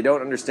clapping, and they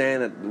don't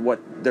understand that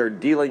what they're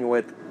dealing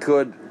with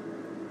could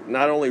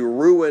not only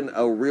ruin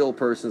a real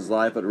person's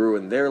life, but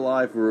ruin their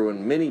life,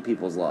 ruin many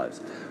people's lives,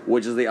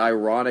 which is the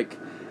ironic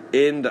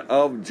end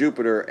of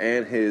Jupiter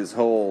and his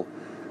whole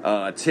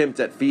attempt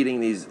at feeding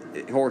these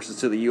horses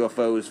to the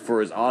UFOs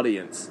for his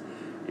audience,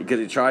 because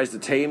he tries to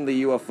tame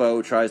the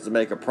UFO, tries to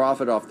make a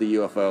profit off the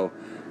UFO,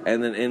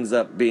 and then ends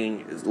up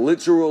being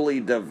literally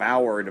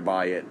devoured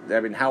by it. I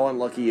mean, how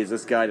unlucky is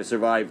this guy to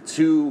survive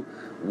 2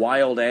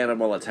 wild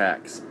animal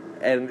attacks?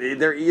 And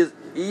there is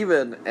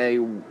even a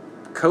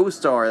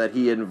co-star that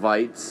he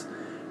invites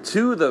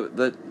to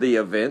the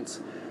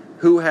event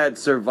who had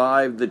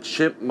survived the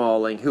chimp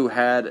mauling, who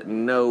had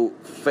no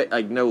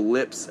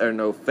lips or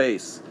no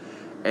face,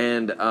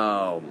 and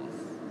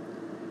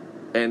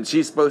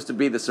she's supposed to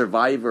be the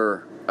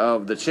survivor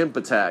of the chimp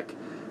attack,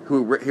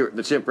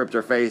 the chimp ripped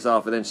her face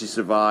off, and then she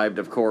survived,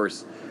 of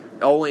course,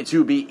 only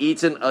to be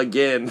eaten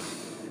again,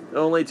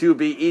 only to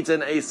be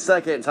eaten a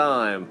second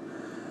time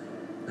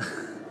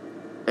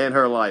in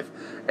her life.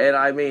 And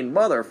I mean,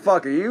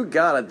 motherfucker, you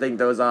gotta think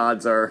those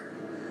odds are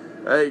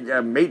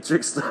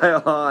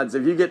Matrix-style odds.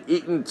 If you get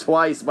eaten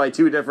twice by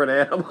 2 different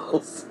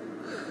animals,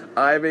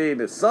 I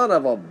mean, son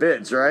of a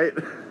bitch, right?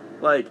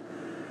 Like,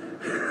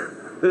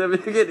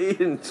 if you get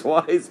eaten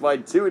twice by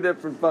 2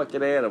 different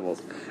fucking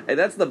animals. And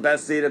that's the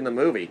best scene in the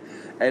movie.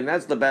 And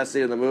that's the best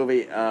scene in the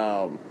movie,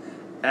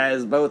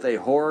 as both a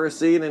horror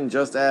scene and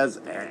just as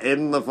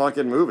in the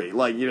fucking movie.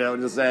 Like,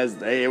 just as,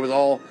 hey, it was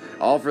all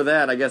for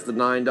that. I guess the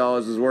 $9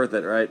 was worth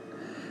it, right?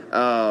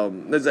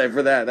 Let's say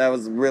for that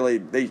was really,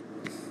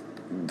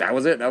 that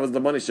was it. That was the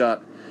money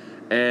shot.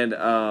 And,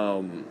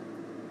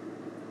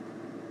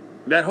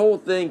 that whole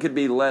thing could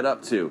be led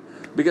up to.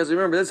 Because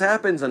remember, this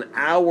happens an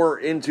hour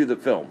into the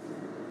film.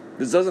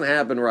 This doesn't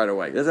happen right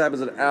away. This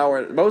happens an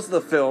hour. Most of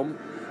the film,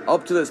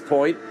 up to this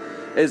point,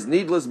 is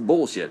needless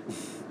bullshit.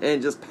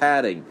 And just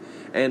padding.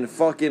 And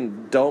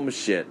fucking dumb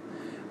shit.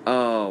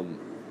 Up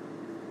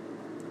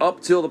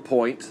till the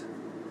point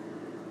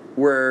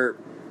where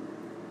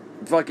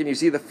fucking you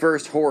see the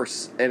first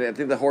horse, and I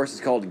think the horse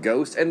is called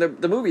Ghost, and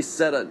the movie's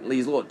set up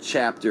these little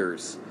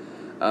chapters,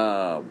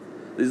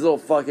 these little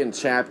fucking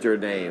chapter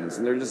names,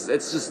 and it's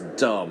just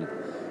dumb.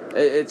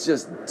 It's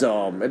just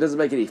dumb. It doesn't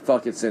make any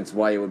fucking sense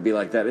why it would be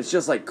like that. It's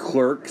just like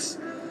Clerks.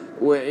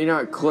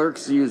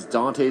 Clerks used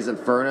Dante's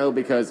Inferno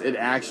because it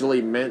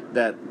actually meant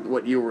that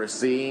what you were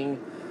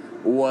seeing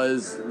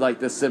was like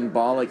the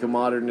symbolic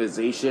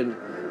modernization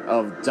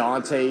of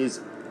Dante's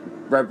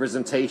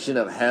representation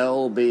of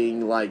hell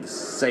being like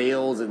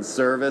sales and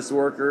service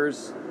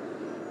workers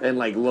and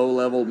like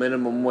low-level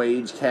minimum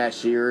wage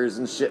cashiers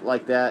and shit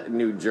like that in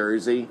New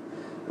Jersey.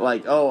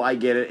 Like, oh, I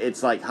get it.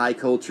 It's like high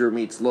culture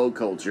meets low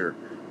culture,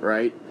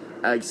 right?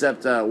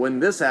 Except when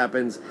this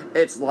happens,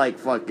 it's like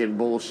fucking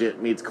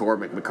bullshit meets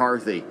Cormac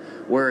McCarthy,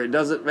 where it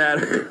doesn't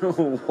matter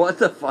what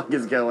the fuck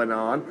is going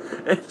on.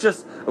 It's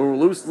just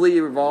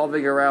loosely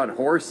revolving around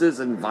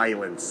horses and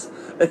violence.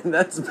 And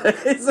that's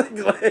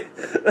basically,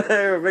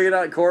 we're figuring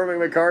out Cormac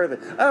McCarthy.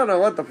 I don't know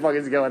what the fuck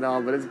is going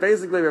on, but it's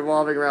basically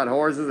revolving around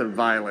horses and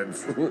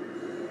violence.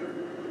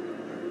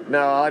 No,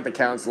 I like The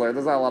Counselor.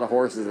 There's not a lot of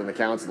horses in The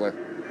Counselor.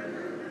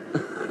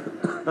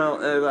 Well,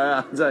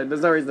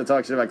 there's no reason to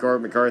talk shit about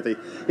Cormac McCarthy.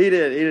 He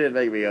didn't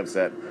make me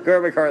upset.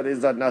 Cormac McCarthy's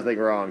done nothing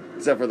wrong,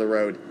 except for the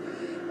road.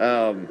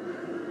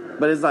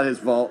 But it's not his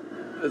fault.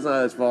 It's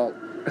not his fault.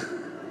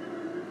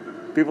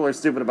 People are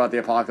stupid about the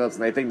apocalypse,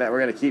 and they think that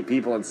we're going to keep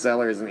people in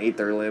cellars and eat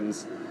their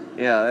limbs.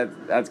 Yeah,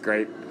 that's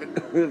great.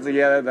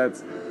 Yeah,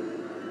 that's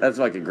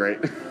fucking great.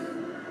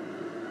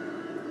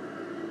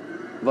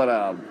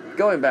 But,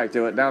 going back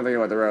to it, now I'm thinking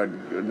about the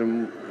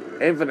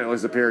road. Infinitely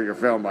superior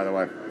film, by the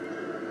way.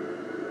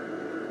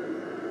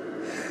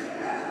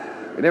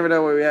 You never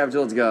know what we have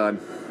till it's gone.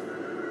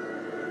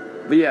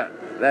 But yeah,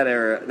 that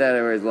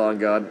era is long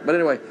gone. But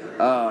anyway,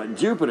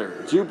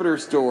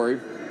 Jupiter's story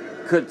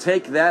could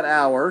take that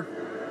hour,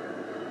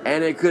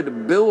 and it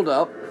could build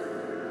up,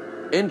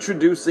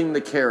 introducing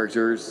the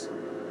characters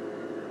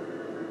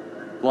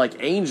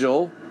like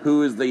Angel,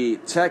 who is the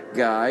tech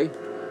guy,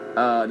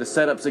 to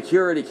set up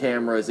security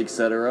cameras,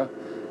 etc.,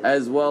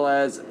 as well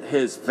as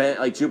his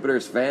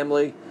Jupiter's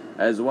family,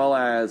 as well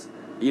as,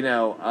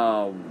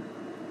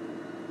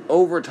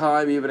 over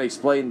time even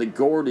explain the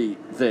Gordy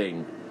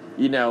thing.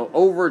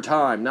 Over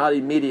time, not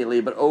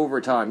immediately, but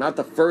over time. Not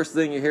the first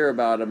thing you hear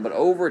about him, but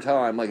over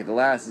time, like at the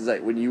last is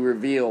like when you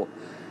reveal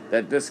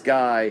that this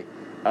guy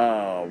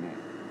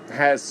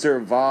has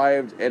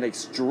survived an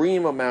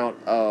extreme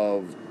amount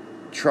of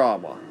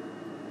trauma.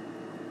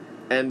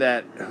 And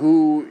that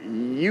who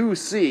you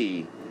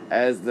see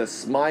as the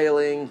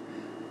smiling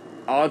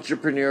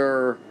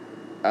entrepreneur,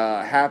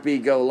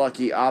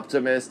 happy-go-lucky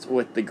optimist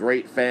with the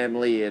great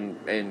family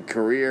and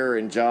career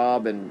and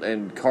job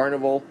and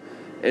carnival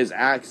is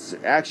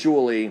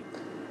actually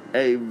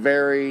a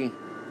very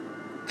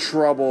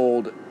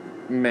troubled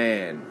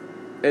man.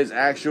 Is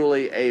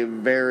actually a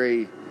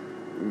very,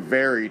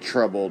 very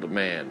troubled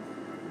man.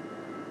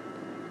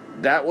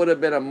 That would have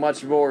been a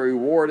much more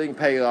rewarding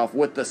payoff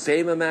with the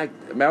same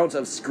amount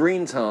of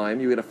screen time.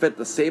 You would have fit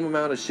the same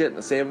amount of shit and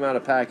the same amount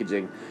of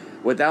packaging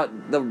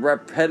without the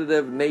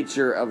repetitive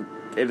nature of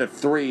in the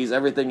threes.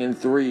 Everything in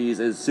threes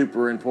is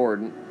super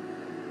important.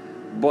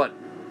 But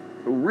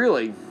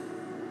really,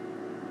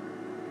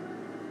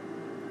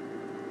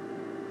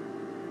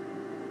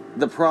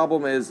 the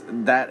problem is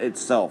that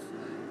itself.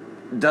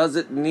 Does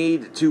it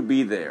need to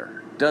be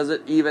there? Does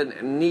it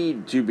even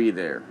need to be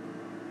there?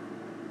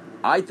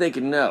 I think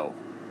no.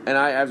 And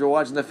after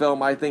watching the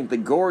film, I think the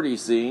Gordy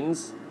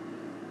scenes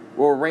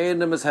were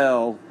random as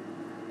hell.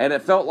 And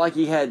it felt like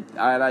he had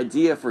an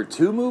idea for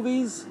 2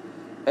 movies.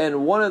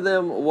 And one of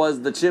them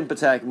was the Chimp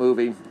Attack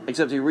movie.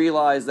 Except he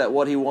realized that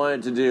what he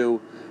wanted to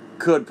do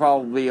could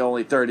probably be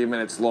only 30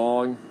 minutes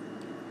long.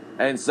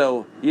 And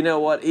so, you know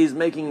what? He's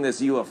making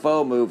this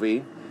UFO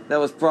movie that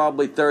was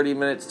probably 30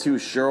 minutes too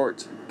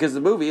short. Because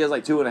the movie is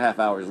like 2.5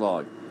 hours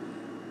long.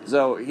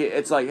 So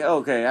it's like,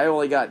 okay, I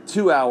only got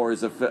 2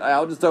 hours of...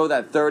 I'll just throw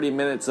that 30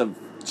 minutes of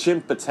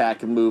Chimp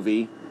Attack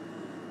movie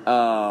that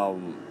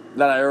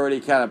I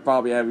already kind of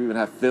probably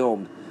have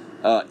filmed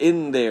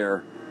in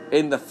there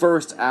in the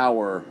first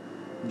hour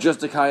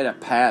just to kind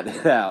of pad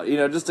it out. You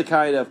know, just to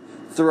kind of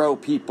throw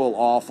people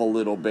off a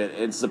little bit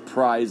and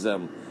surprise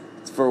them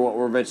for what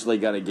we're eventually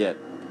going to get.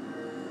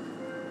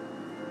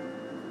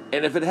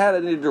 And if it had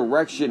any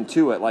direction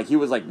to it, like he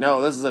was like, no,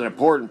 this is an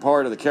important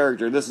part of the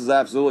character. This is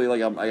absolutely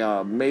like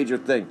a major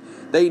thing.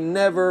 They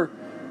never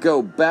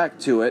go back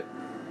to it.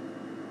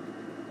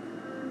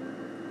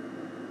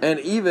 And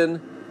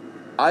even,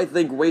 I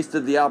think,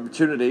 wasted the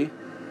opportunity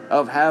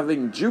of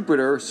having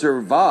Jupiter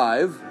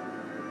survive,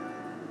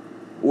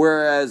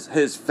 whereas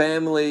his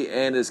family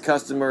and his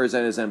customers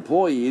and his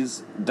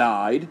employees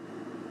died.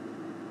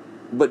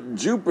 But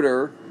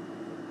Jupiter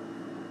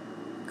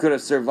could have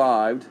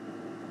survived.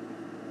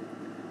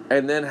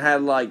 And then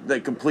had, like,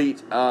 the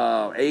complete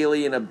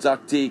alien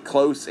abductee,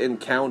 close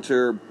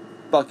encounter,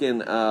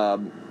 fucking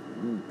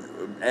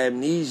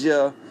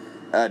amnesia,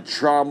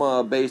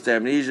 trauma-based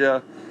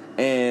amnesia.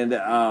 And,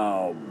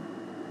 hell,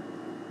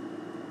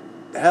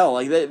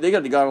 like, they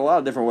could have gone a lot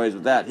of different ways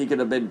with that. He could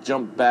have been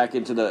jumped back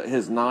into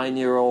his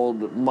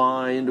 9-year-old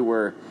mind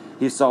where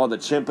he saw the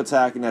chimp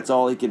attack, and that's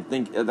all he can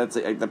think. That's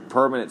the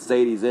permanent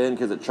state he's in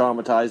because it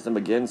traumatized him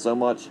again so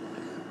much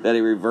that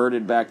he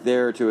reverted back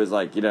there to his,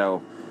 like, you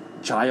know,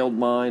 child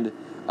mind.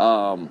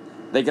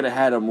 They could have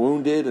had him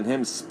wounded and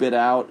him spit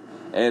out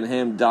and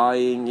him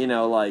dying, you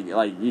know, like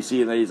you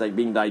see that he's like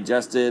being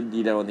digested,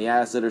 you know, in the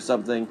acid or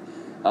something.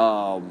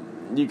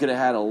 You could have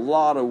had a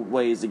lot of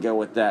ways to go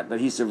with that.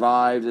 That he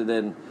survived and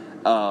then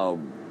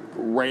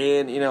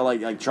ran, you know,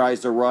 like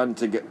tries to run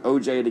to get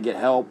OJ to get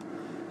help,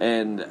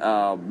 and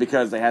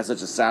because they have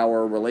such a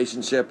sour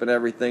relationship and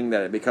everything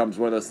that it becomes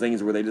one of those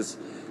things where they just,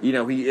 you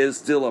know, he is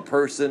still a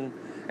person.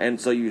 And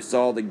so you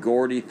saw the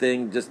Gordy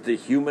thing just to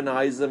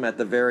humanize him at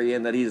the very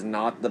end, that he's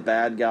not the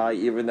bad guy,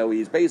 even though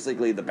he's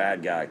basically the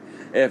bad guy,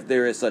 if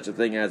there is such a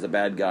thing as a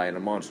bad guy in a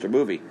monster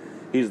movie.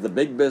 He's the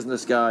big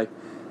business guy.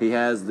 He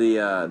has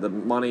the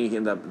money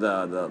and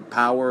the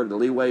power, the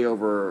leeway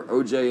over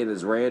OJ and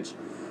his ranch,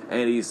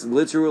 and he's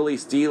literally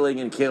stealing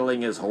and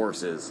killing his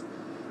horses.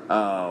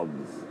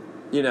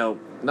 You know,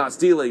 not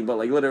stealing, but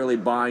like literally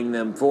buying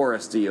them for a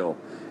steal,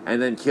 and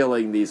then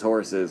killing these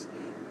horses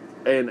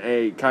in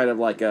a kind of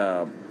like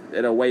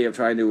in a way of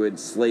trying to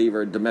enslave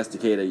or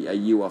domesticate a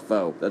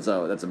UFO. That's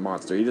a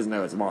monster. He doesn't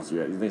know it's a monster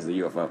yet. He thinks it's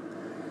a UFO.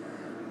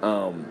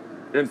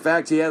 In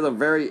fact, he has a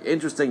very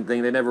interesting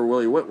thing they never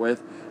really went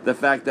with. The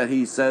fact that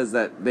he says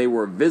that they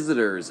were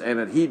visitors and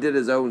that he did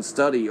his own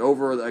study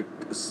over a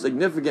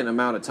significant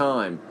amount of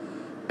time,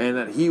 and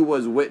that he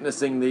was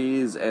witnessing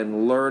these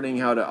and learning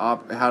how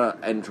to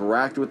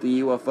interact with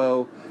the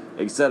UFO,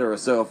 etc.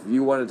 So if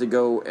you wanted to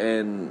go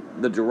in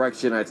the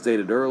direction I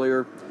stated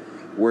earlier,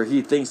 where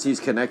he thinks he's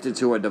connected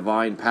to a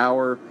divine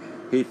power,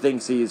 he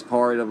thinks he's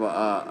part of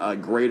a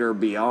greater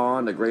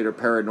beyond, a greater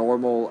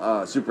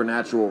paranormal,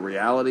 supernatural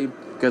reality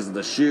because of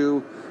the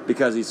shoe,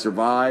 because he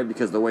survived,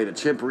 because of the way the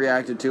chimp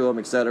reacted to him,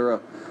 etc.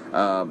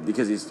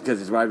 Because he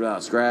survived without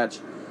a scratch.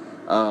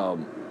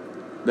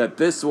 That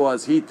this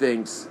was, he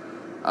thinks,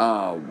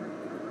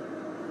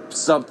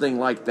 something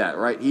like that,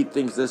 right? He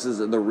thinks this is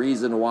the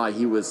reason why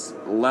he was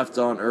left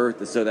on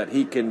Earth, so that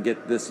he can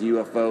get this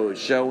UFO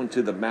shown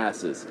to the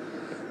masses.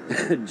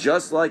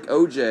 Just like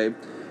OJ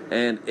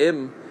and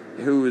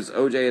who's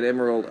OJ and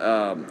Emerald,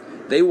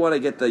 they want to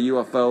get the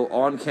UFO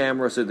on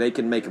camera so they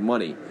can make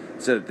money,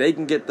 so that they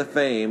can get the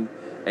fame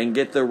and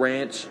get the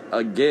ranch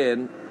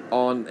again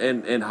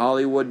in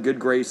Hollywood good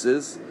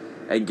graces,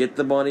 and get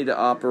the money to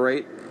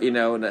operate, you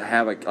know, and to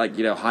have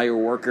hire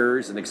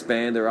workers and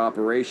expand their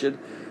operation.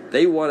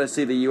 They want to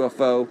see the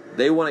UFO.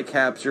 They want to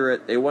capture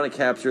it. They want to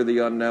capture the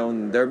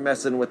unknown. They're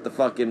messing with the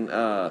fucking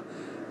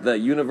the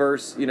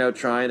universe, you know,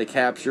 trying to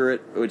capture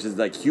it, which is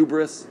like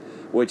hubris,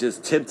 which is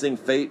tempting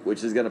fate,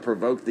 which is going to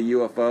provoke the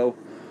UFO.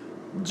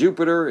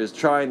 Jupiter is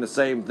trying the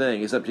same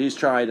thing, except he's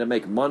trying to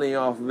make money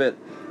off of it.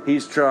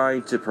 He's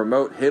trying to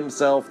promote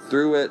himself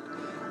through it.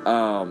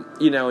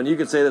 And you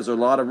could say there's a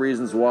lot of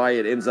reasons why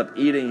it ends up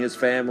eating his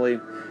family,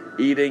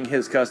 eating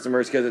his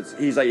customers, because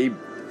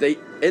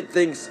it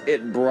thinks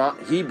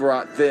he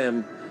brought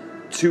them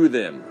to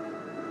them,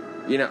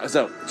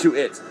 so to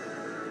it.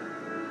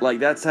 Like,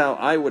 that's how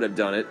I would have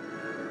done it.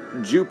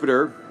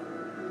 Jupiter,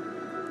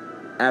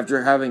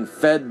 after having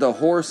fed the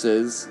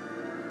horses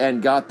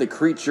and got the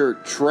creature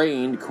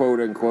trained, quote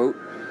unquote,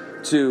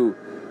 to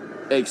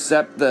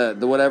accept the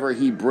whatever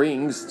he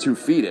brings to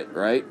feed it,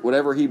 right?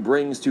 Whatever he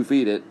brings to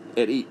feed it,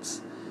 it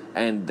eats.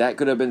 And that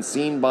could have been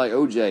seen by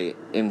OJ,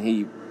 and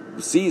he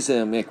sees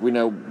him, like we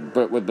know,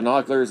 but with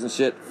binoculars and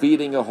shit,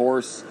 feeding a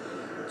horse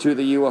to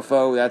the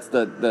UFO. That's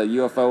the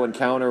UFO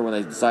encounter when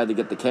they decide to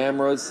get the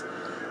cameras.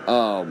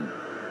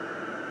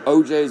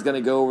 OJ is going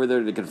to go over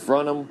there to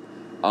confront him.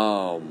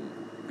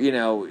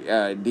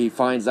 He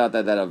finds out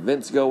that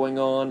event's going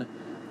on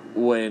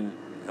when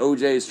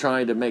OJ is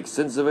trying to make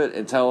sense of it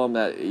and tell him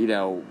that,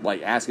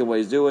 ask him what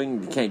he's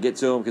doing. You can't get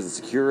to him because of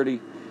security.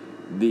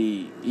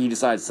 He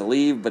decides to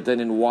leave, but then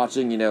in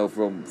watching,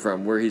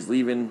 from where he's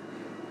leaving,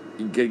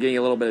 getting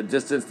a little bit of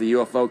distance, the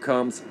UFO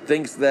comes,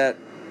 thinks that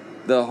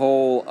the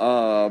whole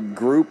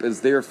group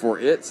is there for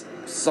it,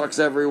 sucks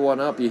everyone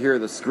up. You hear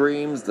the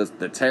screams,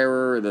 the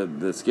terror,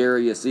 the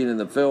scariest scene in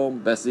the film,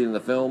 best scene in the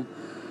film.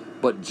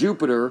 But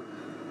Jupiter,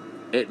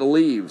 it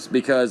leaves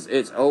because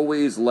it's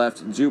always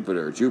left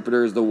Jupiter.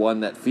 Jupiter is the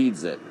one that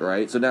feeds it,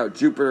 right? So now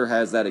Jupiter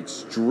has that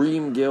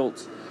extreme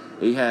guilt.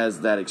 He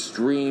has that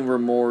extreme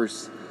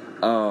remorse.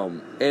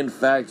 In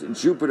fact,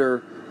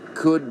 Jupiter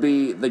could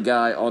be the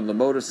guy on the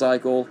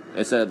motorcycle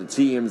instead of the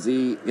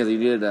TMZ because he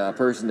needed a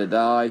person to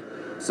die.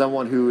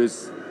 Someone who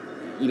is,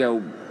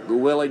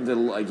 willing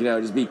to,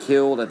 just be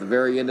killed at the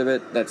very end of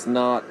it. That's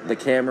not the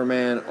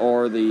cameraman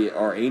or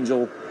our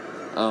angel,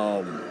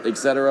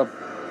 etc.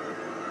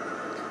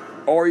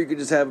 Or you could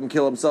just have him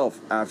kill himself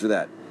after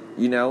that,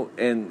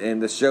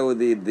 and to show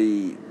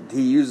he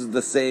uses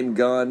the same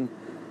gun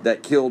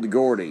that killed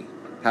Gordy.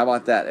 How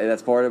about that? And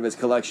that's part of his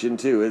collection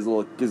too. His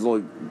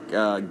little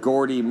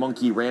Gordy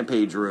monkey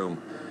rampage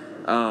room.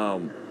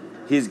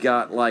 He's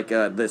got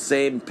the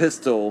same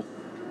pistol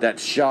that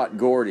shot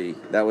Gordy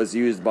that was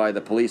used by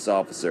the police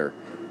officer,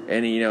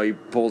 and he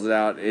pulls it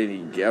out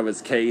and he of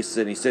his case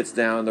and he sits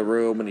down in the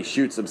room and he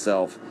shoots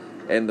himself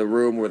in the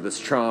room with this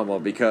trauma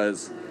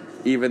because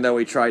even though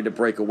he tried to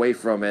break away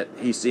from it,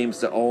 he seems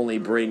to only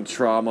bring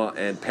trauma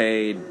and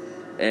pain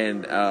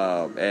and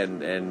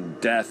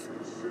death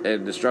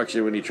and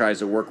destruction when he tries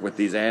to work with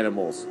these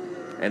animals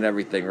and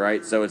everything,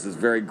 right? So it's this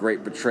very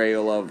great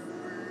portrayal of,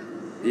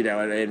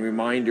 and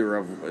reminder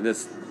of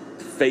this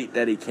fate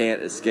that he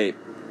can't escape,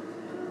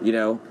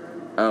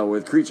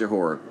 with creature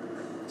horror.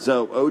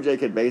 So OJ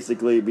could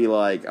basically be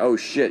like, oh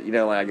shit,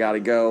 I gotta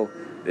go.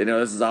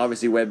 This is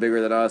obviously way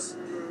bigger than us.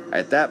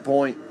 At that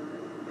point,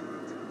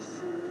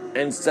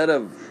 instead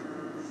of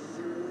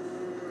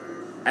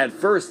at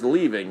first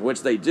leaving,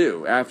 which they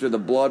do, after the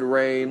blood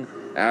rain,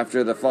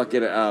 after the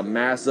fucking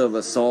massive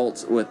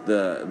assault with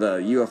the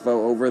UFO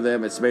over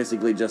them, it's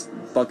basically just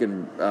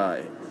fucking,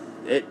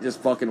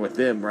 with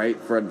them,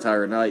 right, for an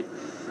entire night.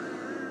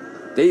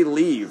 They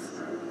leave,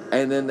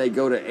 and then they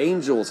go to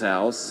Angel's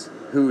house,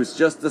 who's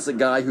just a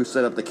guy who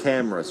set up the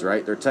cameras,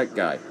 right, their tech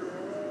guy.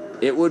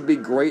 It would be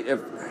great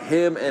if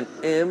him and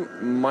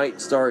M might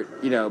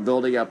start,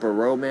 building up a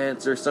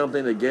romance or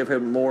something to give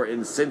him more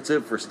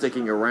incentive for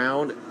sticking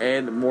around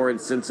and more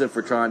incentive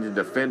for trying to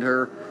defend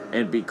her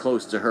and be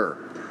close to her.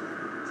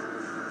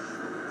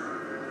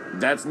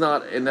 That's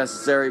not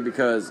necessary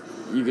because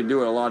you can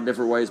do it a lot of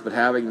different ways, but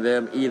having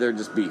them either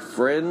just be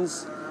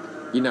friends,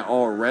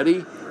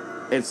 already,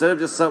 instead of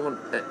just someone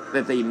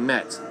that they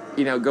met,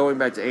 going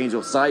back to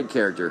Angel's side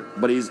character.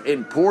 But he's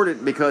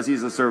important because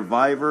he's a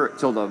survivor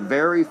till the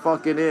very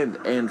fucking end.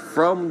 And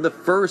from the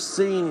first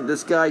scene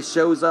this guy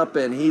shows up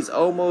in, he's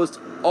almost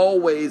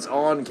always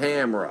on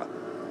camera.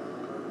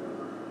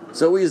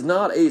 So he's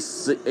not a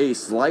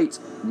slight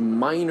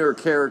minor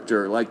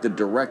character like the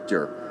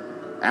director.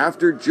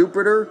 After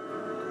Jupiter,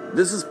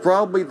 this is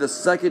probably the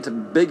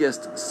second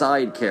biggest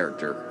side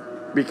character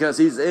because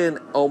he's in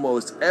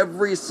almost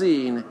every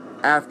scene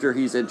after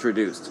he's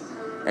introduced.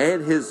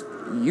 And his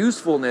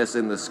usefulness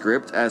in the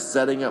script as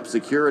setting up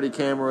security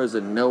cameras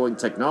and knowing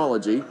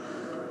technology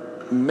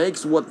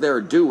makes what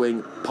they're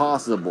doing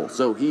possible.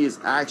 So he is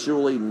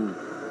actually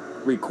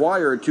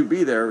required to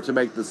be there to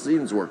make the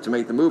scenes work, to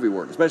make the movie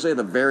work, especially at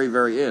the very,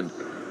 very end,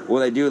 where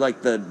they do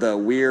the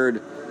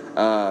weird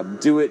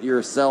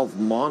do-it-yourself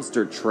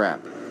monster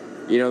trap.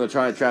 They're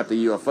trying to trap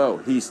the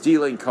UFO. He's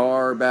stealing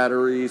car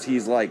batteries.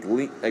 He's like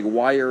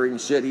wiring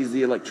shit. He's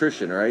the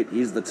electrician, right?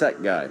 He's the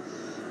tech guy.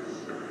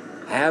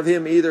 Have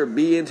him either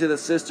be into the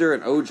sister,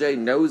 and OJ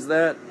knows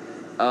that.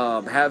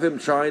 Have him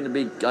trying to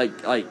be like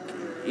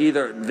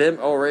either them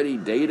already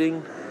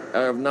dating,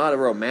 or not a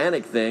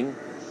romantic thing.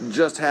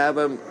 Just have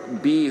him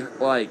be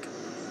her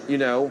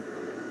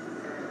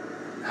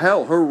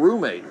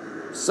roommate.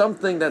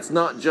 Something that's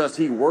not just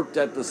he worked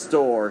at the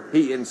store,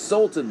 he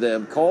insulted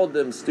them, called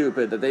them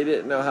stupid, that they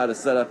didn't know how to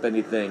set up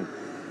anything.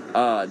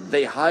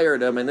 They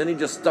hired him, and then he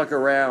just stuck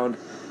around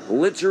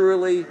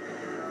literally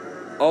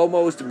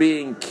almost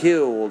being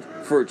killed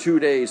for 2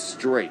 days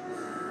straight.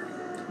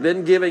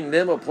 Then giving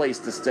them a place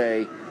to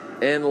stay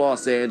in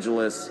Los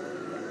Angeles,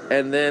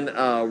 and then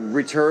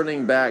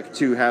returning back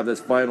to have this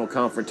final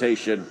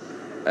confrontation,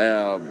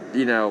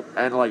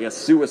 and like a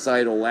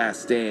suicidal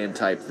last stand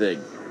type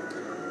thing.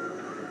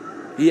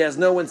 He has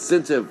no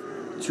incentive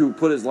to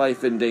put his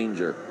life in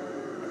danger.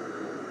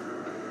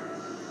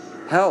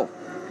 Hell,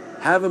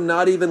 have him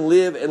not even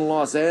live in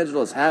Los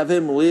Angeles. Have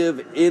him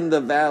live in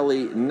the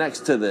valley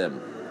next to them.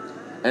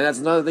 And that's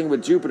another thing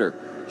with Jupiter.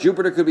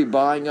 Jupiter could be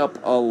buying up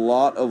a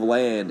lot of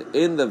land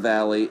in the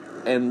valley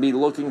and be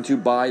looking to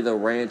buy the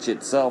ranch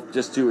itself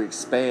just to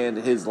expand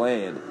his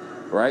land,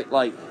 right?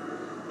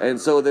 And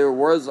so there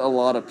was a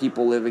lot of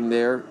people living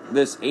there.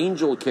 This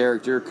Angel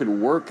character could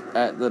work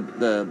at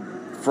the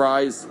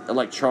Fry's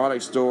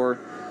electronics store.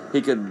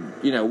 He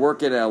could,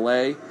 work in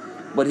LA,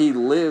 but he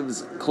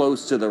lives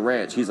close to the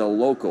ranch. He's a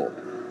local,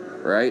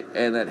 right?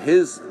 And that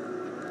his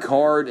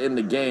card in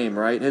the game,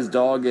 right, his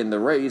dog in the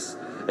race,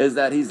 is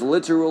that he's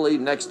literally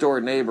next door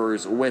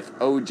neighbors with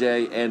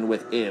OJ and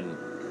with M.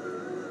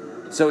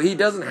 So he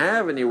doesn't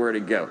have anywhere to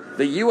go.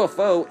 The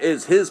UFO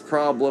is his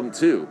problem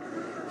too.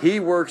 He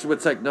works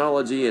with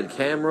technology and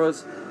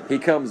cameras. He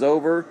comes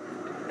over,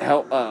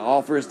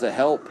 offers to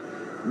help.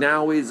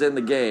 Now he's in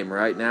the game,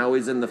 right? Now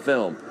he's in the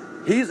film.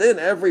 He's in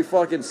every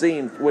fucking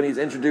scene when he's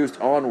introduced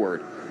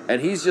onward.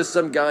 And he's just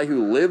some guy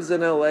who lives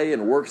in LA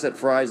and works at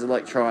Fry's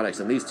Electronics.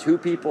 And these two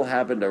people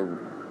happen to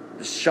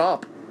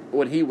shop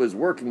when he was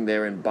working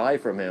there and buy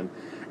from him.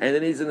 And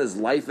then he's in this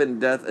life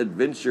and death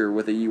adventure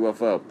with a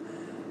UFO.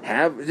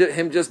 Have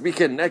him just be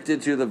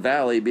connected to the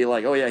valley, be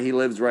like, oh yeah, he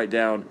lives right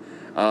down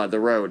the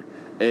road.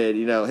 And,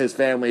 his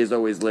family has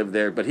always lived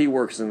there, but he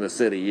works in the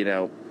city,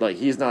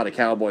 he's not a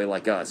cowboy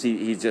like us.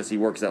 He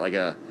works at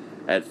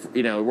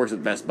he works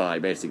at Best Buy,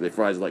 basically,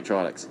 Fry's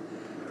Electronics.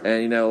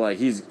 And,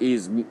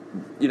 he's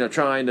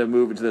trying to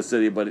move into the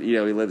city, but, he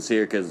lives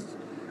here because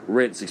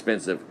rent's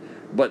expensive.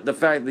 But the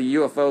fact that the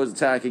UFO is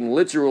attacking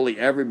literally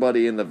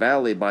everybody in the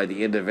valley by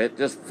the end of it,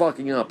 just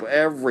fucking up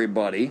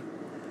everybody,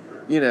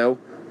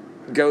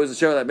 goes to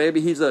show that maybe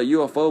he's a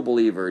UFO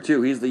believer,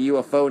 too. He's the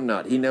UFO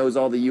nut. He knows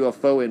all the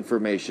UFO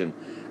information.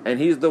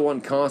 And he's the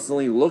one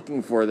constantly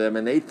looking for them,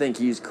 and they think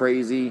he's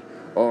crazy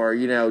or,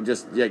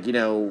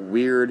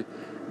 weird.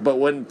 But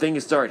when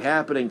things start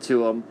happening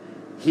to him,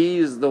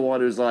 he's the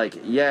one who's like,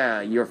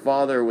 yeah, your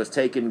father was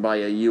taken by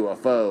a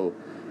UFO.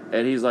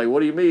 And he's like,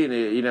 what do you mean?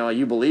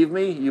 You believe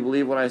me? You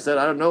believe what I said?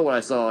 I don't know what I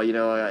saw. I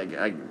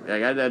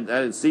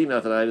didn't see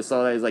nothing. I just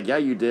saw that. He's like, yeah,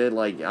 you did.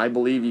 I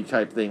believe you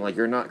type thing.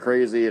 You're not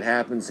crazy. It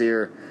happens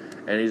here.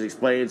 And he's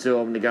explaining to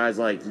him. And the guy's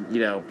like,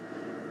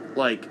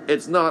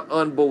 it's not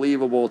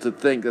unbelievable to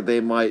think that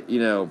they might,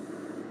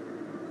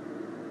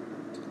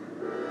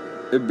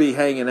 be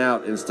hanging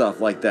out and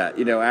stuff like that,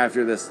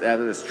 after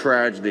this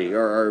tragedy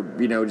or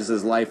just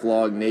as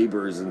lifelong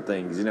neighbors and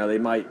things. They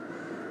might,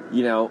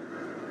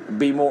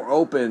 be more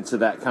open to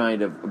that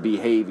kind of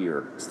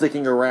behavior.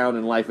 Sticking around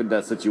in life and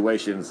death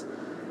situations,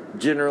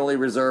 generally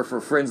reserved for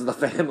friends of the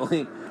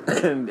family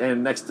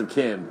and next of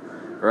kin,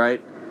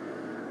 right?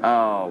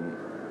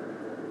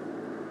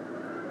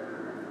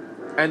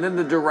 And then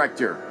the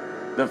director.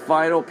 The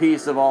final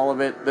piece of all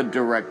of it, the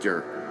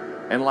director.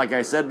 And like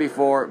I said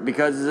before,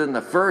 because it's in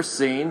the first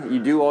scene,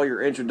 you do all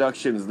your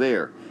introductions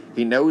there.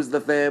 He knows the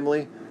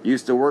family,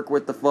 used to work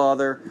with the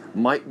father,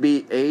 might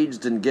be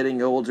aged and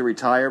getting old to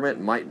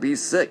retirement, might be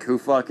sick, who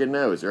fucking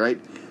knows, right?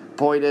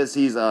 Point is,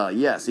 he's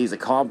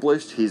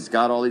accomplished, he's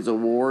got all these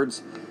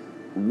awards.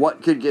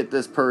 What could get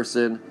this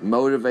person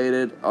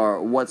motivated,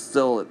 or what's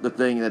still the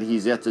thing that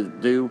he's yet to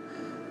do?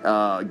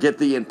 Get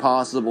the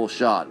impossible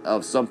shot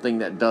of something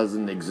that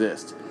doesn't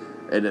exist.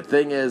 And the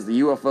thing is,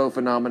 the UFO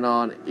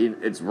phenomenon,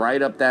 it's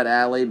right up that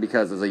alley,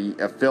 because as a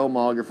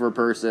filmographer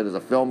person, as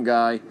a film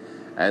guy,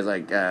 as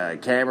a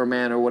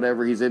cameraman or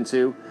whatever he's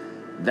into,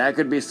 that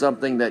could be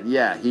something that,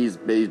 yeah, he's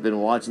been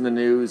watching the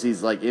news,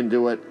 he's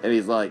into it, and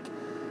he's like,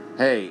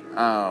 hey,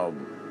 I'm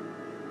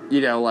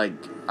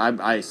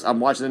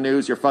watching the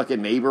news, your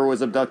fucking neighbor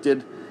was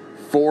abducted,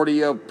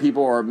 40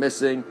 people are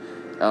missing,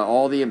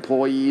 all the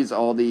employees,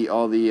 all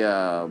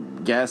the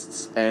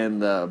guests, and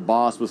the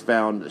boss was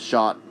found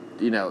shot.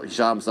 He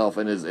shot himself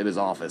in his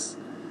office.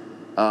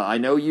 I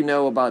know you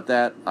know about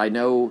that. I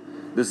know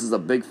this is a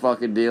big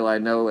fucking deal. I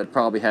know it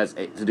probably has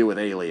to do with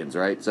aliens,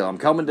 right? So I'm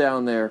coming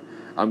down there.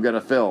 I'm going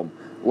to film,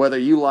 whether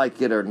you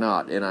like it or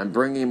not. And I'm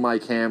bringing my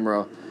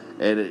camera,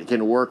 and it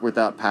can work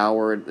without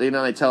power. And,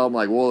 they tell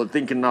them, well, the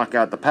thing can knock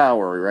out the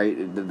power,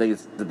 right? The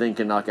thing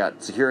can knock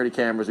out security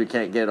cameras. We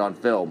can't get it on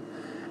film.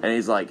 And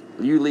he's like,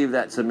 you leave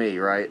that to me,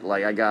 right?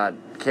 I got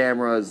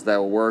cameras that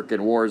will work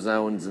in war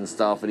zones and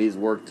stuff. And he's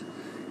worked,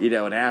 in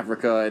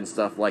Africa and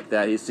stuff like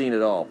that. He's seen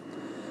it all.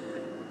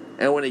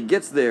 And when he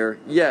gets there,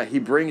 yeah, he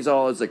brings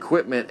all his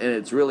equipment, and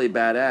it's really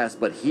badass,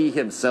 but he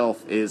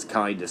himself is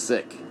kind of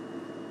sick.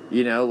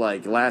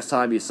 Last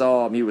time you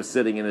saw him, he was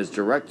sitting in his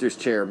director's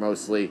chair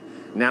mostly.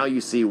 Now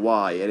you see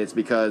why, and it's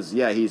because,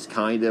 yeah, he's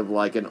kind of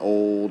like an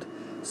old,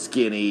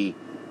 skinny,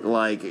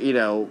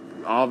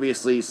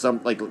 obviously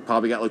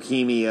probably got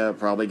leukemia,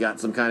 probably got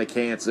some kind of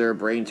cancer,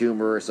 brain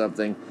tumor or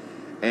something,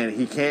 and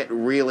he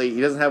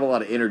doesn't have a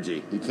lot of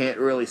energy. He can't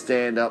really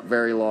stand up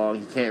very long.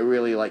 He can't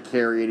really,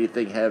 carry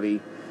anything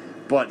heavy.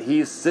 But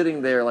he's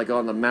sitting there,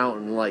 on the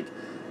mountain, well,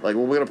 we're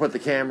going to put the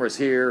cameras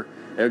here.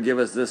 It'll give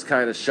us this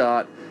kind of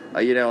shot.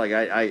 He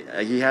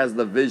has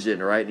the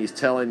vision, right? And he's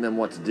telling them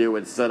what to do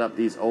and set up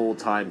these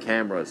old-time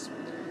cameras.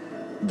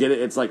 Get it?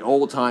 It's like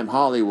old-time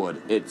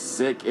Hollywood. It's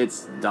sick,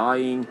 it's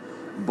dying,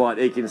 but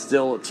it can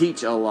still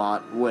teach a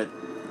lot with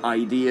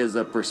ideas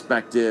of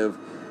perspective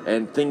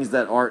and things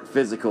that aren't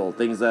physical,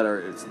 things that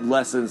are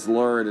lessons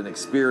learned and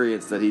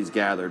experience that he's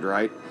gathered,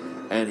 right?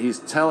 And he's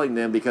telling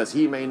them, because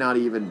he may not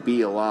even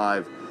be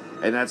alive,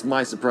 and that's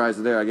my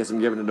surprise there, I guess I'm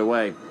giving it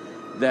away,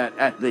 that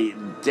at the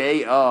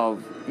day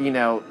of,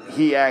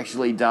 he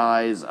actually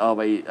dies of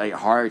a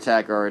heart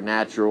attack or a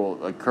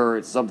natural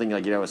occurrence, something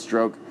like, a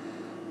stroke,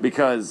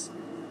 because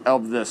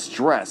of the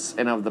stress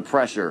and of the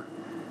pressure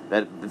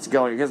that it's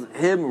going. Because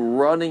him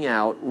running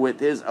out with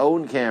his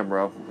own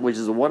camera, which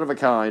is one of a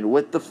kind,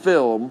 with the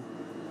film,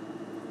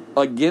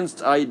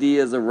 against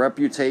ideas of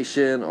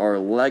reputation or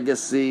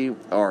legacy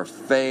or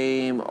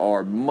fame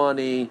or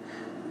money,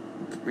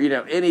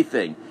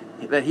 anything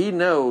that he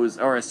knows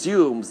or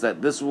assumes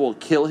that this will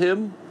kill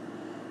him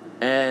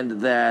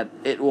and that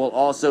it will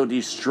also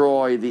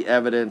destroy the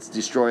evidence,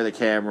 destroy the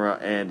camera,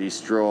 and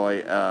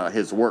destroy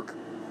his work.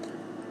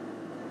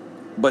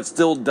 But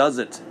still does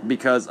it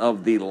because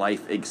of the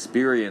life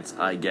experience,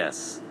 I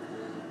guess.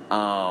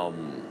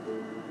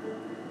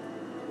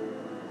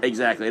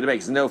 Exactly. It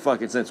makes no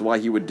fucking sense why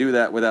he would do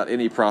that without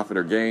any profit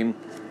or gain.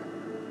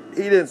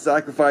 He didn't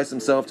sacrifice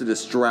himself to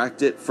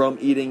distract it from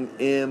eating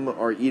M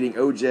or eating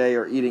OJ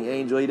or eating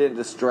Angel. He didn't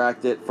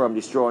distract it from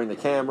destroying the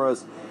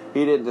cameras.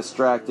 He didn't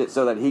distract it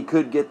so that he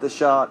could get the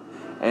shot.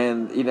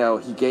 And,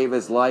 he gave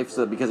his life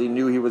because he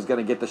knew he was going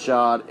to get the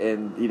shot.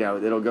 And,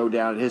 it'll go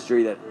down in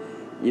history that,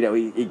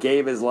 he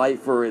gave his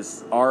life for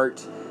his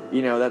art.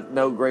 That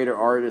no greater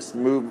artist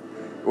move.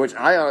 Which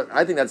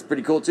I think that's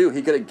pretty cool, too.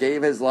 He could have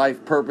gave his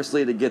life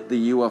purposely to get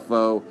the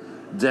UFO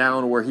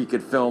down where he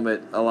could film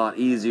it a lot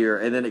easier.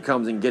 And then it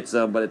comes and gets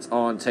them, but it's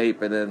on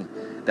tape. And then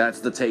that's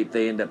the tape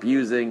they end up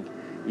using,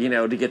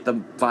 to get the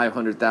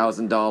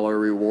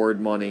 $500,000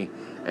 reward money.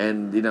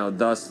 And,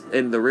 thus,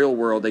 in the real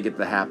world, they get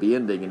the happy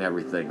ending and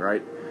everything,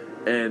 right?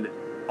 And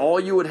all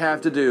you would have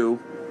to do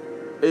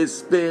is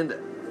spend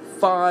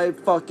 5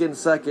 fucking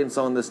seconds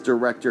on this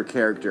director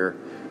character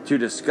to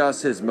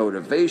discuss his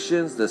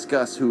motivations,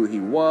 discuss who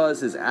he was,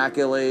 his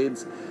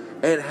accolades,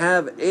 and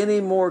have any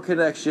more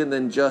connection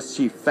than just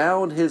she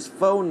found his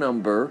phone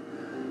number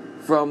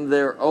from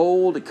their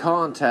old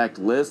contact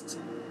list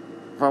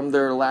from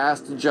their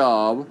last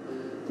job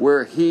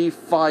where he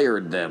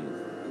fired them.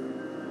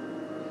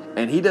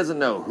 And he doesn't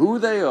know who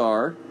they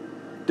are,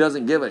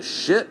 doesn't give a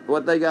shit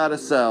what they gotta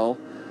sell,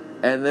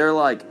 and they're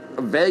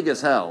vague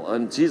as hell,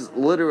 and she's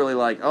literally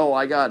oh,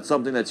 I got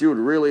something that you would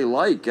really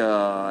like,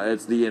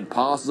 it's the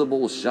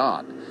Impossible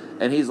Shot,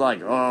 and he's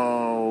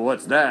oh,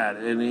 what's that,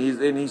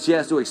 and she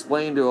has to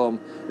explain to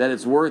him that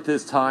it's worth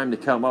his time to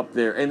come up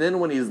there, and then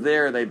when he's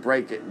there, they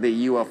break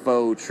the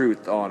UFO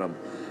truth on him,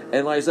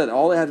 and like I said,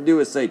 all they have to do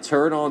is say,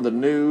 turn on the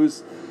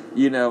news,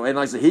 and like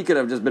I said, he could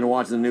have just been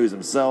watching the news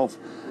himself,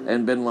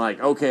 and been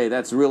okay,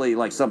 that's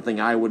really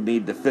something I would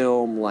need to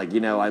film,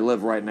 I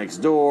live right next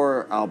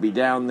door, I'll be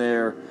down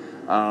there,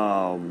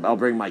 I'll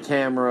bring my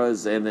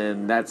cameras, and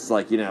then that's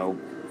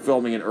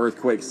filming an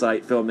earthquake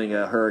site, filming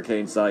a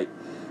hurricane site.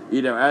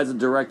 As a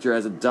director,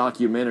 as a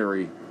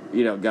documentary,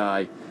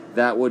 guy,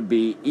 that would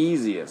be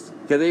easiest.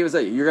 Because they even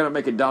say, you're going to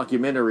make a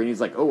documentary, and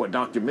he's oh, a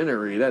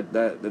documentary,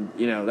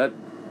 that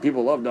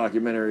people love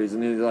documentaries,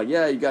 and he's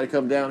yeah, you got to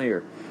come down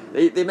here.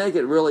 They make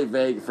it really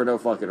vague for no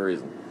fucking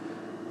reason.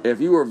 If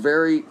you were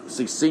very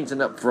succinct and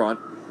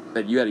upfront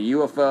that you had a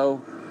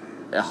UFO,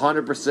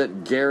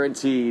 100%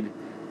 guaranteed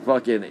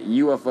fucking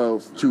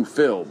UFO to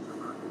film,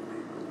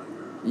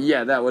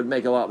 yeah, that would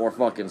make a lot more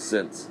fucking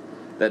sense.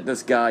 That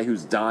this guy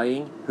who's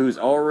dying, who's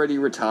already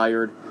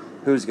retired,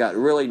 who's got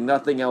really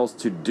nothing else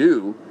to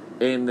do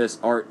in this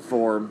art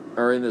form,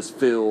 or in this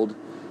field,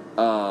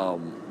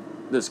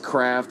 this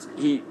craft,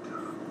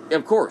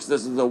 of course,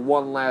 this is the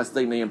one last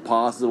thing, the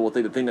impossible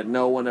thing, the thing that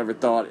no one ever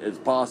thought is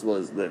possible,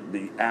 is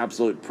the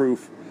absolute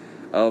proof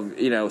of,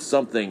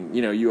 something,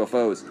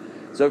 UFOs.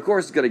 So, of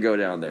course, it's going to go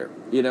down there,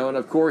 and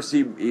of course,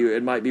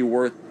 it might be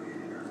worth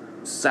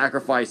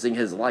sacrificing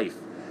his life,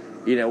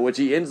 which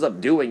he ends up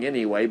doing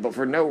anyway, but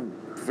for no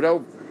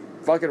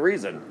fucking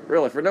reason,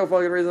 really, for no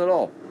fucking reason at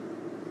all.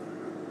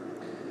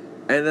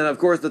 And then, of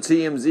course, the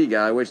TMZ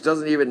guy, which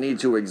doesn't even need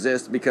to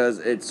exist because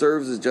it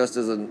serves as just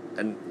as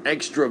an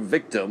extra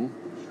victim,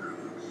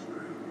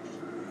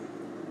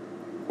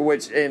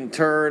 which in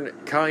turn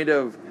kind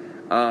of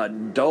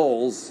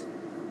dulls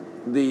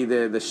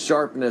the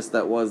sharpness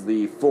that was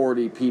the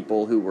 40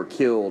 people who were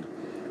killed.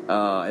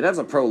 And that's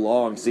a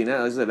prolonged scene.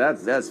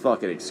 That's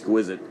fucking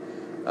exquisite.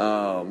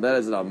 That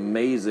is an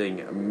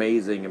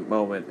amazing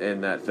moment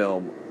in that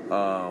film.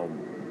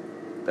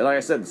 And like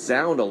I said,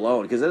 sound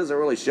alone, because it doesn't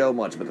really show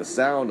much, but the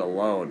sound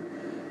alone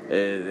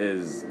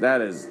is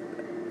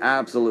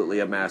absolutely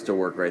a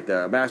masterwork right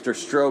there. A master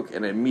stroke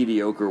and a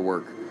mediocre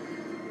work.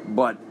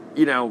 But,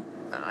 you know,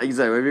 like I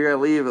said, if you're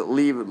going to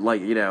leave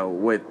like, you know,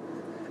 with,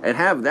 and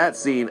have that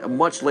scene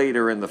much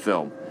later in the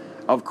film.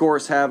 Of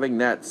course, having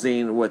that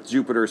scene with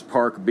Jupiter's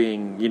Park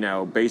being, you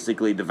know,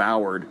 basically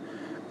devoured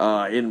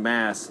in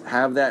mass,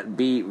 have that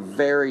be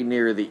very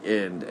near the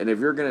end. And if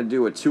you're going to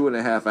do a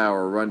 2.5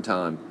 hour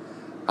runtime,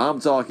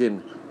 I'm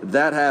talking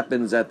that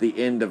happens at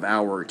the end of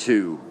hour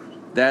 2.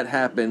 That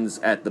happens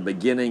at the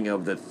beginning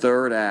of the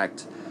third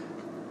act.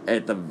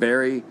 At the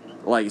very,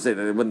 like I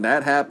said, when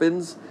that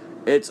happens,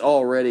 it's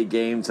already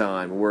game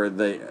time where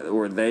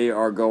they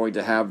are going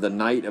to have the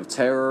night of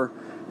terror.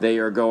 They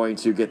are going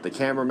to get the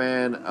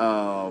cameraman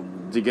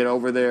to get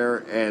over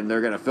there, and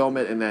they're going to film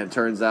it, and then it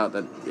turns out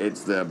that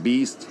it's the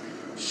beast.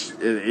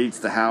 It eats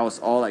the house,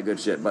 all that good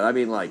shit. But I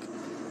mean, like,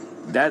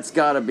 that's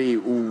got to be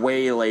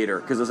way later,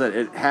 because I said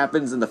it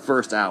happens in the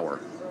first hour.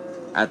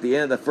 At the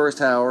end of the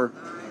first hour,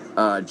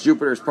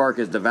 Jupiter's Park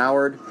is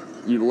devoured.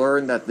 You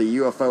learn that the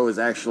UFO is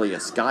actually a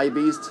sky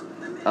beast.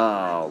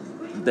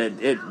 That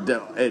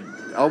it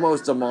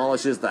almost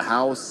demolishes the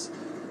house,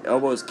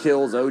 almost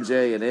kills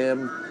OJ and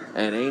M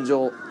and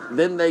Angel.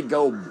 Then they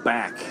go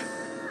back,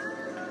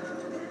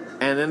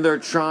 and then they're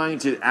trying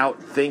to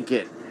outthink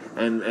it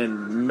and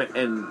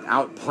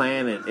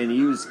outplan it and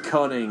use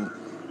cunning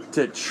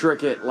to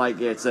trick it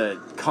like it's a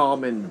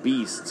common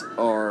beast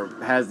or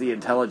has the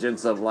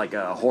intelligence of like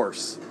a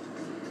horse.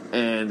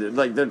 And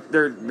like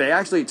they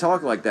actually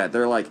talk like that.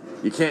 They're like,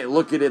 you can't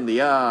look it in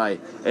the eye.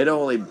 It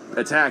only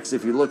attacks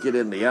if you look it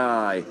in the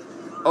eye.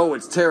 Oh,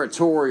 it's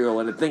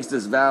territorial, and it thinks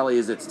this valley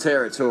is its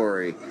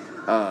territory.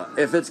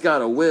 If it's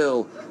got a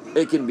will,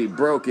 it can be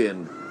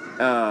broken.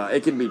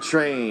 It can be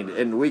trained,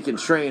 and we can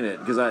train it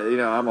because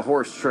I'm a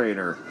horse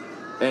trainer.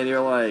 And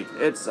you're like,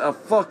 it's a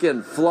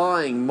fucking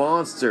flying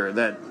monster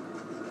that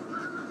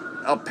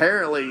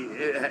apparently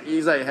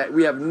he's like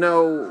we have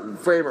no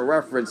frame of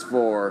reference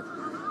for.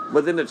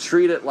 But then to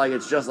treat it like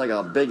it's just like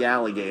a big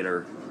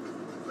alligator,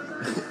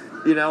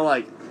 you know,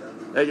 like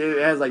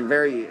it has like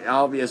very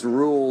obvious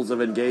rules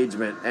of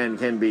engagement and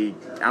can be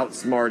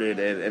outsmarted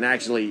and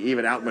actually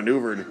even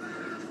outmaneuvered.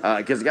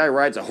 Because the guy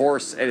rides a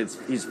horse and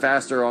he's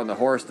faster on the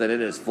horse than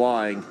it is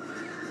flying,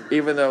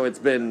 even though it's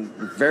been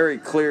very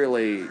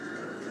clearly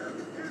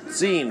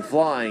seen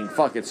flying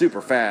fucking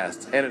super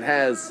fast, and it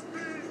has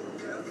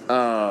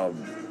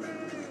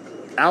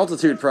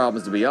altitude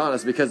problems, to be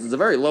honest, because it's a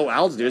very low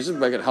altitude. It's just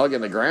like a hug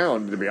in the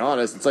ground, to be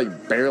honest. It's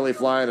like barely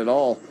flying at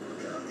all.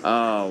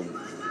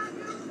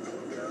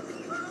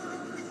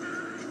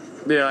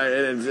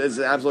 It's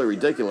absolutely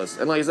ridiculous.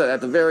 And like I said, at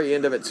the very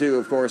end of it too,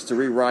 of course, to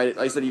rewrite it,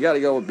 like I said, you got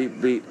to go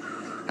with beat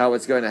how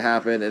it's going to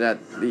happen. And at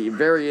the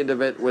very end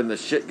of it, when the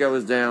shit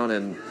goes down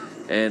and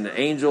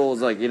Angel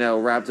is like, you know,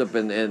 wrapped up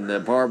in the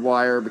barbed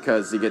wire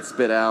because he gets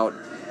spit out,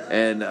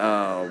 and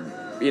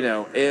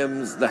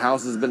the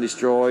house has been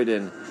destroyed,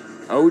 and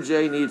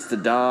OJ needs to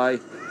die.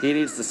 He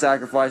needs to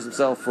sacrifice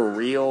himself for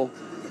real.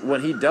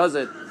 When he does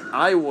it,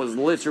 I was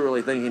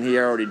literally thinking he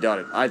already done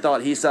it. I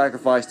thought he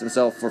sacrificed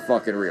himself for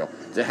fucking real.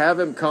 To have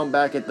him come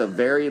back at the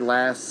very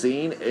last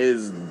scene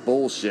is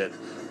bullshit.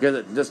 Because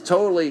it just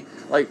totally,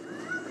 like,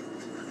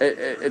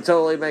 it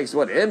totally makes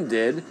what M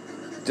did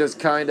just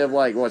kind of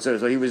like, what, so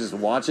he was just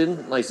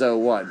watching? Like, so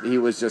what? He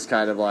was just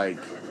kind of like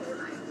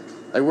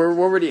where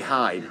would he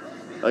hide?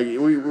 Like,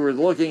 we were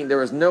looking, there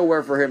was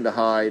nowhere for him to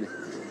hide.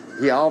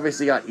 He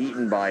obviously got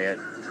eaten by it.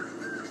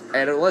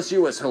 And unless she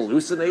was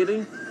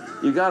hallucinating,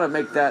 you gotta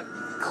make that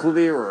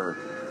clearer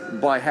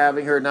by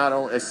having her not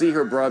only see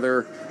her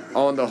brother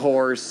on the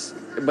horse,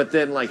 but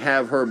then like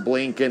have her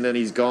blink and then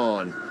he's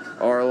gone.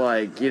 Or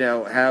like,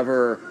 have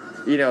her,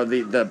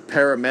 the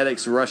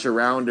paramedics rush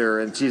around her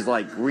and she's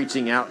like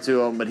reaching out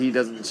to him, but he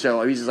doesn't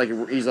show up. He's just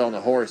like, he's on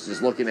the horse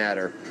just looking at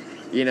her,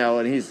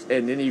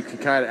 and then you can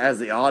kind of, as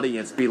the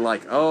audience, be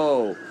like,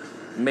 oh,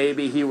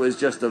 maybe he was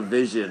just a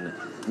vision.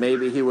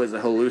 Maybe he was a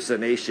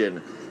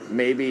hallucination.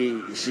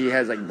 Maybe she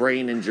has like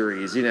brain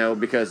injuries,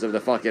 because of the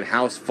fucking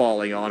house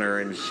falling on her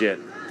and shit.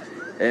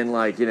 And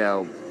like,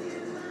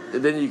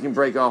 then you can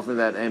break off of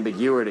that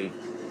ambiguity.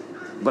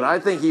 But I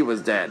think he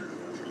was dead.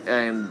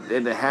 And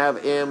to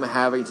have him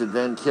having to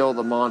then kill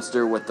the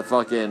monster with the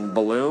fucking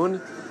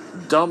balloon,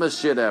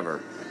 dumbest shit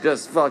ever.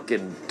 Just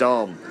fucking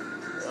dumb.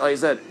 Like I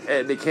said,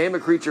 it became a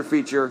creature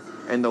feature,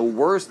 and the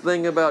worst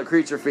thing about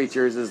creature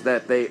features is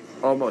that they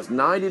almost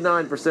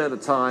 99% of the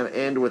time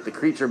end with the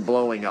creature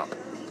blowing up.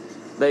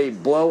 They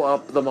blow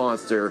up the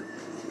monster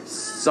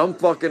some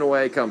fucking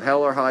way, come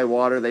hell or high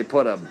water. They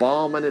put a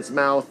bomb in its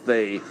mouth.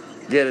 They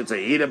get it to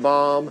eat a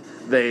bomb.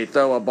 They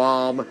throw a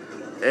bomb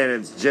in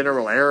its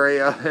general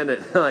area, and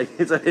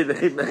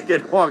they make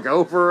it walk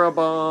over a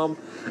bomb.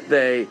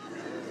 They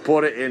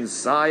put it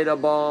inside a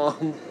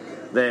bomb.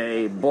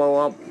 They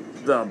blow up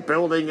the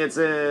building it's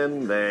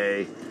in.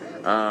 It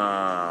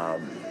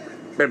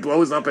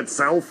blows up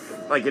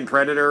itself, like in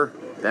Predator.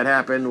 That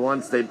happened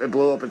once. It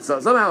blew up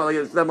itself. Somehow,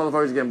 that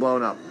motherfucker's getting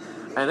blown up.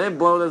 and then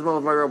blow this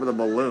motherfucker up with a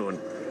balloon.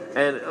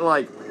 And,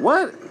 like,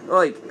 what?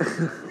 Like,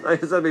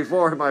 like I said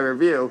before in my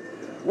review,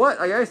 what?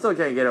 Like, I still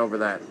can't get over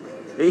that.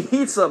 He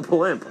eats a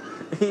blimp.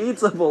 He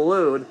eats a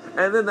balloon,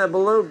 and then that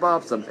balloon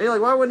pops him. And you're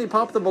like, why wouldn't he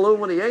pop the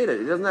balloon when he ate it?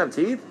 He doesn't have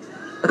teeth?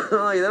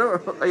 Like,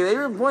 they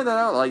even point that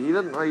out. Like, he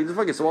didn't, like, he just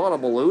fucking swallowed a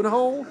balloon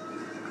whole,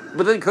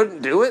 but then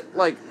couldn't do it?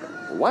 Like,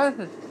 what?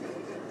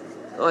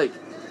 Like,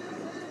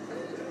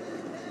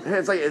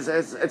 it's like,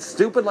 it's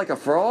stupid like a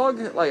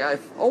frog.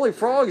 Like, only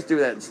frogs do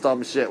that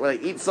dumb shit, where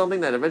they eat something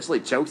that eventually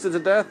chokes it to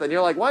death, and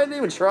you're like, why didn't they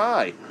even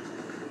try?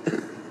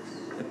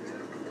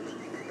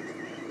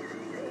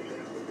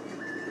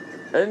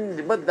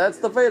 But that's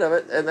the fate of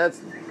it, and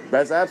that's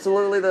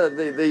absolutely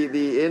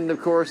the end,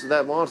 of course, of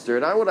that monster.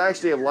 And I would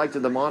actually have liked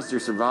if the monster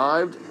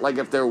survived. Like,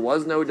 if there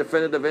was no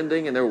definitive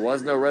ending and there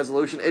was no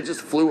resolution, it just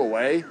flew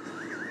away.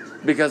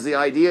 Because the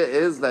idea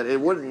is that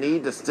it wouldn't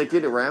need to stick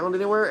it around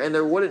anywhere, and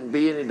there wouldn't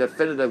be any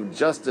definitive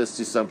justice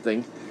to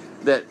something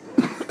that,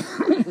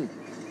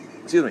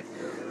 excuse me,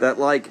 that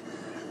like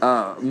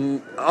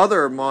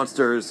other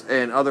monsters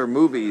and other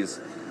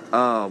movies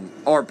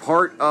are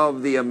part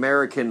of the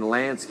American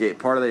landscape,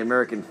 part of the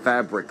American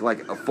fabric,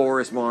 like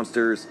forest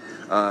monsters,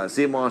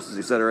 sea monsters,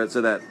 etc.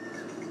 So that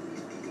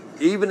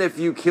even if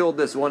you killed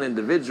this one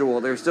individual,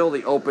 there's still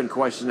the open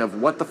question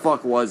of what the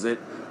fuck was it?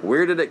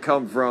 Where did it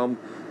come from?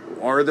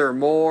 Are there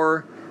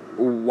more?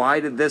 Why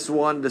did this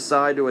one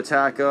decide to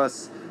attack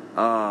us?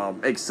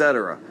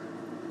 Etc.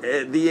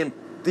 The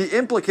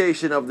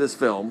implication of this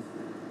film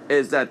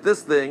is that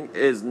this thing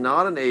is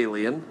not an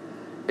alien.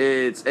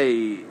 It's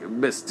a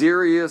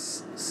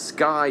mysterious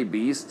sky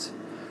beast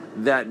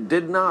that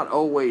did not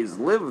always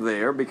live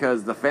there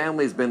because the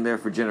family's been there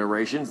for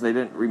generations. They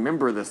didn't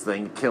remember this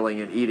thing killing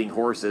and eating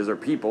horses or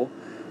people,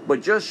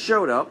 but just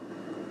showed up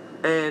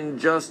and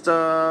just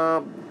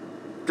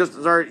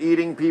started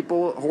eating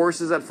people,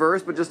 horses at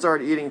first, but just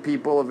started eating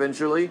people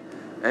eventually,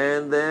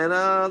 and then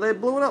they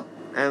blew it up,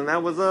 and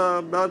that was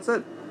that's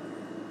it.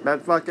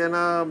 That's fucking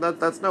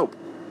that's nope.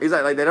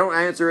 Exactly. Like, they don't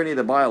answer any of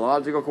the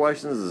biological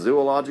questions, the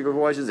zoological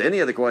questions, any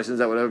of the questions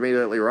that would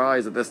immediately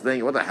rise at this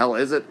thing. What the hell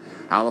is it?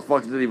 How the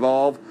fuck did it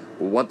evolve?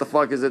 What the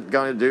fuck is it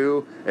gonna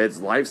do? Its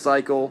life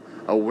cycle.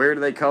 Where do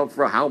they come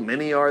from? How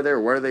many are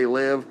there? Where do they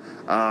live?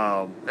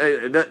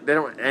 They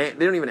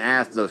don't even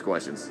ask those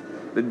questions.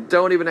 They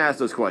don't even ask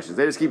those questions.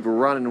 They just keep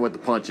running with the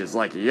punches.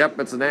 Like, yep,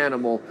 it's an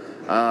animal.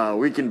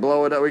 We can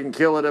blow it up. We can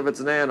kill it if it's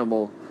an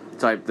animal,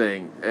 type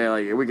thing. And,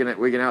 like, we can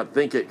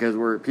outthink it because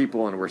we're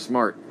people and we're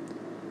smart.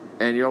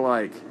 And you're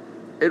like,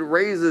 it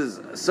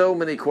raises so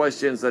many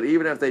questions that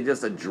even if they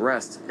just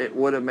addressed, it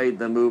would have made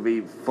the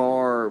movie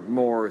far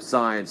more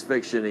science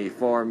fiction-y,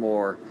 far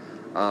more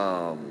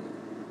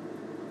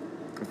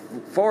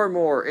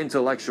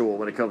intellectual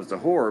when it comes to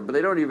horror. But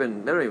they don't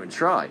even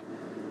try.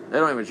 They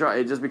don't even try.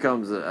 It just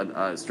becomes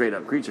a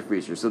straight-up creature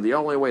feature. So the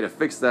only way to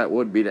fix that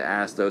would be to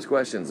ask those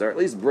questions, or at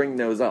least bring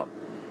those up.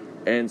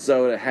 And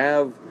so to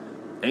have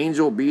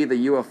Angel be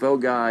the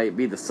UFO guy,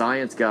 be the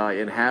science guy,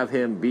 and have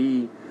him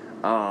be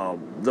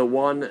the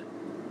one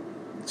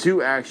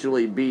to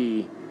actually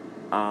be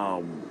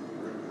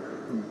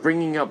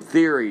bringing up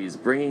theories,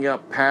 bringing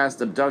up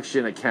past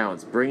abduction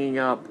accounts, bringing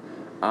up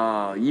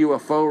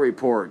UFO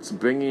reports,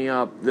 bringing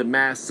up the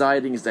mass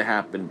sightings that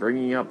happen,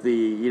 bringing up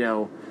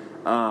the,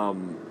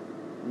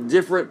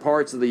 different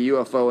parts of the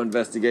UFO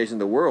investigation of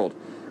the world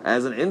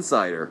as an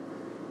insider.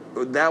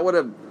 That would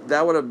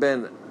have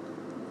been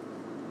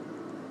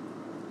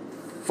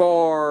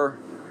far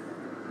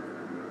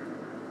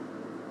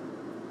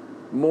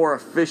more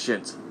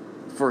efficient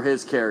for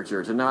his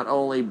character to not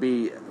only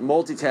be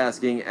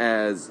multitasking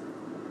as,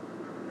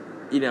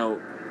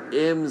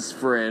 M's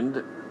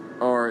friend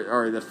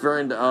or the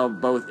friend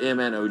of both M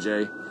and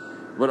OJ,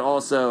 but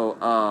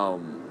also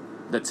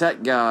the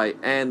tech guy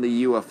and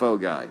the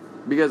UFO guy.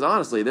 Because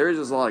honestly, there is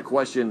just a lot of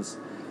questions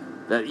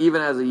that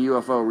even as a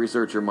UFO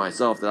researcher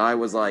myself, that I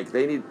was like,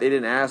 they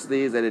didn't ask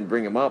these, they didn't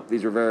bring them up.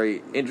 These were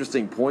very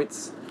interesting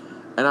points.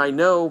 And I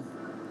know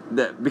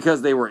that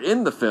because they were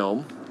in the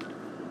film,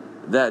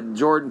 that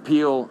Jordan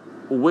Peele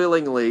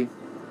willingly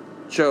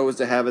chose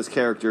to have his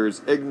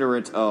characters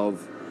ignorant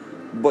of,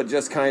 but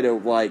just kind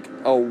of like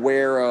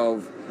aware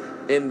of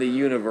in the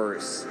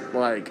universe.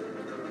 Like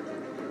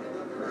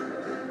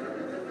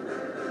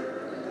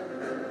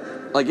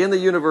in the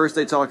universe,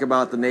 they talk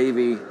about the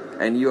Navy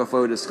and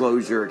UFO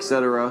disclosure,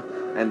 etc.,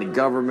 and the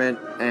government,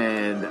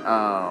 and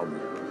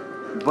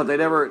but they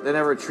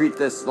never treat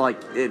this like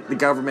the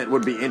government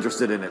would be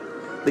interested in it.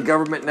 The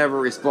government never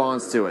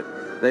responds to it.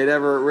 They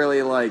never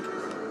really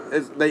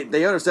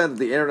they understand that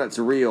the internet's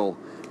real,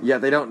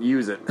 yet they don't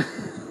use it.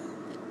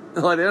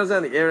 Like, they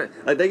understand the internet.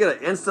 Like, they could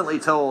have instantly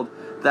told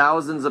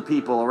thousands of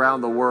people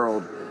around the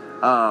world,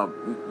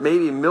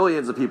 maybe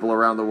millions of people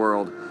around the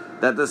world,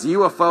 that this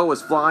UFO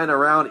was flying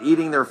around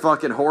eating their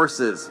fucking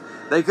horses.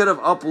 They could have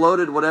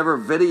uploaded whatever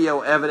video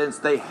evidence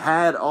they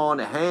had on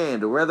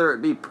hand, whether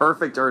it be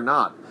perfect or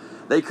not.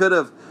 They could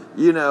have,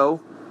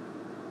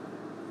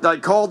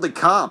 called the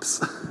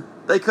cops.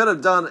 They could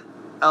have done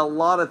a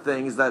lot of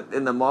things that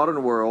in the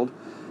modern world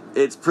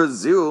it's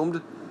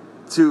presumed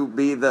to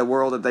be the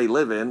world that they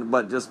live in,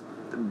 but just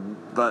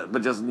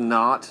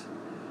not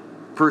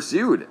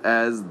pursued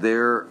as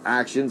their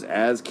actions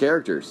as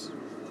characters.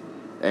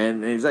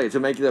 And he's like, to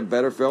make it a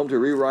better film, to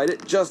rewrite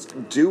it,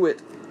 just do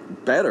it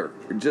better.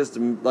 Just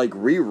like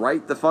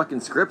rewrite the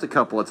fucking script a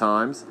couple of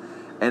times,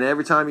 and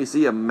every time you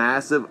see a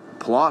massive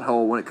plot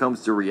hole when it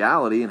comes to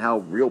reality and how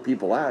real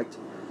people act,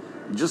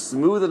 just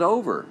smooth it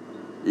over.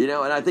 You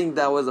know, and I think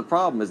that was the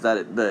problem, is that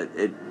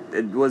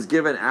it was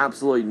given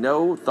absolutely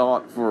no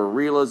thought for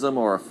realism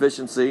or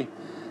efficiency,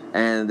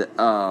 and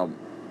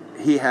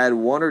he had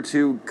one or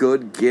two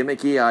good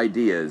gimmicky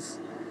ideas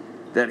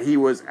that he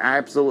was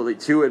absolutely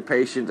too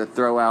impatient to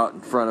throw out in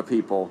front of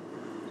people,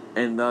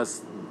 and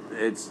thus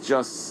it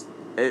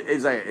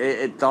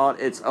thought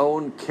its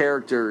own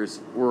characters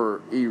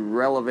were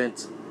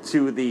irrelevant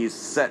to these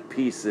set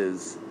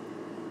pieces.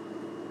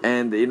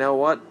 And you know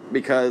what?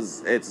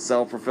 Because it's a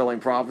self-fulfilling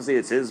prophecy,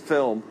 it's his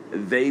film,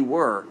 they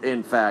were,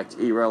 in fact,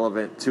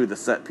 irrelevant to the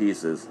set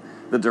pieces.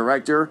 The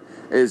director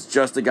is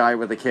just a guy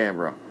with a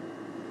camera.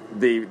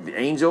 The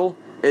angel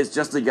is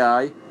just a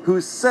guy who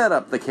set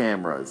up the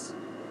cameras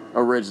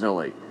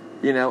originally.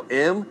 You know,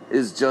 M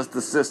is just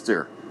the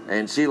sister,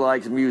 and she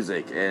likes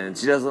music, and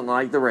she doesn't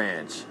like the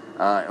ranch.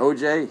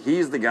 OJ,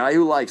 he's the guy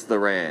who likes the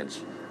ranch.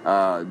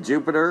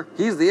 Jupiter,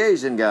 he's the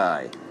Asian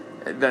guy.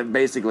 That's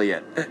basically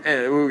it.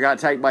 Who got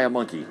attacked by a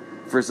monkey.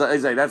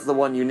 That's the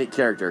one unique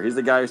character. He's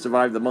the guy who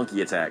survived the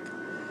monkey attack,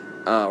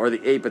 or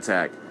the ape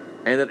attack.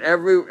 And then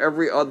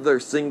every other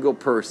single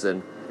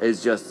person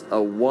is just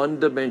a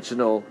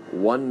one-dimensional,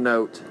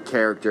 one-note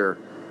character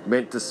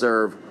meant to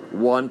serve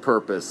one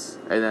purpose,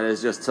 and that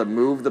is just to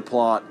move the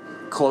plot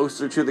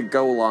closer to the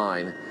goal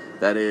line.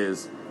 That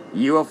is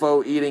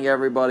UFO eating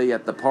everybody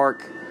at the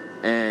park,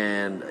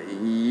 and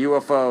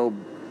UFO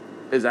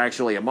is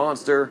actually a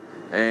monster,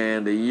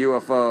 and the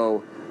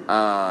UFO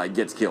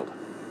gets killed.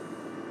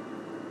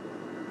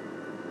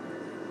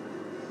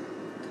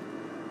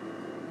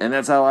 And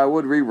that's how I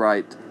would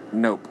rewrite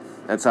Nope.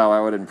 That's how I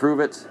would improve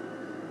it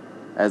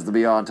as the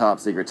Beyond Top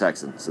Secret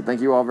Texan. So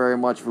thank you all very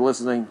much for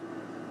listening.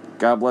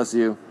 God bless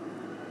you.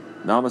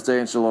 Namaste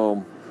and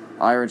shalom.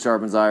 Iron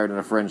sharpens iron, and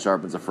a friend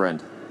sharpens a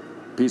friend.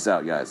 Peace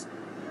out, guys.